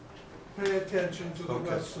pay attention to the Okay.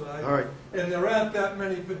 west side. All right. And there aren't that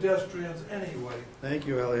many pedestrians anyway. Thank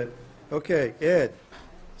you, Elliot. Okay, Ed,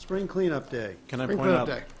 spring cleanup day. Can I Spring point cleanup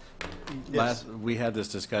out, day. Yes. we had this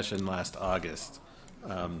discussion last August,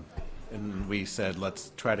 and we said,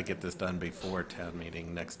 let's try to get this done before town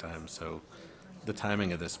meeting next time, so the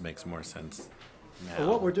timing of this makes more sense now. Well,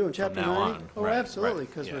 what we're doing, from chapter now 90? on. Oh, Right, absolutely, right,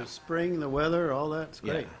 because yeah. we're spring, the weather, all that's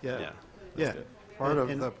great, yeah. that's Yeah. good. Part of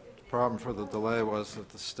And- the problem for the delay was that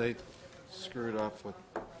the state screwed up with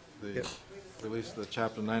the Yep. release of the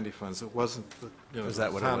Chapter 90 funds. It wasn't, Is the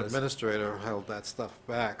that what it town was? administrator held that stuff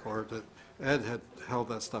back, or that Ed had held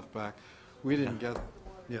that stuff back. We didn't get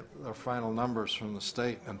Yep. our final numbers from the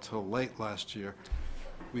state until late last year.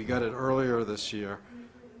 We got it earlier this year,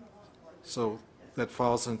 so that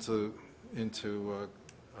falls into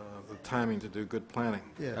the timing to do good planning.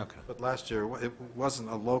 Yeah. Okay. But last year, it wasn't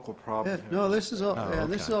a local problem. Yeah, no, this is all, Oh, yeah,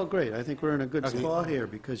 this is okay. all great. I think we're in a good Okay. spot here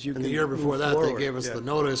because you can And the year move before that, they forward. gave us Yeah. the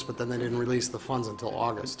notice, but then they didn't release the funds until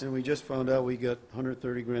August. And we just found out we got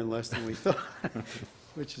 130 grand less than we thought,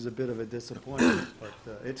 which is a bit of a disappointment, but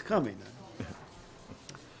it's coming.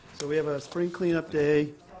 So we have a spring cleanup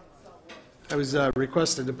day. I was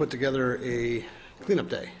requested to put together a cleanup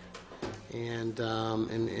day. And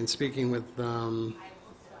in speaking with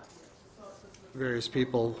various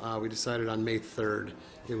people, we decided on May 3rd.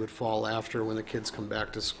 It would fall after when the kids come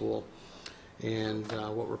back to school. And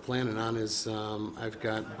what we're planning on is I've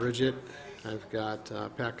got Bridget, I've got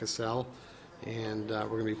Pat Cassell, and we're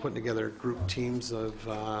going to be putting together group teams of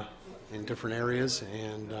in different areas,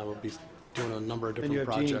 and we'll be doing a number of And you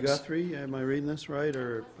different have Jeannie projects. Guthrie, am I reading this right,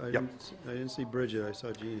 or I Yep. didn't see Bridget, I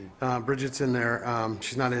saw Jeannie. Bridget's in there.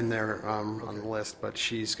 She's not in there on the list, but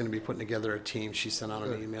she's going to be putting together a team. She sent out an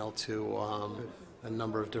Good. email to a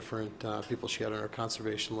number of different people she had on her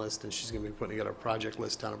conservation list, and she's going to be putting together a project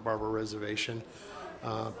list down at Barber Reservation.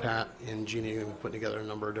 Pat and Jeannie are going to be putting together a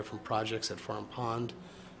number of different projects at Farm Pond.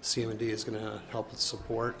 CM&D is going to help with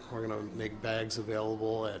support. We're going to make bags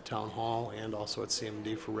available at Town Hall and also at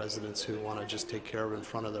CM&D for residents who want to just take care of in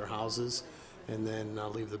front of their houses, and then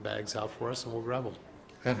leave the bags out for us, and we'll grab them.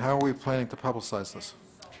 And how are we planning to publicize this?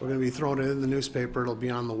 We're going to be throwing it in the newspaper. It'll be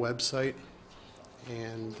on the website.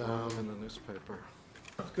 And In the newspaper.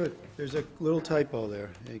 Good, there's a little typo there,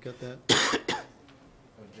 you got that? Give it to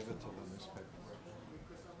the newspaper.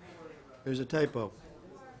 There's a typo.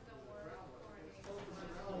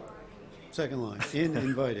 Second line, in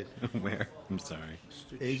invited. Where? I'm sorry.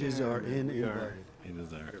 Ages are in invited. It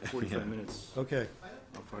is our. 45 minutes Okay,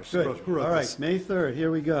 Good, all right, May 3rd, here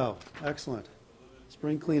we go. Excellent.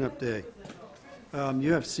 Spring cleanup day.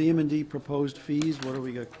 You have CM&D proposed fees, what do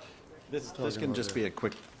we got? This can just be a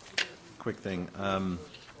quick thing.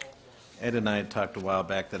 Ed and I had talked a while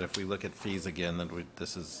back that if we look at fees again, that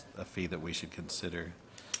this is a fee that we should consider.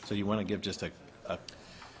 So you want to give just a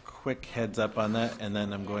quick heads up on that, and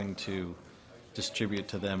then I'm going to distribute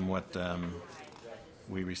to them what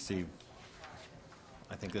we received.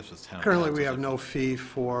 I think this was town. Currently, we have no fee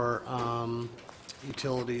for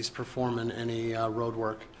utilities performing any road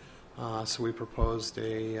work. So we proposed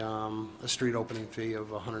a street opening fee of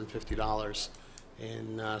 $150.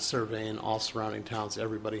 In surveying all surrounding towns,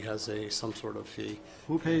 everybody has some sort of fee.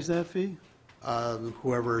 Who pays that fee?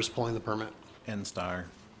 Whoever is pulling the permit. N-Star.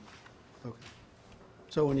 Okay.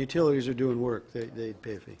 So when utilities are doing work, they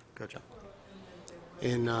pay a fee. Gotcha.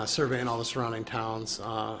 In surveying all the surrounding towns,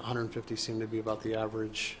 150 seemed to be about the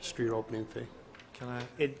average street opening fee. Can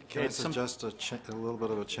I suggest a little bit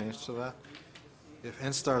of a change to that? If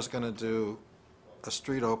N-Star is going to do a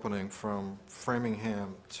street opening from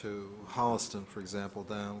Framingham to Holliston, for example,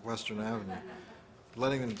 down Western Avenue,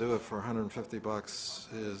 letting them do it for $150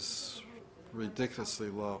 is ridiculously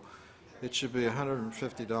low. It should be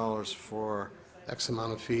 $150 for X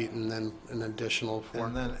amount of feet and then an additional for...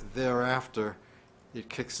 And then thereafter, it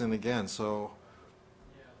kicks in again. So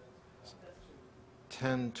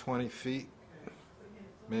 10, 20 feet,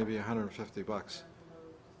 maybe $150.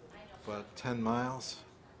 But 10 miles,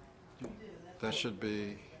 that should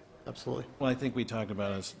be... Absolutely. Well, I think we talked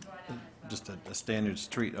about as just a standard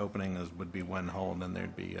street opening would be one hole, and then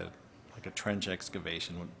there'd be like a trench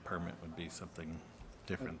excavation permit would be something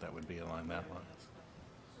different that would be along that line.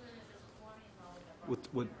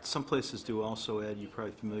 What some places do also, Ed, you're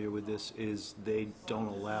probably familiar with this, is they don't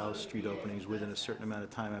allow street openings within a certain amount of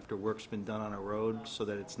time after work's been done on a road so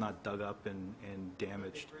that it's not dug up and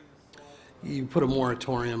damaged. You put a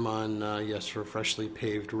moratorium on, yes, for freshly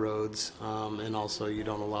paved roads, and also you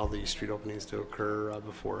don't allow the street openings to occur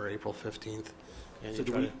before April 15th. And So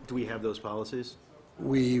do we have those policies?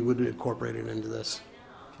 We would incorporate it into this.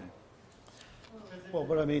 Okay. Well,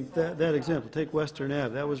 but I mean, that example, take Western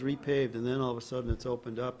Ave, that was repaved, and then all of a sudden it's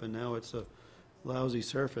opened up, and now it's a lousy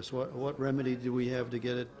surface. What remedy do we have to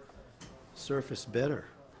get it surfaced better?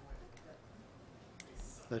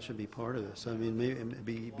 That should be part of this. I mean,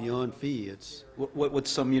 maybe beyond fee, it's... What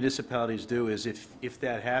some municipalities do is if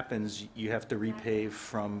that happens, you have to repave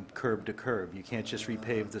from curb to curb. You can't just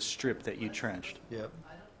repave the strip that you trenched. Yep.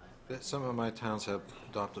 Some of my towns have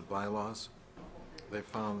adopted bylaws. They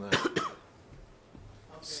found that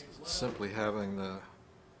simply having the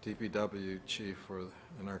DPW chief, or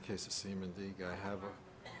in our case the CM&D guy, have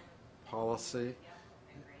a policy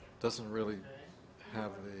doesn't really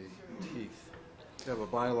have the teeth. You have a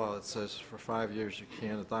bylaw that says for 5 years you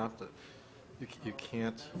can't adopt it. You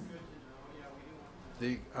can't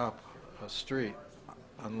dig up a street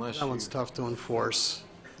unless That one's tough to enforce.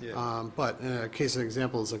 Yeah. But in a case of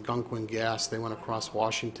example is Algonquin Gas. They went across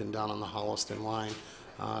Washington down on the Holliston line.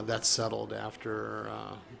 That settled after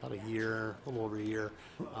about a year, a little over a year.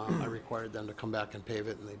 I required them to come back and pave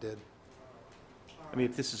it, and they did. I mean,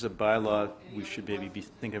 if this is a bylaw, we should maybe be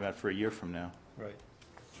thinking about for a year from now. Right.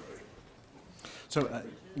 So,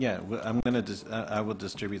 yeah, I will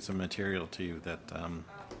distribute some material to you that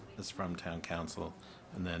is from town council,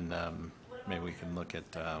 and then maybe we can look at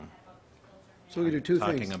So we do two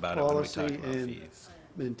things. talking about it when we talk Policy about and fees.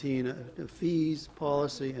 and teeing, fees,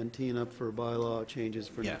 policy, and teeing up for bylaw changes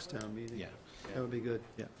for Yeah. next town meeting. Yeah, That would be good.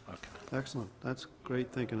 yeah, okay. Excellent. That's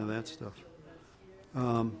great thinking of that stuff.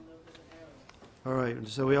 All right,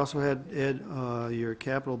 so we also had, Ed, your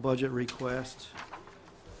capital budget request,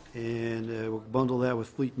 and we'll bundle that with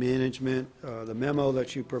fleet management. The memo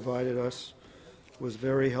that you provided us was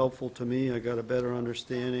very helpful to me. I got a better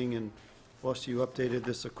understanding, and plus you updated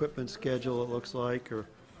this equipment schedule, it looks like, or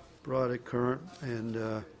brought it current.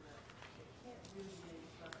 And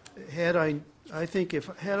had I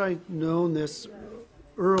known this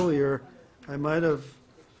earlier, I might have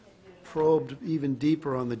probed even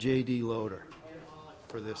deeper on the JD loader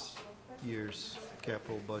for this year's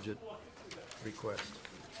capital budget request.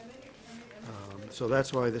 So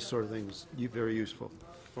that's why this sort of thing is very useful.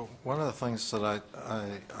 Well, one of the things that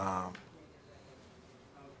I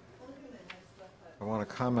want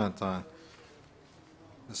to comment on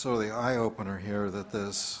is sort of the eye-opener here, that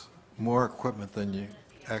there's more equipment than you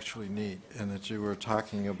actually need, and that you were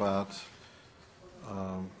talking about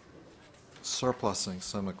surplusing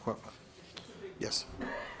some equipment. Yes.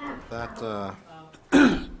 That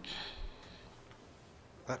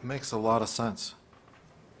that makes a lot of sense.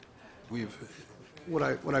 What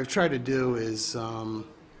I've tried to do is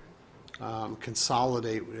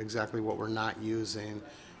consolidate exactly what we're not using,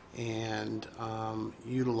 and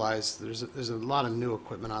utilize, there's a lot of new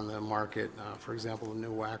equipment on the market. For example, the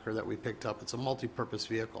new whacker that we picked up, it's a multi-purpose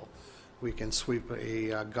vehicle. We can sweep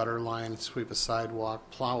a gutter line, sweep a sidewalk,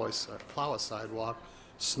 plow a sidewalk,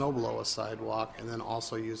 snow blow a sidewalk, and then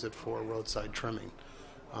also use it for roadside trimming.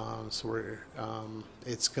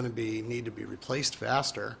 It's going to need to be replaced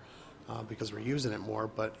faster because we're using it more,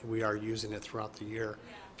 but we are using it throughout the year.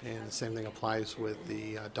 And the same thing applies with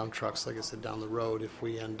the dump trucks. Like I said, down the road, if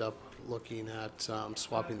we end up looking at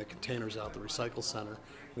swapping the containers out the recycle center,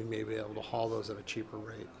 we may be able to haul those at a cheaper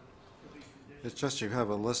rate. It's just you have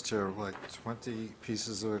a list here of like 20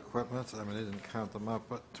 pieces of equipment. I mean, I didn't count them up,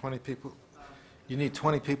 but 20 people, you need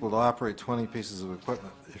 20 people to operate 20 pieces of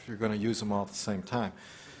equipment if you're going to use them all at the same time.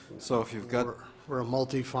 So if you've got... We're a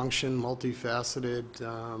multi-function,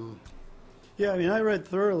 multifaceted... Yeah, I mean, I read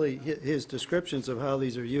thoroughly his descriptions of how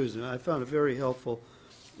these are used, and I found it very helpful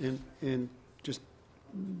in just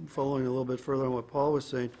following a little bit further on what Paul was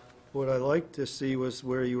saying. What I liked to see was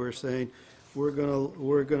where you were saying,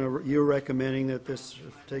 you're recommending that this,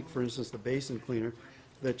 take for instance the basin cleaner,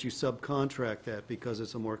 that you subcontract that because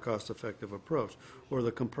it's a more cost-effective approach. Or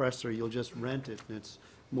the compressor, you'll just rent it, and it's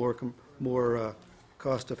more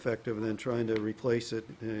cost-effective than trying to replace it,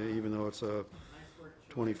 even though it's a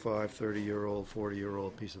 25, 30-year-old,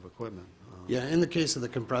 40-year-old piece of equipment. Yeah, in the case of the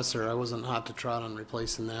compressor, I wasn't hot to trot on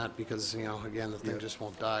replacing that because, you know, again, the thing just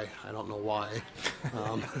won't die. I don't know why.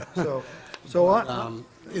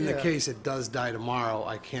 In the case it does die tomorrow,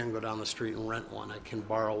 I can go down the street and rent one. I can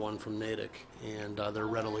borrow one from Natick, and they're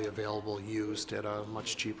readily available, used at a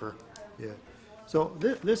much cheaper. Yeah. So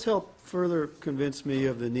this helped further convince me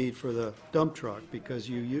of the need for the dump truck, because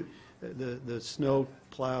the snow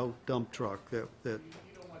plow dump truck that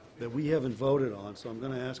we haven't voted on, so I'm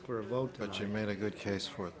going to ask for a vote tonight. But you made a good case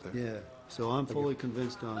for it there. Yeah, so I'm fully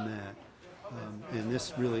convinced on that, and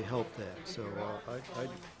this really helped that. So I'd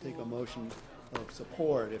take a motion of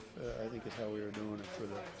support, if I think is how we were doing it for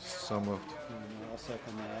the... So moved. I'll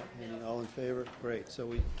second that. Any, all in favor? Great, so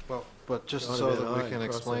we... Well, but just so that we can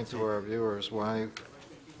explain to our viewers why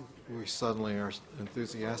we suddenly are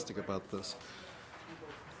enthusiastic about this,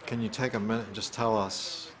 can you take a minute and just tell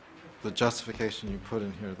us the justification you put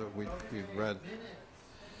in here that we've read?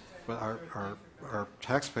 But our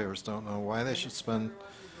taxpayers don't know why they should spend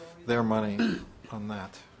their money on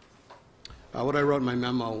that. What I wrote in my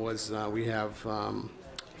memo was we have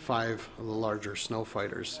 5 of the larger snow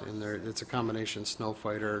fighters, and it's a combination snow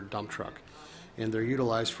fighter dump truck, and they're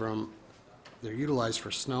utilized for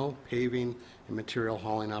snow, paving, and material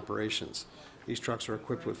hauling operations. These trucks are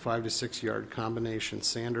equipped with 5 to 6 yard combination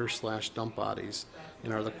sander/dump bodies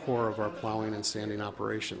and are the core of our plowing and sanding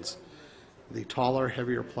operations. The taller,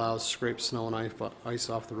 heavier plows scrape snow and ice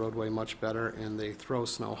off the roadway much better, and they throw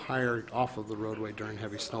snow higher off of the roadway during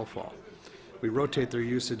heavy snowfall. We rotate their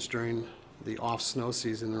usage during the off-snow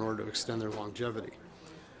season in order to extend their longevity.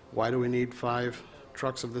 Why do we need 5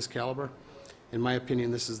 trucks of this caliber? In my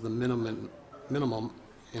opinion, this is the minimum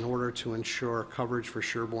in order to ensure coverage for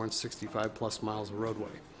Sherborn's 65-plus miles of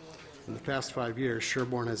roadway. In the past 5 years,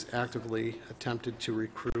 Sherborn has actively attempted to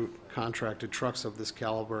recruit contracted trucks of this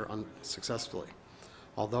caliber unsuccessfully.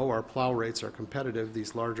 Although our plow rates are competitive,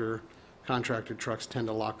 these larger contracted trucks tend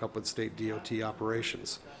to lock up with state DOT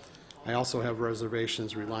operations. I also have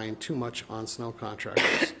reservations relying too much on snow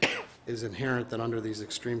contractors. It is inherent that under these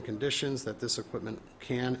extreme conditions that this equipment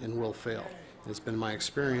can and will fail. It's been my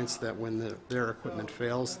experience that when their equipment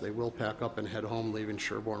fails, they will pack up and head home, leaving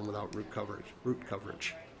Sherborn without route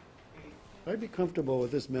coverage. I'd be comfortable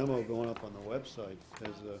with this memo going up on the website,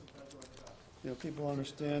 because people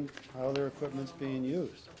understand how their equipment's being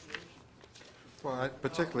used. Well, I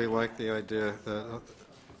particularly like the idea that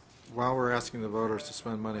while we're asking the voters to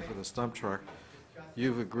spend money for this dump truck,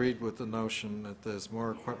 you've agreed with the notion that there's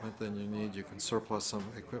more equipment than you need. You can surplus some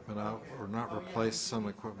equipment out or not replace some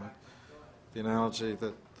equipment. The analogy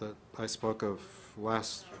that I spoke of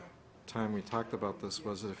last time we talked about this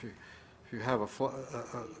was that if you have a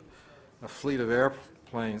fleet of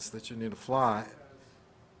airplanes that you need to fly,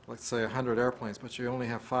 let's say 100 airplanes, but you only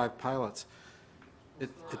have 5 pilots, it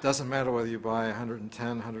doesn't matter whether you buy 110,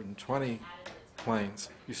 120 planes,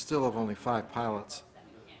 you still have only 5 pilots.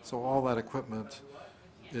 So all that equipment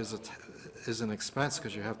is an expense,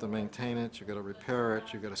 because you have to maintain it, you've got to repair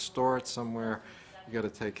it, you've got to store it somewhere, you've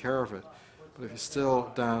got to take care of it. But if you're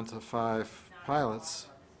still down to 5 pilots,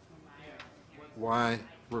 why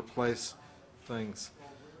replace things?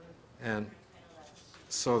 And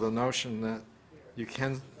so the notion that you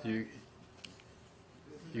can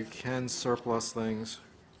surplus things,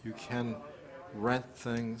 you can rent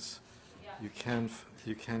things,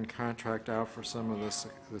 you can contract out for some of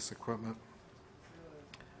this equipment.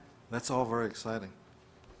 That's all very exciting.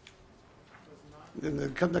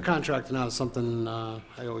 The contract now is something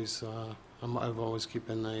I've always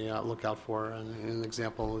keeping a lookout for. And an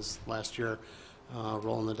example was last year,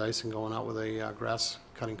 rolling the dice and going out with a grass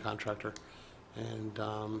cutting contractor. And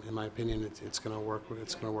in my opinion, it's going to work.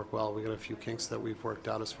 It's going to work well. We got a few kinks that we've worked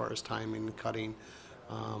out as far as timing, cutting,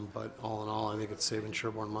 but all in all, I think it's saving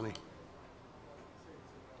Sherborn money.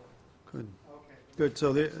 Good. Good.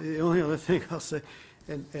 So the only other thing I'll say,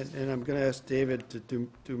 and I'm going to ask David to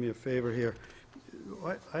do me a favor here.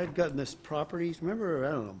 I had gotten this properties, remember,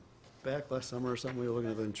 I don't know, back last summer or something, we were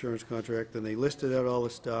looking at the insurance contract, and they listed out all the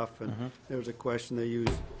stuff, and there was a question, they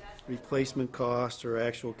used replacement cost or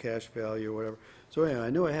actual cash value or whatever. So anyway, I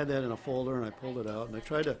knew I had that in a folder, and I pulled it out, and I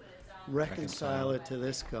tried to reconcile it to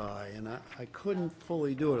this guy, and I couldn't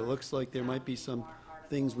fully do it. It looks like there might be some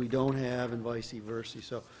things we don't have and vice versa.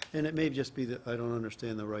 So, and it may just be that I don't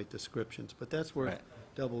understand the right descriptions, but that's worth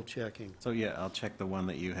double checking. So, yeah, I'll check the one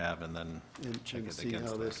that you have and then check it see against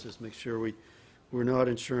how that. this is, make sure we're not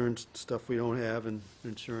insuring stuff we don't have and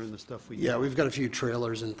insuring the stuff we do. Yeah, we've got a few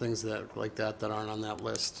trailers and things like that aren't on that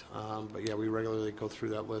list. But yeah, we regularly go through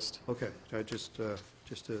that list. Okay, just a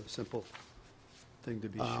simple thing to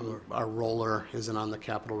be sure. Our roller isn't on the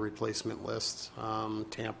capital replacement list.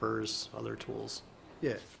 Tampers, other tools.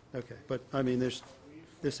 Yeah, okay, but, I mean, this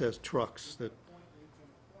has trucks that,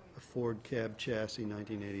 a Ford cab chassis,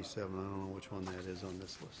 1987, I don't know which one that is on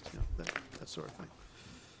this list, yeah, that sort of thing.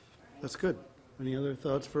 That's good. Any other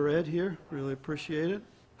thoughts for Ed here? Really appreciate it.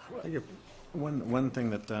 One thing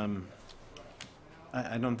that,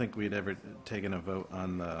 I don't think we'd ever taken a vote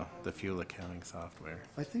on the fuel accounting software.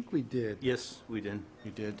 I think we did. Yes, we did.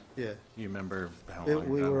 You did? Yeah. You remember how long ago?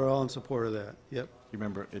 We were all in support of that, yep. You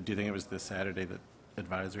remember, do you think it was this Saturday that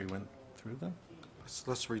advisory went through them?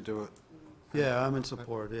 Let's redo it. Yeah, I'm in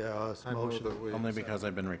support, yeah, it's I move motion. that we Only because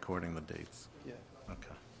I've been recording the dates. Yeah,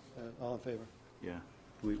 Okay. all in favor? Yeah.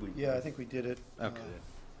 Yeah, I think we did it. Okay.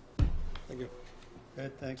 Thank you.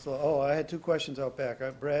 Ed, thanks a lot. Oh, I had two questions out back.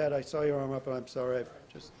 Brad, I saw your arm up, and I'm sorry,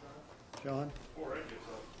 John? Before Ed gets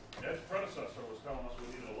up, Ed's predecessor was telling us we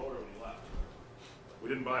needed a loader when he left. We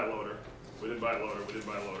didn't buy a loader. We didn't buy a loader. We didn't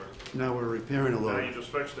buy a loader. Now we're repairing a Now loader. you just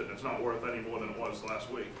fixed it, and it's not worth any more than it was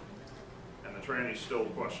last week. And the tranny's still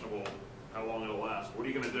questionable how long it'll last. What are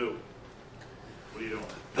you gonna do? What are you doing?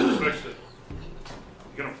 You just fixed it.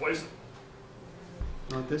 You gonna replace it?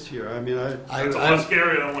 Not this year, I mean, That's a lot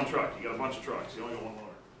scarier than one truck. You got a bunch of trucks. You only got one loader.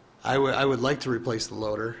 I would like to replace the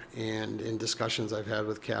loader, and in discussions I've had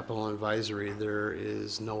with Capital Advisory, there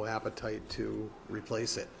is no appetite to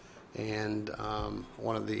replace it. And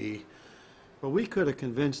one of the... But we could have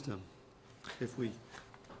convinced them if we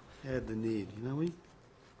had the need, you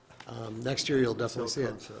know, next year you'll definitely see it.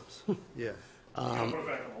 concepts. Yeah. You gotta put it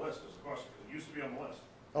back on the list as a question, 'cause it used to be on the list.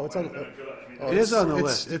 Oh, it's on. Might have been a good- I mean, It is on the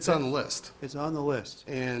list. It's on the list. It's on the list.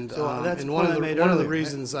 And, So that's and the one point of I the made one of the earlier, right?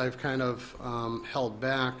 reasons I've kind of held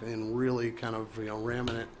back and really kind of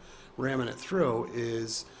ramming it through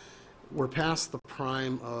is we're past the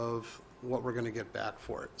prime of what we're going to get back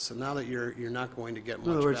for it. So now that you're not going to get much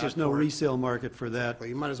In other words, back there's no for it, resale market for that. well,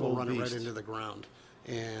 you might as well old run it right beast. into the ground.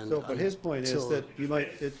 And So, but his point is until- that you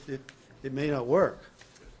might, it may not work.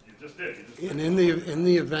 You just did. You just And in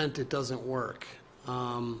the event it doesn't work,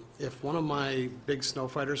 if one of my big snow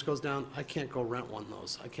fighters goes down, I can't go rent one of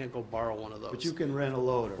those. I can't go borrow one of those. But you can rent a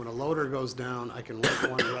loader. When a loader goes down, I can rent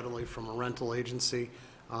one readily from a rental agency,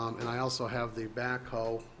 and I also have the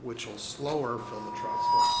backhoe, which will slower fill the trucks.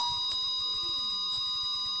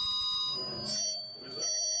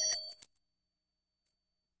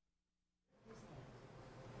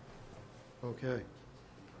 Okay,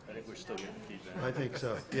 I think we're still getting feedback. I think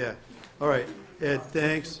so, yeah. All right, Ed,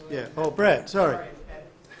 thanks, yeah. Oh, Brett, sorry. Ed,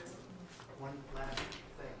 one last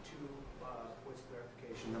thing, two points of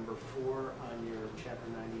clarification. Number 4 on your Chapter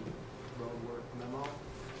 90 roadwork memo,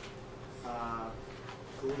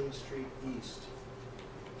 Golden Street East.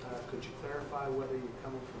 Could you clarify whether you're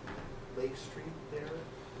coming from Lake Street there,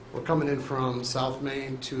 We're coming in from South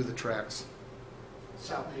Main to the tracks.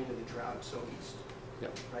 South Main to the drought, so east?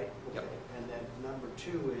 Yep. Right? Yep. Okay. And then number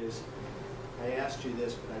 2 is, I asked you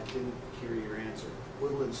this, but I didn't hear your answer.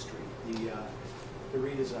 Woodland Street, the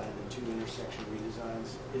redesign, the 2 intersection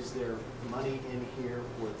redesigns, is there money in here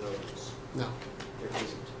for those? No, There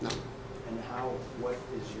isn't. no. And what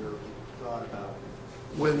is your thought about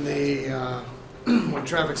When when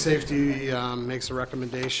traffic safety makes a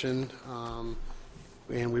recommendation,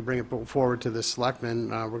 and we bring it forward to the selectmen,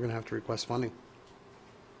 we're going to have to request funding.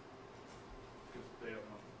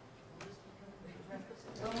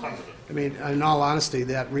 Tons of it. I mean, in all honesty,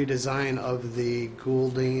 that redesign of the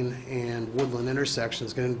Goulding and Woodland intersection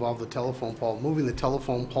is going to involve the telephone pole. Moving the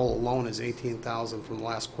telephone pole alone is $18,000 from the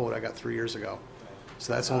last quote I got 3 years ago.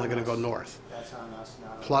 So that's only going to go north. That's on us,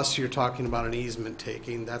 not on... Plus, you're talking about an easement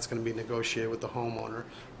taking. That's going to be negotiated with the homeowner.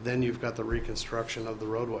 Then you've got the reconstruction of the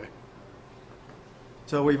roadway.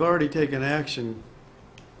 So we've already taken action.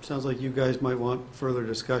 Sounds like you guys might want further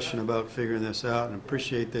discussion about figuring this out, and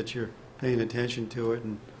appreciate that you're paying attention to it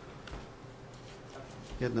and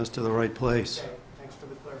getting us to the right place. Okay, thanks for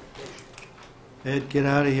the clarification. Ed, get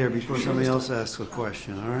out of here before somebody else asks a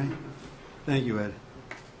question, all right? Thank you, Ed.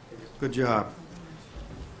 Good job.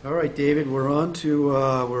 All right, David, we're on to,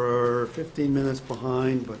 we're 15 minutes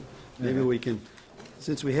behind, but maybe we can,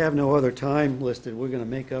 since we have no other time listed, we're going to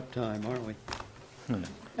make up time, aren't we?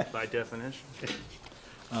 By definition.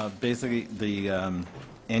 Basically, the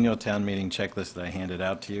annual town meeting checklist that I handed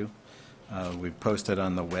out to you, we've posted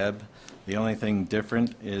on the web. The only thing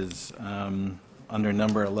different is under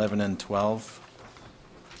number 11 and 12.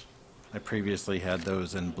 I previously had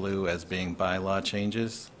those in blue as being bylaw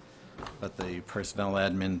changes, but the personnel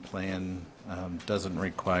admin plan doesn't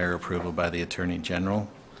require approval by the Attorney General.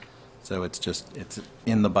 So it's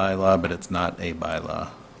in the bylaw, but it's not a bylaw.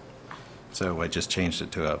 So I just changed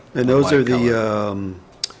it to a And those white are color. the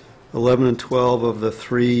 11 and 12 of the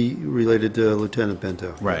 3 related to Lieutenant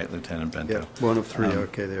Bento. Right, Lieutenant Bento. Yeah, one of 3,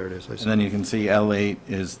 okay, there it is. I see. And then you can see L8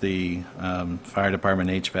 is the Fire Department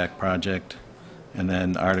HVAC project, and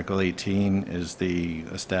then Article 18 is the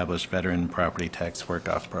established veteran property tax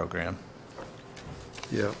work-off program.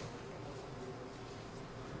 Yeah.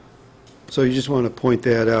 So you just want to point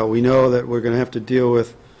that out. We know that we're going to have to deal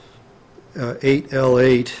with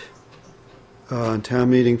 8L8 on town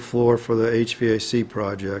meeting floor for the HVAC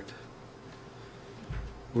project.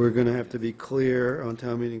 We're going to have to be clear on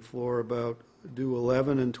town meeting floor about do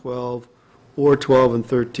 11 and 12, or 12 and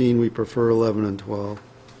 13. We prefer 11 and 12.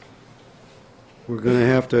 We're going to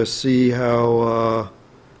have to see how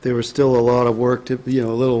there was still a lot of work to, a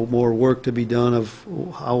little more work to be done of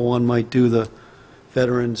how one might do the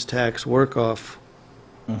veterans tax work-off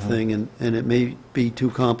thing, and it may be too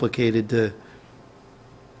complicated to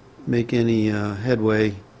make any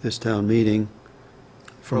headway this town meeting,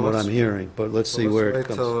 from what I'm hearing, but let's see where it Let's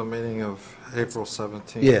wait till comes. the meeting of April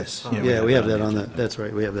 17th. Yes, Yeah, yeah, we have that on that, that's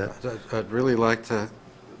right, we have that. I'd really like to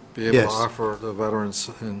be able to Yes. offer the veterans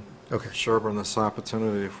in Okay, Sherborn this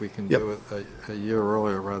opportunity if we can Yep. do it a year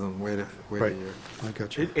earlier rather than wait a Right. year. I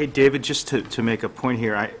got you. Hey, David, just to make a point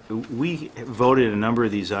here, we voted a number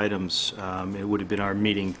of these items. It would have been our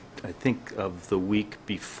meeting, I think, of the week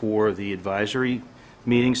before the advisory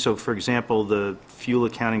meeting. So, for example, the fuel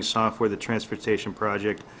accounting software, the transportation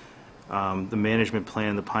project, the management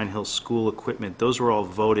plan, the Pine Hill School equipment, those were all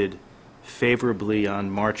voted favorably on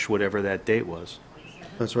March, whatever that date was.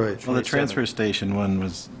 That's right. Well, the 27th. transfer station one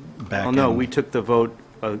was back Well, no, in- we took the vote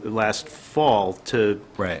last fall to,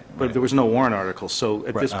 Right. but right. there was no warrant article. So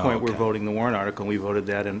at Right. this Oh, point, we're okay. voting the warrant article, and we voted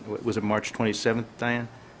that, and was it March 27th, Diane?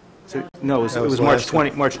 No, it That was was March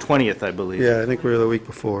last 20th, I believe. Yeah, I think we were the week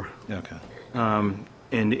before. Okay.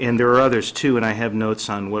 And there are others, too, and I have notes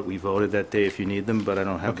on what we voted that day if you need them, but I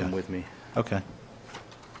don't have them Okay. with me. Okay.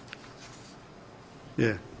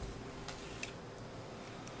 Yeah.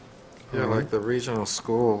 Yeah, like the regional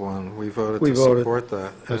school one, we voted We to voted. support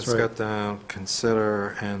that. And That's it's right. got down,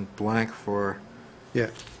 consider and blank for Yeah.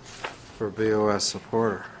 BOS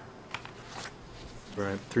supporter.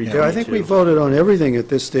 Right. Yeah, I think we voted on everything at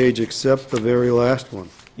this stage except the very last one,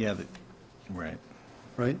 Yeah, right.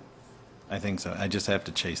 right? I think so. I just have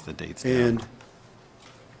to chase the dates down.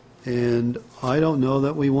 And I don't know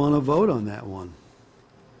that we want to vote on that one,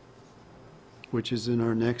 which is in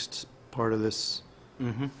our next part of this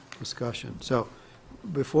Mm-hmm. discussion. So,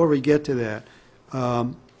 before we get to that,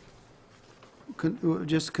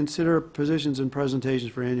 just consider positions and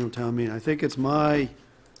presentations for annual town meeting. I think it's my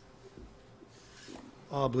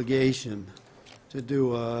obligation to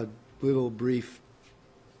do a little brief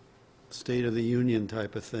State of the Union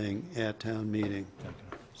type of thing at town meeting.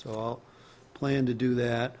 So I'll plan to do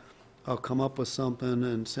that. I'll come up with something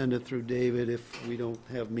and send it through David if we don't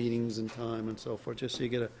have meetings in time and so forth, just so you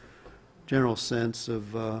get a general sense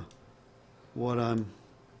of what I'm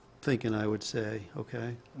thinking I would say,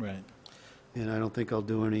 okay? Right. And I don't think I'll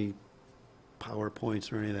do any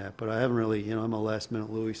PowerPoints or any of that, but I haven't really, I'm a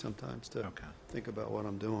last-minute Louie sometimes to Okay. think about what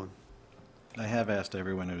I'm doing. I have asked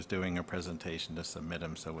everyone who's doing a presentation to submit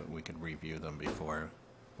them so we could review them before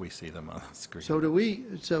we see them on the screen. So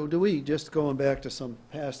do we, just going back to some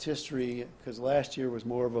past history, because last year was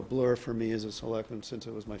more of a blur for me as a selectman since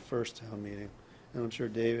it was my first town meeting, and I'm sure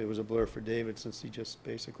David, it was a blur for David since he just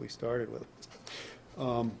basically started with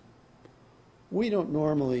it. We don't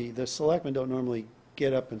normally, the selectmen don't normally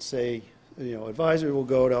get up and say, you know, advisory will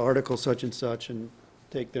go to article such and such and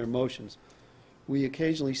take their motions. We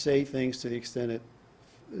occasionally say things to the extent that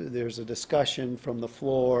there's a discussion from the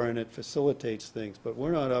floor and it facilitates things, but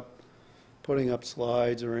we're not up putting up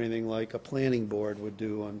slides or anything like a planning board would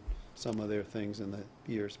do on some of their things in the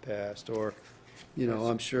years past, or, you know,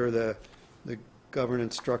 I'm sure the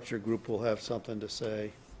governance structure group will have something to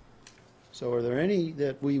say. So are there any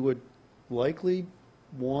that we would likely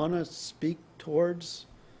want to speak towards?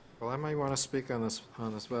 Well, I might want to speak on this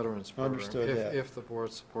veterans program. Understood that. If the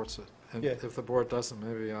board supports it. And Yeah. if the board doesn't,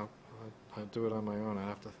 maybe I'll do it on my own. I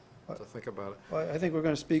have to think about it. I think we're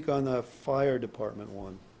going to speak on the fire department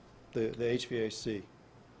one, the HVAC.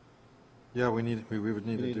 Yeah, we would need We to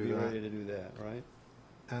need to do be that. ready to do that, right?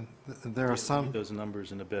 And there are some, Those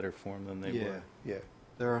numbers in a better form than they Yeah, were. yeah.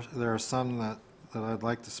 there are some that I'd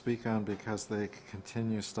like to speak on because they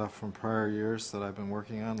continue stuff from prior years that I've been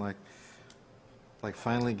working on, like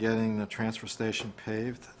finally getting the transfer station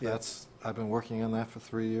paved. Yeah. I've been working on that for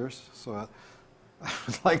 3 years, so I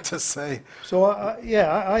would like to say, So,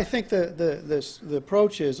 I think the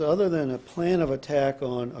approach is, other than a plan of attack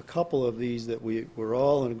on a couple of these that we're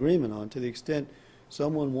all in agreement on, to the extent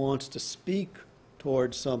someone wants to speak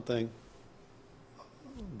towards something,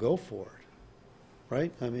 go for it,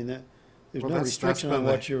 right? I mean, there's well, no that's restriction been on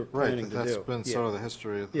the- what you're planning to do. Right, that's been sort of the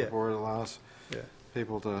history. The Yeah. board allows Yeah.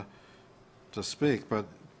 people to speak, but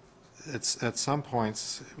it's, at some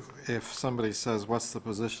points, if somebody says, what's the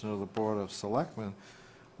position of the Board of Selectmen,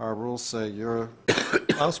 our rules say you're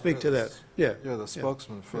I'll speak to that, yeah. you're the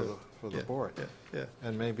spokesman for the Yeah, board. yeah, yeah.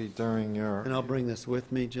 And maybe during your, And I'll bring this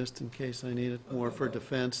with me just in case I need it more for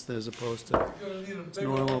defense as opposed to You're gonna need a its bigger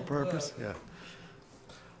normal one than purpose. that. Yeah.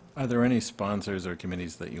 Are there any sponsors or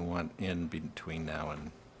committees that you want in between now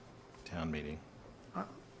and town meeting?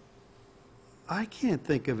 I can't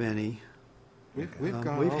think of any. we've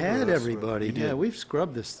gone We've over had this with- everybody, You yeah, did. we've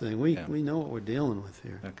scrubbed this thing. Yeah. We know what we're dealing with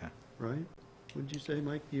here, Okay. right? What'd you say,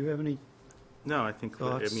 Mike? Do you have any? No, I think,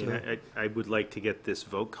 Thoughts, I would like to get this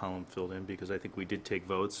vote column filled in, because I think we did take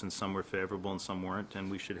votes, and some were favorable and some weren't, and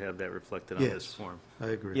we should have that reflected on this Yes. form. I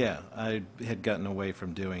agree. Yeah, I had gotten away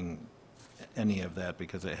from doing any of that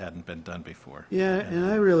because it hadn't been done before. Yeah, and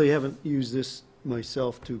I really haven't used this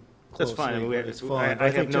myself too That's closely. fine. I mean, but it's fine. I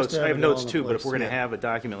have think just notes, to I have it all notes in too, but if place, we're going to yeah. have a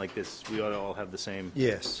document like this, we ought to all have the same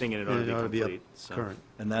Yes. thing, and it ought to be up complete. So- current.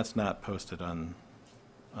 And that's not posted on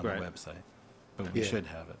the Right. website, but we Yeah. should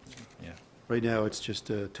have it, yeah. Right now, it's just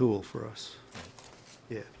a tool for us.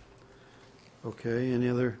 Yeah. Okay, any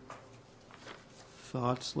other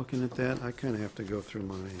thoughts looking at that? I kind of have to go through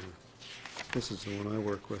my, this is the one I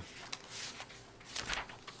work with.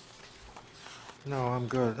 No, I'm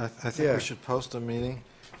good. I think Yeah. we should post a meeting,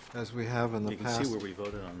 as we have in the You can past, see where we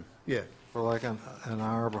voted on. Yeah, for like an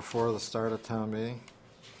hour before the start of town meeting,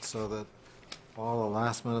 so that all the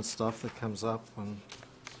last-minute stuff that comes up when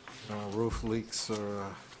roof leaks or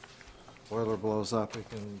boiler blows up, we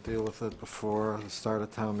can deal with it before the start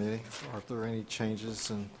of town meeting, or if there are any changes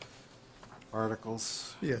in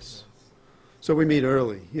articles. yes. So we meet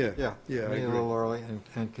early, yeah. Yeah, Yeah, I meet a agree. little early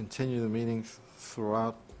and continue the meeting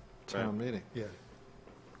throughout town meeting. Yeah.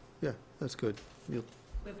 Yeah, that's good. You'll-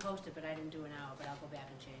 We're posted, but I didn't do an hour, but I'll go back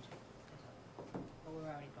and change it. But we're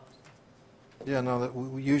already posted. Yeah, no,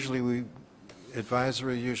 that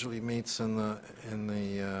advisory usually meets in the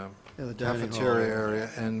Yeah, the dining hall cafeteria area. area,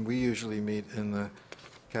 and we usually meet in the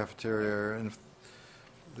cafeteria area, and if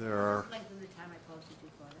there are, Lengthen the time I posted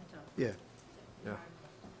before, that's all. Yeah, yeah.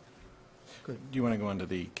 Do you want to go on to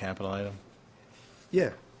the capital item? yeah.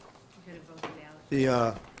 You could have voted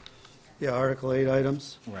ballot. The Article 8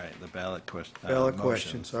 items, Right, the ballot question. ballot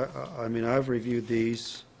questions. I mean, I've reviewed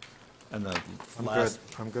these. And the I'm good, last,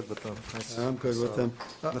 I'm good with them. That's- I'm good with them.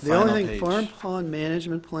 The The only final thing, page. Farm Pond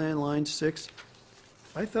Management Plan, line 6,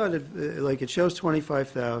 I thought it shows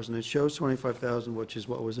 25,000, it shows 25,000, which is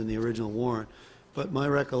what was in the original warrant, but my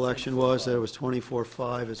recollection was that it was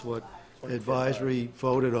 24.5 is what advisory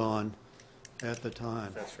voted on at the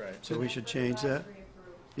time. That's right. So we should change that?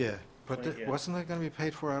 Yeah. But wasn't that going to be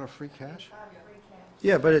paid for out of free cash?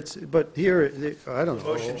 Yeah, but here, I don't know.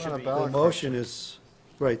 motion should be- The motion is,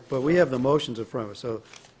 right, but we have the motions in front of us, so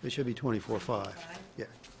they should be 24.5. Yeah.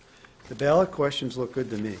 The ballot questions look good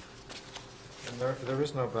to me. And there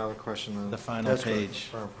is no ballot question on the final That's correct. page,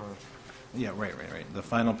 Farm Pond. yeah, right. The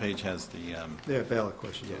final page has the, They have ballot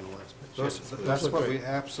questions on the last page. That's look what great. we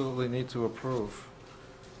absolutely need to approve,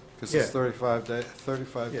 because Yeah. it's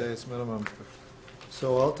 35 Yeah. days minimum.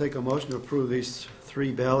 So I'll take a motion to approve these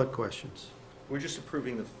 3 ballot questions. We're just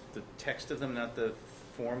approving the text of them, not the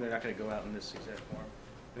form. They're not going to go out in this exact form.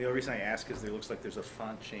 And the only reason I ask is there looks like there's a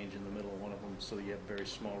font change in the middle of one of them, so you have very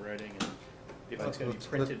small writing. And if it's going to be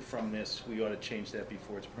printed from this, we ought to change that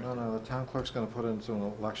before it's printed. No, the town clerk's going to put it into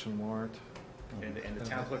an election warrant. And the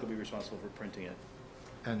town clerk will be responsible for printing it.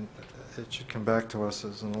 And it should come back to us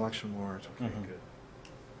as an election warrant. Okay,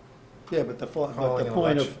 good. Yeah, but the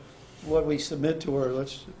point of what we submit to her,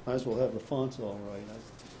 might as well have the fonts all right.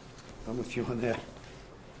 I'm with you on that.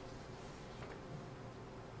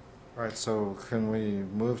 All right, so can we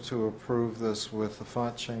move to approve this with the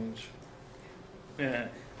font change? Yeah,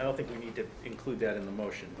 I don't think we need to include that in the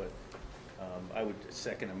motion, but I would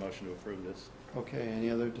second a motion to approve this. Okay, any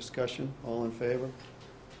other discussion? All in favor?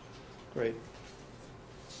 Great.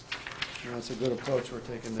 That's a good approach we're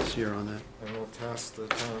taking this year on that. And we'll task the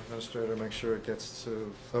town administrator to make sure it gets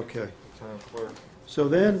to Okay. the town clerk. So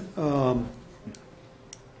then,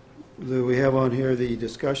 we have on here the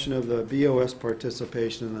discussion of the BOS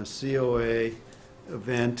participation in the COA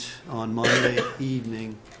event on Monday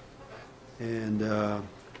evening. And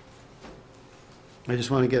I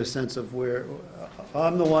just want to get a sense of where,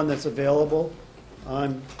 I'm the one that's available.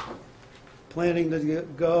 I'm planning to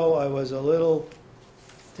go. I was a little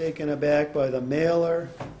taken aback by the mailer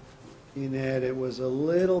in that it was a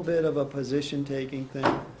little bit of a position-taking thing.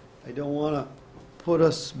 I don't want to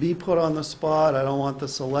be put on the spot. I don't want the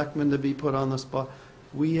selectmen to be put on the spot.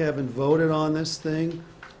 We haven't voted on this thing,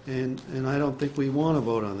 and I don't think we want to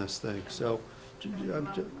vote on this thing. So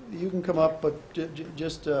you can come up, but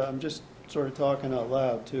I'm just sort of talking out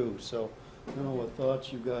loud, too. So I don't know what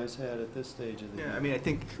thoughts you guys had at this stage of the game. Yeah, I mean, I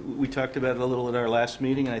think we talked about it a little at our last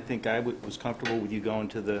meeting, and I think I was comfortable with you going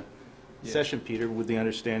to the session, Peter, with the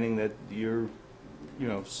understanding that you're,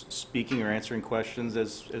 speaking or answering questions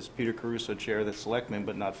as Peter Caruso, chair of the Selectmen,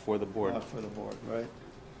 but not for the board. Not for the board, right?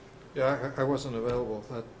 Yeah, I wasn't available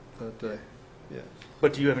that day. Yeah.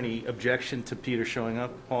 But do you have any objection to Peter showing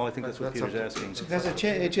up, Paul? I think that's what Peter's asking. Because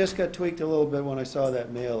it just got tweaked a little bit when I saw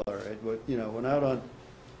that mailer. It went out on...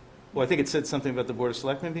 Well, I think it said something about the Board of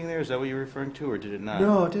Selectmen being there. Is that what you're referring to, or did it not?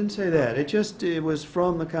 No, it didn't say that. It was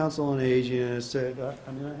from the Council on Aging, and it said, I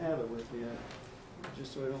have it with me,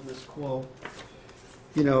 just so I don't misquote.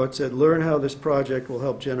 It said, learn how this project will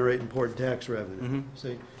help generate important tax revenue. Mm-hmm.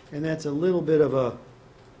 See, and that's a little bit of a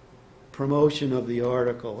promotion of the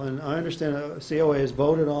article. And I understand COA has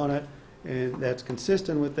voted on it, and that's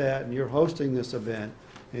consistent with that, and you're hosting this event,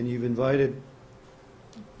 and you've invited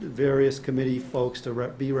various committee folks to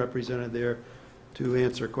be represented there to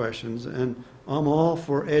answer questions. And I'm all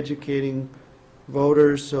for educating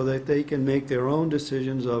voters so that they can make their own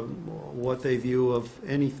decisions of what they view of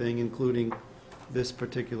anything, including this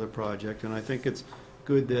particular project. And I think it's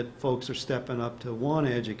good that folks are stepping up to want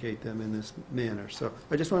to educate them in this manner. So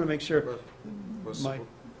I just want to make sure. Was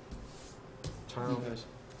town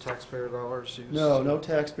taxpayer dollars used? No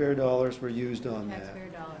taxpayer dollars were used on that. Taxpayer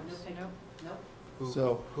dollars. Nope.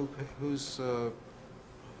 So whose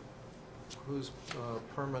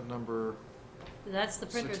permit number? That's the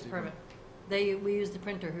printer's 61. permit. We used the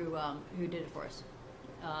printer who did it for us.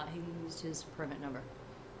 He used his permit number.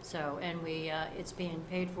 So, and it's being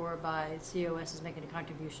paid for by COS is making a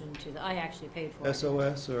contribution to I actually paid for it.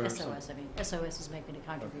 SOS or SOS, SOS is making a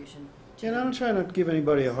contribution. And I'm trying to give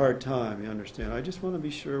anybody a hard time, you understand? I just want to be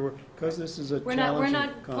sure, because this is a challenging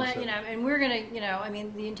concept. And we're going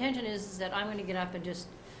to, the intention is that I'm going to get up and just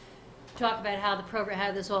talk about how the program,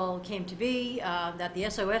 how this all came to be, that the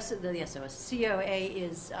COA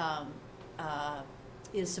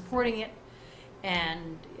is supporting it,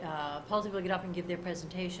 and Paul's will get up and give their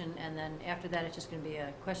presentation, and then after that, it's just going to be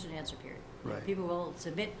a question and answer period. Right. People will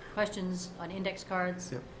submit questions on index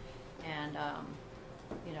cards, Yep. and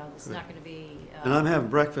it's not going to be. And I'm having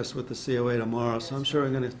breakfast with the COA tomorrow, so I'm sure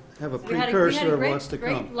I'm going to have a We had precursor a of great, what's to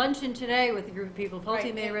come. great luncheon today with a group of people. Pulte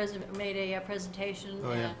Right. made a presentation,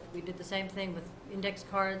 Oh, yeah. and we did the same thing with index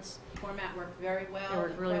cards. Format worked very well. It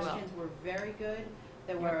worked really well. The questions were very good.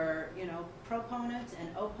 There were, proponents and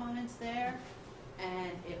opponents there,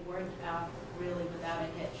 and it worked out really without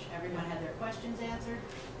a hitch. Everyone had their questions answered,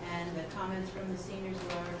 and the comments from the seniors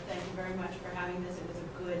were, thank you very much for having this. It was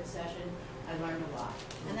a good session. I learned a lot.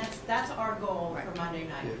 And that's our goal for Monday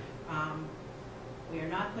night. We are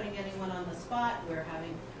not putting anyone on the spot. We're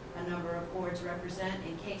having a number of boards represent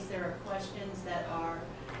in case there are questions that are,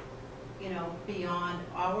 beyond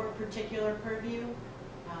our particular purview,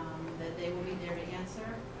 that they will be there to answer.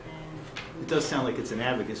 And It does sound like it's an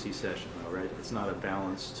advocacy session, though, right? It's not a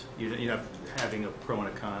balanced. You're not having a pro and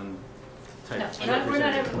a con type. No, we're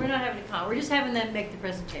not having a con. We're just having them make the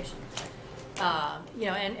presentation.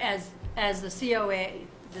 And as the COA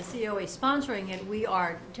the COA sponsoring it, we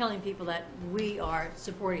are telling people that we are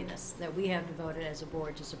supporting this, that we have voted as a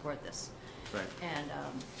board to support this. Right. And,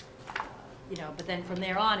 you know, but then from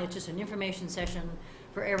there on, it's just an information session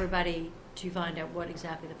for everybody to find out what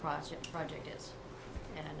exactly the project is,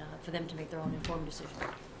 and for them to make their own informed decision. And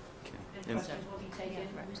And- questions will be taken, Yeah. you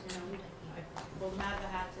know, I pulled them out of the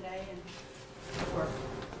hat today and work.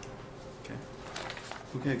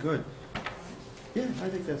 Okay, good. Yeah, I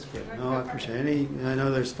think that's good. No, I appreciate it. I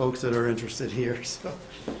know there's folks that are interested here, so.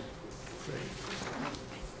 Great.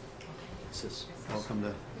 Welcome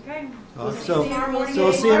to. Okay. So morning.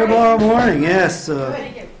 we'll see you tomorrow morning, yes.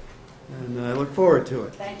 Thank you. And I look forward to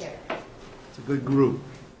it. Thank you. It's a good group.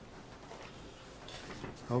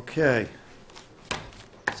 Okay.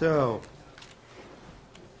 So,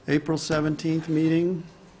 April 17th meeting,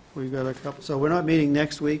 we've got a couple, so we're not meeting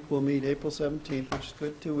next week, we'll meet April 17th, which is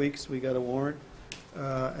good, 2 weeks, we got a warrant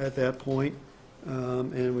at that point.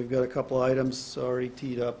 And we've got a couple items already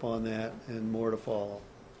teed up on that and more to follow.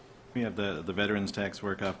 We have the Veterans Tax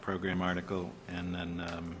Work-Off Program article, and then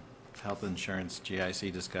health insurance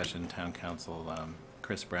GIC discussion, town council,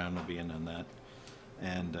 Chris Brown will be in on that.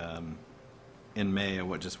 And in May,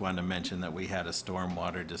 I just wanted to mention that we had a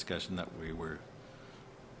stormwater discussion that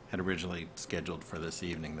had originally scheduled for this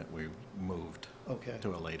evening that we moved Okay.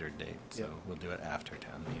 to a later date, so Yep. we'll do it after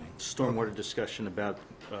town meeting. Stormwater discussion about,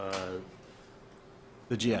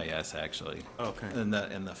 The GIS, actually. okay. And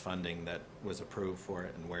the funding that was approved for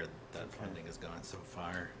it and where that funding has gone so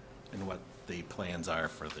far and what the plans are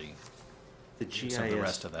for the use of the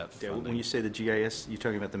rest of that Yeah, when funding. you say the GIS, you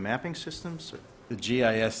talking about the mapping systems? Or? The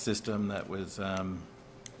GIS system that was,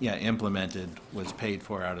 implemented was paid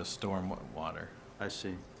for out of storm water. I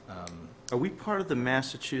see. Are we part of the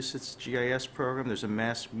Massachusetts GIS program? There's a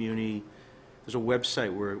there's a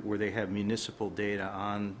website where they have municipal data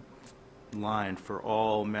online for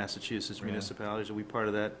all Massachusetts Really? municipalities. Are we part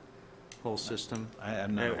of that whole system?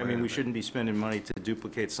 I'm not I aware mean, of we it. shouldn't be spending money to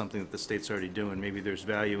duplicate something that the state's already doing. Maybe there's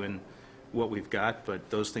value in what we've got, but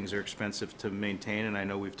those things are expensive to maintain, and I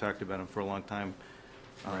know we've talked about them for a long time.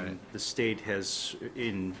 Right. The state has,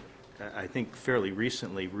 I think fairly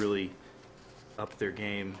recently, really upped their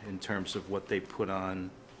game in terms of what they put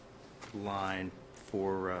online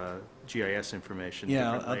for GIS information.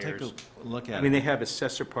 Yeah, different I'll take layers. a look at it. I mean, they have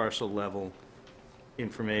assessor parcel level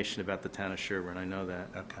information about the town of Sherborn, I know that.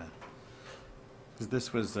 Okay. Because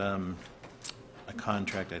this was a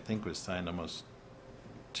contract, I think, was signed almost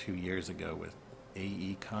 2 years ago with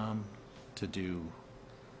AECom to do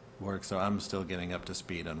work, so I'm still getting up to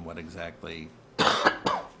speed on what exactly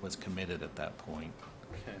was committed at that point.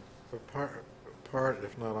 Okay. But part,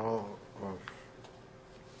 if not all, of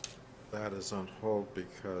that is on hold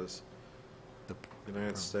because the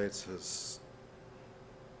United States has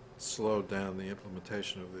slowed down the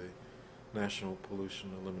implementation of the National Pollution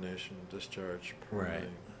Elimination and Discharge permitting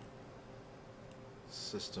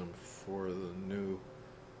system for the new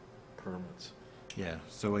permits. Yeah,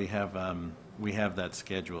 so we have that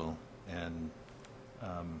schedule, and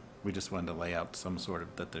we just wanted to lay out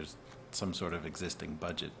that there's some sort of existing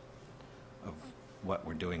budget of what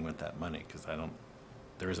we're doing with that money, because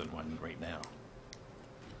there isn't one right now.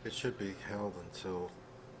 It should be held until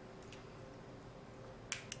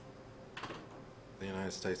the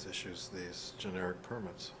United States issues these generic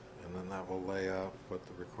permits, and then that will lay out what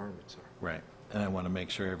the requirements are. Right, and I want to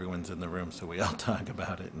make sure everyone's in the room so we all talk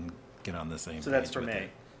about it and get on the same page. So that's for with May?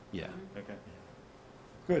 it. Yeah. Okay.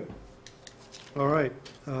 Good. All right.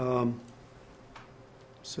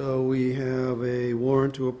 So we have a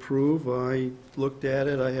warrant to approve. I looked at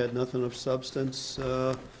it. I had nothing of substance. Just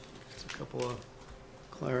a couple of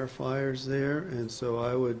clarifiers there, and so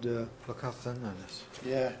I would. Look how thin that is.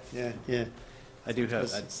 Yeah. I do have,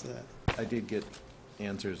 It's that. I did get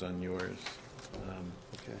answers on yours.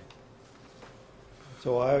 Okay.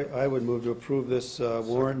 So I would move to approve this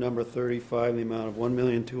warrant number 35 in the amount of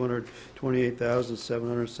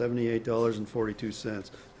 $1,228,778.42.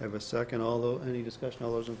 Have a second? Any discussion?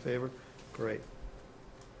 All those in favor? Great.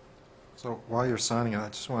 So while you're signing it, I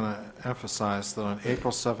just want to emphasize that on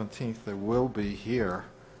April 17th, there will be here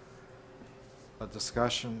a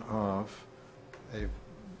discussion of a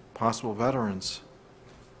possible veterans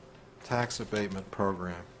tax abatement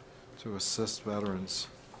program to assist veterans.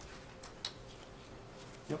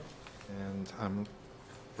 Yep. And I'm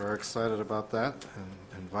very excited about that and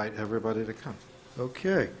invite everybody to come.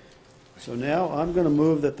 Okay. So now I'm going to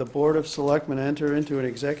move that the Board of Selectmen enter into an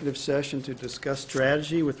executive session to discuss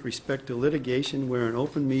strategy with respect to litigation where an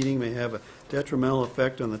open meeting may have a detrimental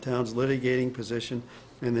effect on the town's litigating position,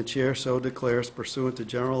 and the chair so declares pursuant to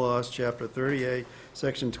General Laws, Chapter 38,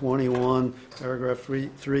 Section 21, paragraph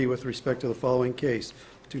 3, with respect to the following case.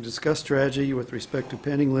 To discuss strategy with respect to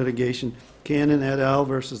pending litigation, Cannon et al.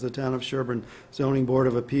 Versus the Town of Sherborn Zoning Board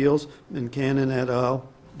of Appeals, and Cannon et al.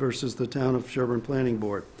 Versus the Town of Sherborn Planning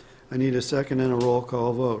Board. I need a second and a roll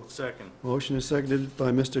call vote. Second. Motion is seconded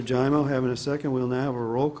by Mr. Gymo. Having a second, we'll now have a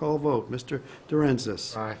roll call vote. Mr.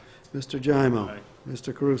 Durensis. Aye. Mr. Gymo. Aye.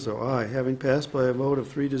 Mr. Caruso. Aye. Having passed by a vote of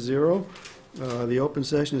 3-0, the open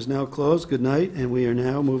session is now closed. Good night, and we are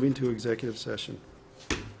now moving to executive session.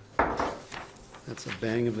 That's a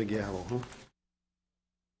bang of the gavel, huh?